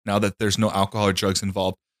now that there's no alcohol or drugs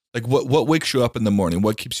involved? Like what wakes you up in the morning?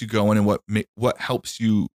 What keeps you going, and what helps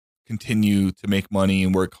you continue to make money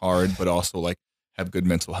and work hard, but also like have good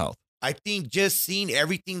mental health? I think just seeing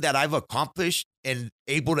everything that I've accomplished and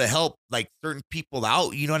able to help like certain people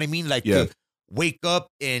out, you know what I mean? Like to wake up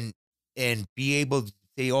and be able to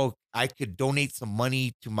say, oh, I could donate some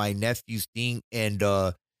money to my nephew's thing, and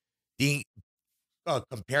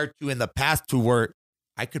compared to in the past to where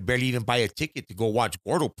I could barely even buy a ticket to go watch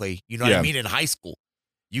Gordo play, you know what I mean, in high school.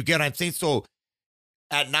 You get what I'm saying? So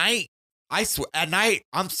at night, I swear, at night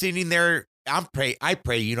I'm sitting there. I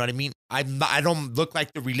pray, you know what I mean? I don't look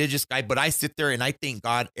like the religious guy, but I sit there and I thank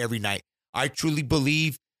God every night. I truly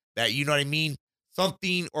believe that, you know what I mean?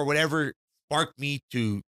 Something or whatever sparked me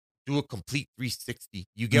to do a complete 360.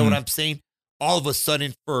 You get what I'm saying? All of a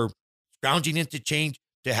sudden, for scrounging into change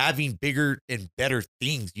to having bigger and better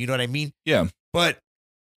things, you know what I mean? Yeah. But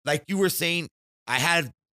like you were saying, I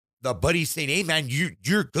had the buddy saying, hey, man,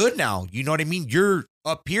 you're good now. You know what I mean? You're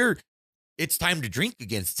up here. It's time to drink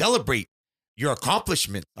again. Celebrate your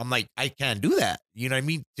accomplishment. I'm like, I can't do that. You know what I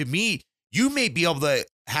mean? To me, you may be able to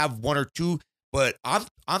have one or two, but I'm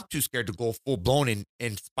too scared to go full blown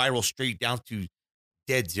and spiral straight down to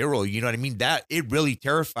dead zero. You know what I mean? That it really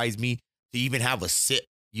terrifies me to even have a sip.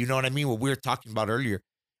 You know what I mean? What we were talking about earlier.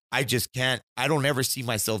 I just can't. I don't ever see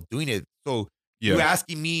myself doing it. So you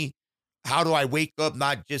asking me, how do I wake up,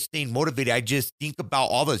 not just staying motivated? I just think about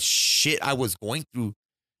all the shit I was going through,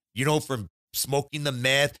 you know, from smoking the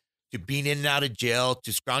meth to being in and out of jail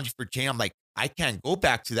to scrounging for change. I'm like, I can't go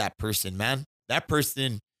back to that person, man. That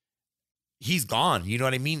person, he's gone. You know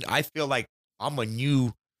what I mean? I feel like I'm a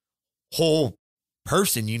new whole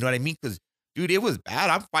person. You know what I mean? Because, dude, it was bad.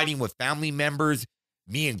 I'm fighting with family members,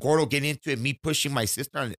 me and Gordo getting into it, me pushing my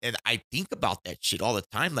sister. And I think about that shit all the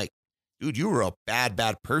time. Like, dude, you were a bad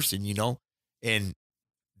person, you know? And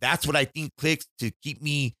that's what I think clicks to keep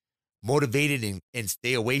me motivated and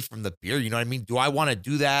stay away from the beer. You know what I mean? Do I want to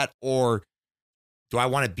do that, or do I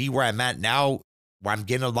want to be where I'm at now, where I'm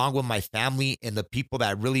getting along with my family and the people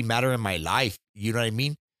that really matter in my life? You know what I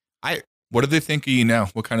mean? What do they think of you now?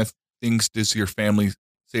 What kind of things does your family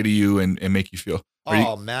say to you and make you feel?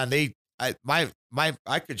 Man,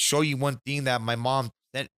 I could show you one thing that my mom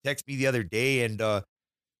texted me the other day, and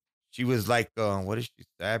she was like, what did she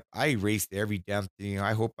say? I erased every damn thing.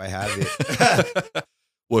 I hope I have it.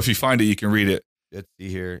 Well, if you find it, you can read it. Let's see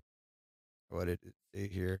here. What did it say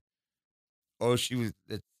here? Oh,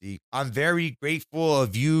 let's see. I'm very grateful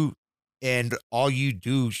of you and all you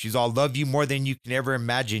do. She's all, love you more than you can ever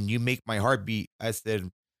imagine. You make my heart beat. I said,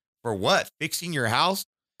 for what? Fixing your house?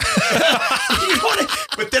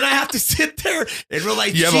 But then I have to sit there and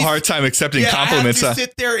realize you have a hard time accepting compliments. I have to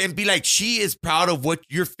sit there and be like, she is proud of what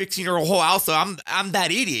you're fixing her whole house. So I'm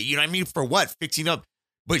that idiot. You know what I mean? For what? Fixing up.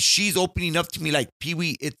 But she's opening up to me like,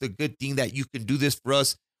 Pee-wee, it's a good thing that you can do this for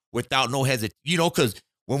us without no hesitation. You know, because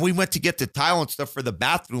when we went to get the tile and stuff for the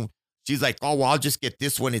bathroom, she's like, oh, well, I'll just get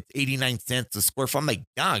this one. It's 89 cents a square foot. I'm like,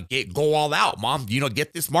 nah, go all out, Mom. You know,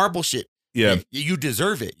 get this marble shit. Yeah. You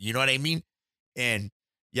deserve it. You know what I mean? And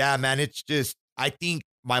yeah, man, it's just, I think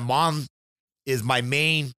my mom is my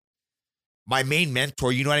main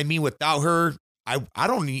mentor. You know what I mean? Without her, I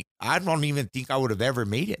don't even think I would have ever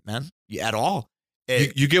made it, man, at all.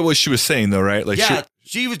 You get what she was saying, though, right? Like, yeah,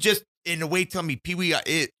 she was just in a way telling me, Pee-wee,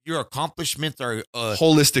 your accomplishments are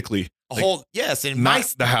holistically. Yes, and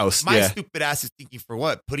the house. My stupid ass is thinking, for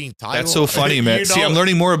what? Putting tile. That's so funny, man. You know? See, I'm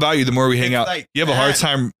learning more about you the more we hang out. Like, you have a hard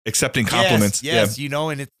time accepting compliments. Yes, you know,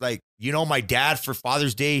 and it's like, you know, my dad for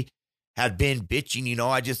Father's Day had been bitching. You know,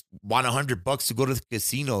 I just want $100 to go to the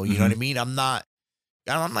casino. You know what I mean? I'm not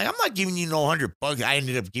giving you no $100. I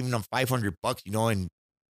ended up giving him $500. You know, and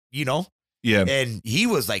you know. Yeah. And he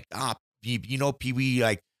was like, you know, Pee-wee,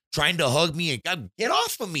 like trying to hug me and get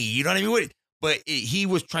off of me. You know what I mean? But he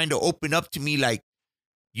was trying to open up to me like,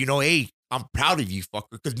 you know, hey, I'm proud of you,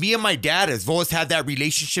 fucker. Because me and my dad has always had that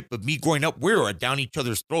relationship of me growing up. We were down each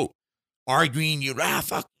other's throat, arguing,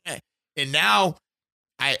 fuck. And now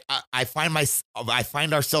I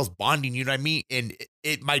find ourselves bonding, you know what I mean? And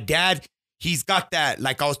my dad, he's got that,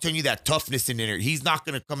 like I was telling you, that toughness in there. He's not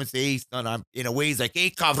going to come and say, hey, son, I'm in a way, he's like, hey,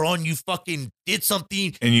 cabron, you fucking did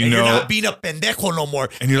something. And you're not being a pendejo no more.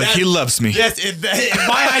 And you're like, he loves me. Yes, in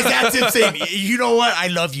my eyes, that's insane. You know what? I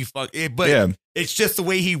love you, fuck. But it's just the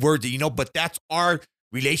way he words it, you know? But that's our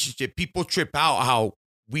relationship. People trip out how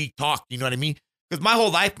we talk, you know what I mean? Because my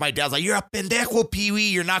whole life, my dad's like, you're a pendejo, Pee-wee.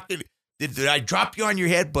 You're not going to, did I drop you on your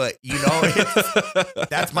head? But, you know,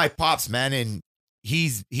 that's my pops, man. And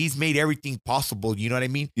he's made everything possible. You know what I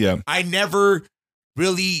mean? Yeah. I never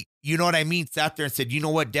really, you know what I mean, sat there and said, you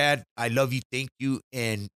know what, Dad, I love you. Thank you.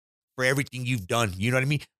 And for everything you've done. You know what I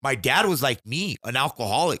mean? My dad was like me, an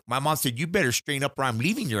alcoholic. My mom said, you better straighten up or I'm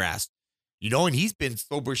leaving your ass. You know, and he's been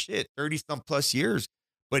sober 30 some plus years,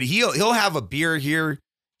 but he'll have a beer here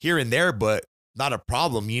and there, but not a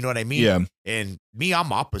problem. You know what I mean? Yeah. And me,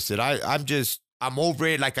 I'm opposite. I'm over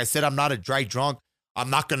it. Like I said, I'm not a dry drunk. I'm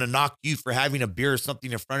not going to knock you for having a beer or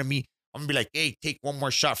something in front of me. I'm going to be like, hey, take one more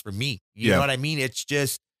shot for me. You know what I mean? It's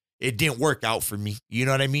just, it didn't work out for me. You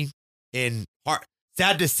know what I mean? And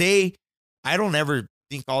sad to say, I don't ever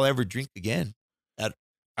think I'll ever drink again.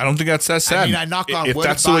 I don't think that's that sad. I mean, I knock on wood. If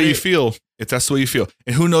that's the way you feel,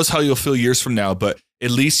 and who knows how you'll feel years from now, but at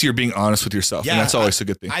least you're being honest with yourself. Yeah, and that's always a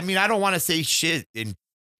good thing. I mean, I don't want to say shit, and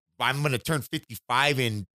I'm going to turn 55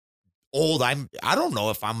 and old. I don't know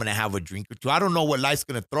if I'm going to have a drink or two. I don't know what life's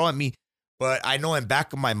going to throw at me, but I know in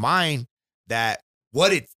back of my mind that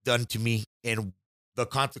what it's done to me and the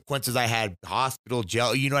consequences I had, hospital,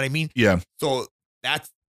 jail, you know what I mean? Yeah. So that's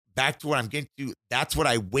back to what I'm getting to, that's what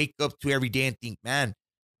I wake up to every day and think, man,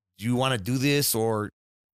 do you want to do this, or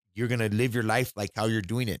you're going to live your life like how you're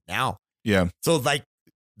doing it now? Yeah. So like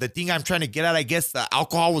the thing I'm trying to get at, I guess the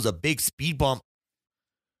alcohol was a big speed bump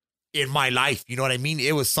in my life. You know what I mean?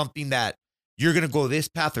 It was something that you're going to go this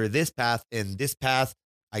path or this path, and this path,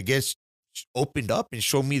 I guess, opened up and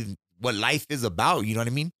showed me what life is about. You know what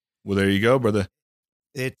I mean? Well, there you go, brother.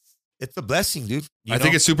 It's a blessing, dude. I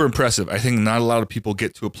think it's super impressive. I think not a lot of people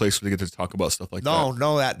get to a place where they get to talk about stuff like that. No,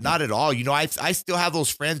 not at all. You know, I still have those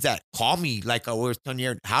friends that call me, like I was telling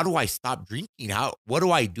you, how do I stop drinking? What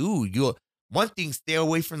do I do? One thing, stay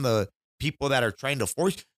away from the people that are trying to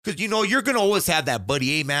force, because you know you're gonna always have that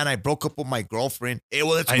buddy. Hey man, I broke up with my girlfriend. Hey,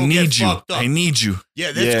 well, let's go get fucked up. I need you.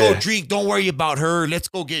 Yeah, let's go drink. Don't worry about her. Let's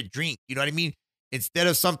go get drink. You know what I mean? Instead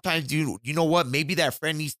of sometimes, you know what? Maybe that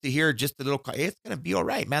friend needs to hear just a little, hey, it's going to be all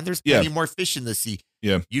right, man. There's plenty more fish in the sea.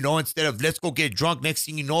 Yeah. You know, instead of let's go get drunk. Next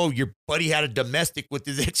thing you know, your buddy had a domestic with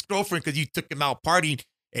his ex-girlfriend because you took him out partying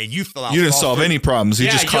and you fell out. You didn't solve any problems.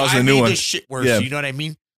 You just caused a new one. Shit worse. Yeah. You know what I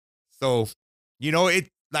mean? So, you know, it,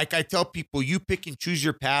 like I tell people, you pick and choose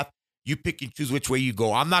your path. You pick and choose which way you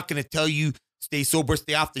go. I'm not going to tell you stay sober,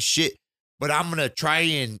 stay off the shit, but I'm going to try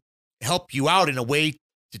and help you out in a way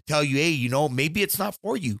to tell you, hey, you know, maybe it's not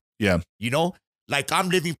for you. Yeah. You know, like I'm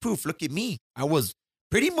living proof. Look at me. I was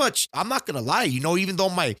pretty much, I'm not going to lie, you know, even though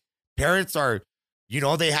my parents are, you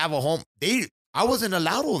know, they have a home, I wasn't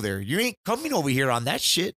allowed over there. You ain't coming over here on that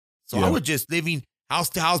shit. So I was just living house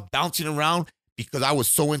to house, bouncing around because I was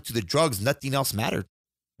so into the drugs. Nothing else mattered.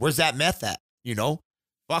 Where's that meth at? You know,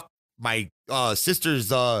 fuck my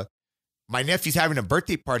sister's, my nephew's having a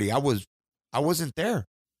birthday party. I wasn't there.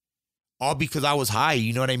 All because I was high,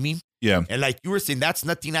 you know what I mean? Yeah. And like you were saying, that's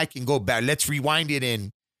nothing I can go back. Let's rewind it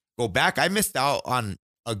and go back. I missed out on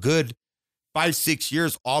a good 5-6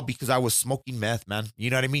 years, all because I was smoking meth, man.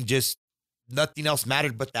 You know what I mean? Just nothing else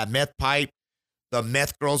mattered but that meth pipe, the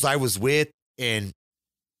meth girls I was with, and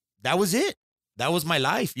that was it. That was my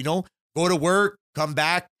life, you know? Go to work, come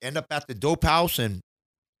back, end up at the dope house, and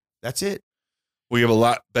that's it. We have a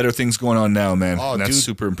lot better things going on now, man. Oh, and that's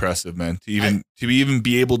super impressive, man. To even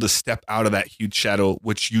be able to step out of that huge shadow,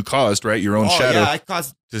 which you caused, right? Your own shadow. Yeah, I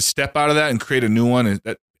caused. To step out of that and create a new one.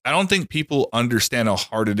 That I don't think people understand how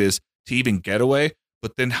hard it is to even get away,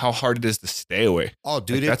 but then how hard it is to stay away. Oh,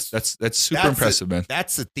 dude, like that's super impressive, man.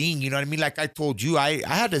 That's the thing, you know what I mean? Like I told you, I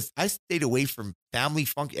stayed away from family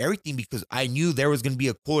funk, everything, because I knew there was going to be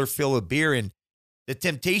a cooler fill of beer, and the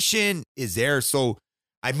temptation is there. So.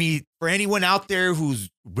 I mean, for anyone out there who's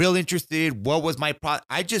real interested, what was my product?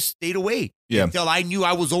 I just stayed away until I knew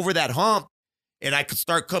I was over that hump and I could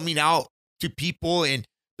start coming out to people. And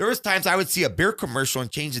there was times I would see a beer commercial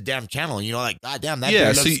and change the damn channel, you know, like, God damn, that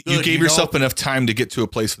beer looks good. You gave yourself enough time to get to a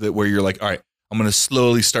place with it where you're like, all right, I'm going to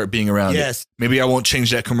slowly start being around it. Maybe I won't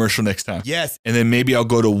change that commercial next time. Yes. And then maybe I'll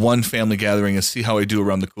go to one family gathering and see how I do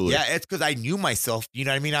around the cooler. Yeah, it's because I knew myself, you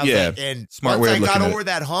know what I mean? I was like, and smart way of looking at it. once I got over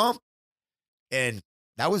that hump, and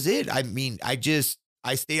that was it. I mean, I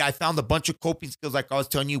found a bunch of coping skills, like I was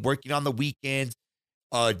telling you, working on the weekends,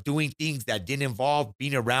 doing things that didn't involve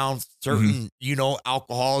being around certain, you know,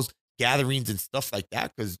 alcohols, gatherings and stuff like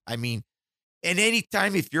that. Cause I mean, and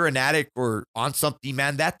anytime if you're an addict or on something,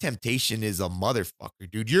 man, that temptation is a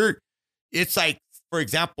motherfucker, dude. It's like, for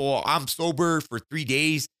example, I'm sober for 3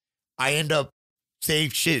 days. I end up saying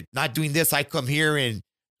shit, not doing this. I come here and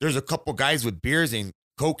there's a couple guys with beers and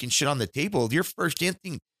Coke and shit on the table. Your first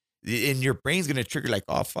instinct in your brain's gonna trigger like,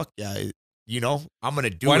 oh fuck yeah, you know, I'm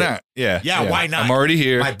gonna do it. Why not? Yeah. Why not? I'm already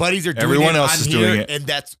here. My buddies are doing Everyone it. else is doing it, and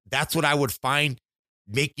that's what I would find,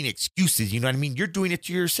 making excuses. You know what I mean? You're doing it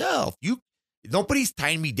to yourself. Nobody's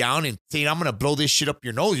tying me down and saying I'm gonna blow this shit up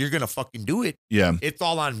your nose. You're gonna fucking do it. Yeah, it's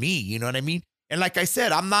all on me. You know what I mean? And like I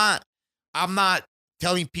said, I'm not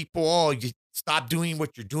telling people, oh, you stop doing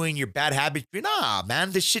what you're doing, your bad habits. Nah,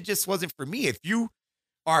 man, this shit just wasn't for me. If you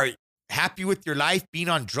are happy with your life being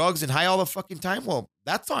on drugs and high all the fucking time, well,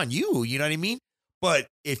 that's on you. You know what I mean? But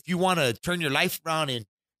if you want to turn your life around and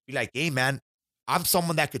be like, hey, man, I'm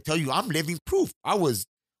someone that could tell you I'm living proof. I was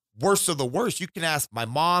worst of the worst. You can ask my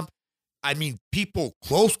mom. I mean, people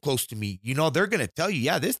close to me, you know, they're going to tell you,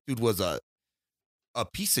 yeah, this dude was a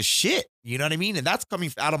piece of shit. You know what I mean? And that's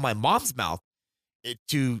coming out of my mom's mouth.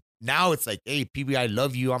 Now it's like, hey, PB, I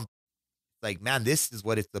love you. I'm like, man, this is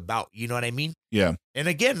what it's about. You know what I mean? Yeah. And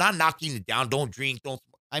again, not knocking it down. Don't drink.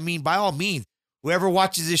 I mean, by all means, whoever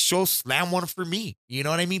watches this show, slam one for me. You know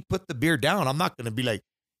what I mean? Put the beer down. I'm not going to be like,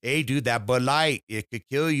 hey, dude, that Bud Light, it could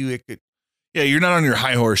kill you. It could. Yeah, you're not on your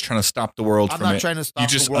high horse trying to stop the world from it. I'm not trying to stop the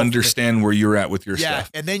world. You just understand where you're at with your stuff.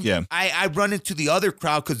 And then I run into the other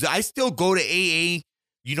crowd because I still go to AA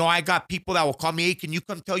You know, I got people that will call me, hey, can you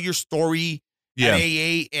come tell your story at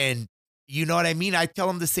AA? And you know what I mean? I tell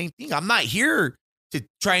them the same thing. I'm not here to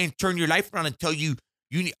try and turn your life around and tell you,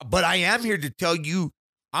 but I am here to tell you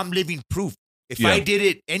I'm living proof. If I did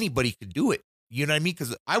it, anybody could do it. You know what I mean?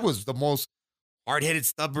 Because I was the most hard-headed,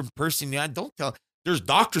 stubborn person. I don't tell. There's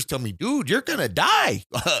doctors tell me, dude, you're going to die.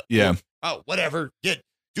 Oh, whatever. You're a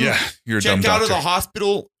dumb doctor. Checked out of the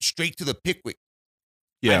hospital, straight to the Pickwick.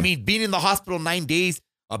 Yeah. I mean, being in the hospital 9 days,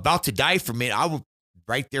 about to die from it, I was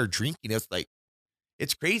right there drinking. It's like,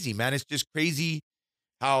 it's crazy, man. It's just crazy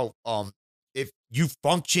how if you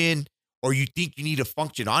function or you think you need to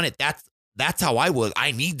function on it, that's how I was.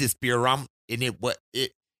 I need this beer around, and it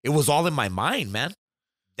was all in my mind, man.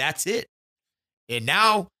 That's it. And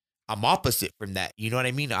now I'm opposite from that. You know what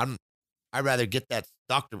I mean? I'd rather get that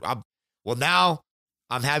doctor. Now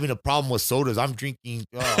I'm having a problem with sodas. I'm drinking.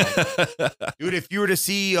 Dude, if you were to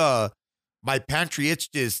see my pantry, it's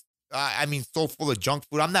just, so full of junk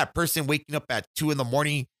food. I'm that person waking up at 2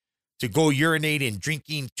 a.m. to go urinate and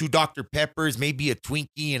drinking 2 Dr. Peppers, maybe a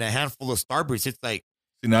Twinkie and a handful of Starbursts. It's like,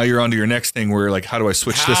 now you're on to your next thing where like, how do I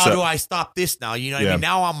switch this up? How do I stop this now? You know what I mean?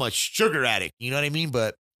 Now I'm a sugar addict. You know what I mean?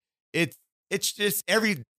 But it's just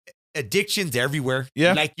addictions everywhere.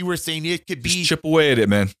 Yeah. Like you were saying, it could be. Just chip away at it,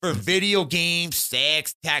 man. For video games,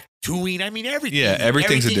 sex, tattooing. I mean, everything. Yeah,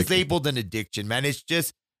 everything's labeled an addiction, man. It's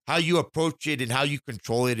just how you approach it and how you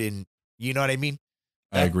control it. And you know what I mean?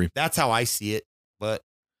 I agree. That's how I see it. But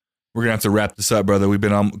we're going to have to wrap this up, brother. We've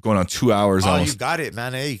been going on 2 hours almost. You got it,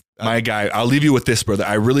 man. Hey. My guy, I'll leave you with this, brother.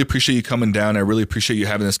 I really appreciate you coming down. I really appreciate you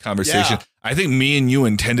having this conversation. Yeah. I think me and you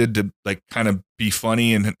intended to like kind of be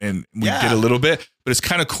funny and we did a little bit, but it's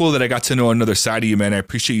kind of cool that I got to know another side of you, man. I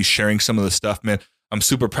appreciate you sharing some of the stuff, man. I'm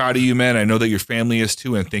super proud of you, man. I know that your family is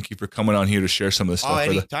too, and thank you for coming on here to share some of this stuff.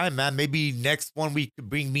 Anytime, man. Maybe next one we could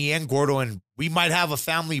bring me and Gordo, and we might have a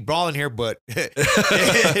family brawl in here, but maybe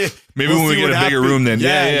when we get a bigger room then.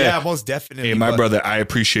 Yeah, most definitely. Hey, my brother, I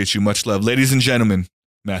appreciate you. Much love. Ladies and gentlemen,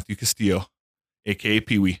 Mathew Castillo, a.k.a.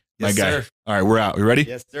 Pee-wee, my guy. Sir. All right, we're out. You ready?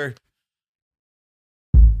 Yes, sir.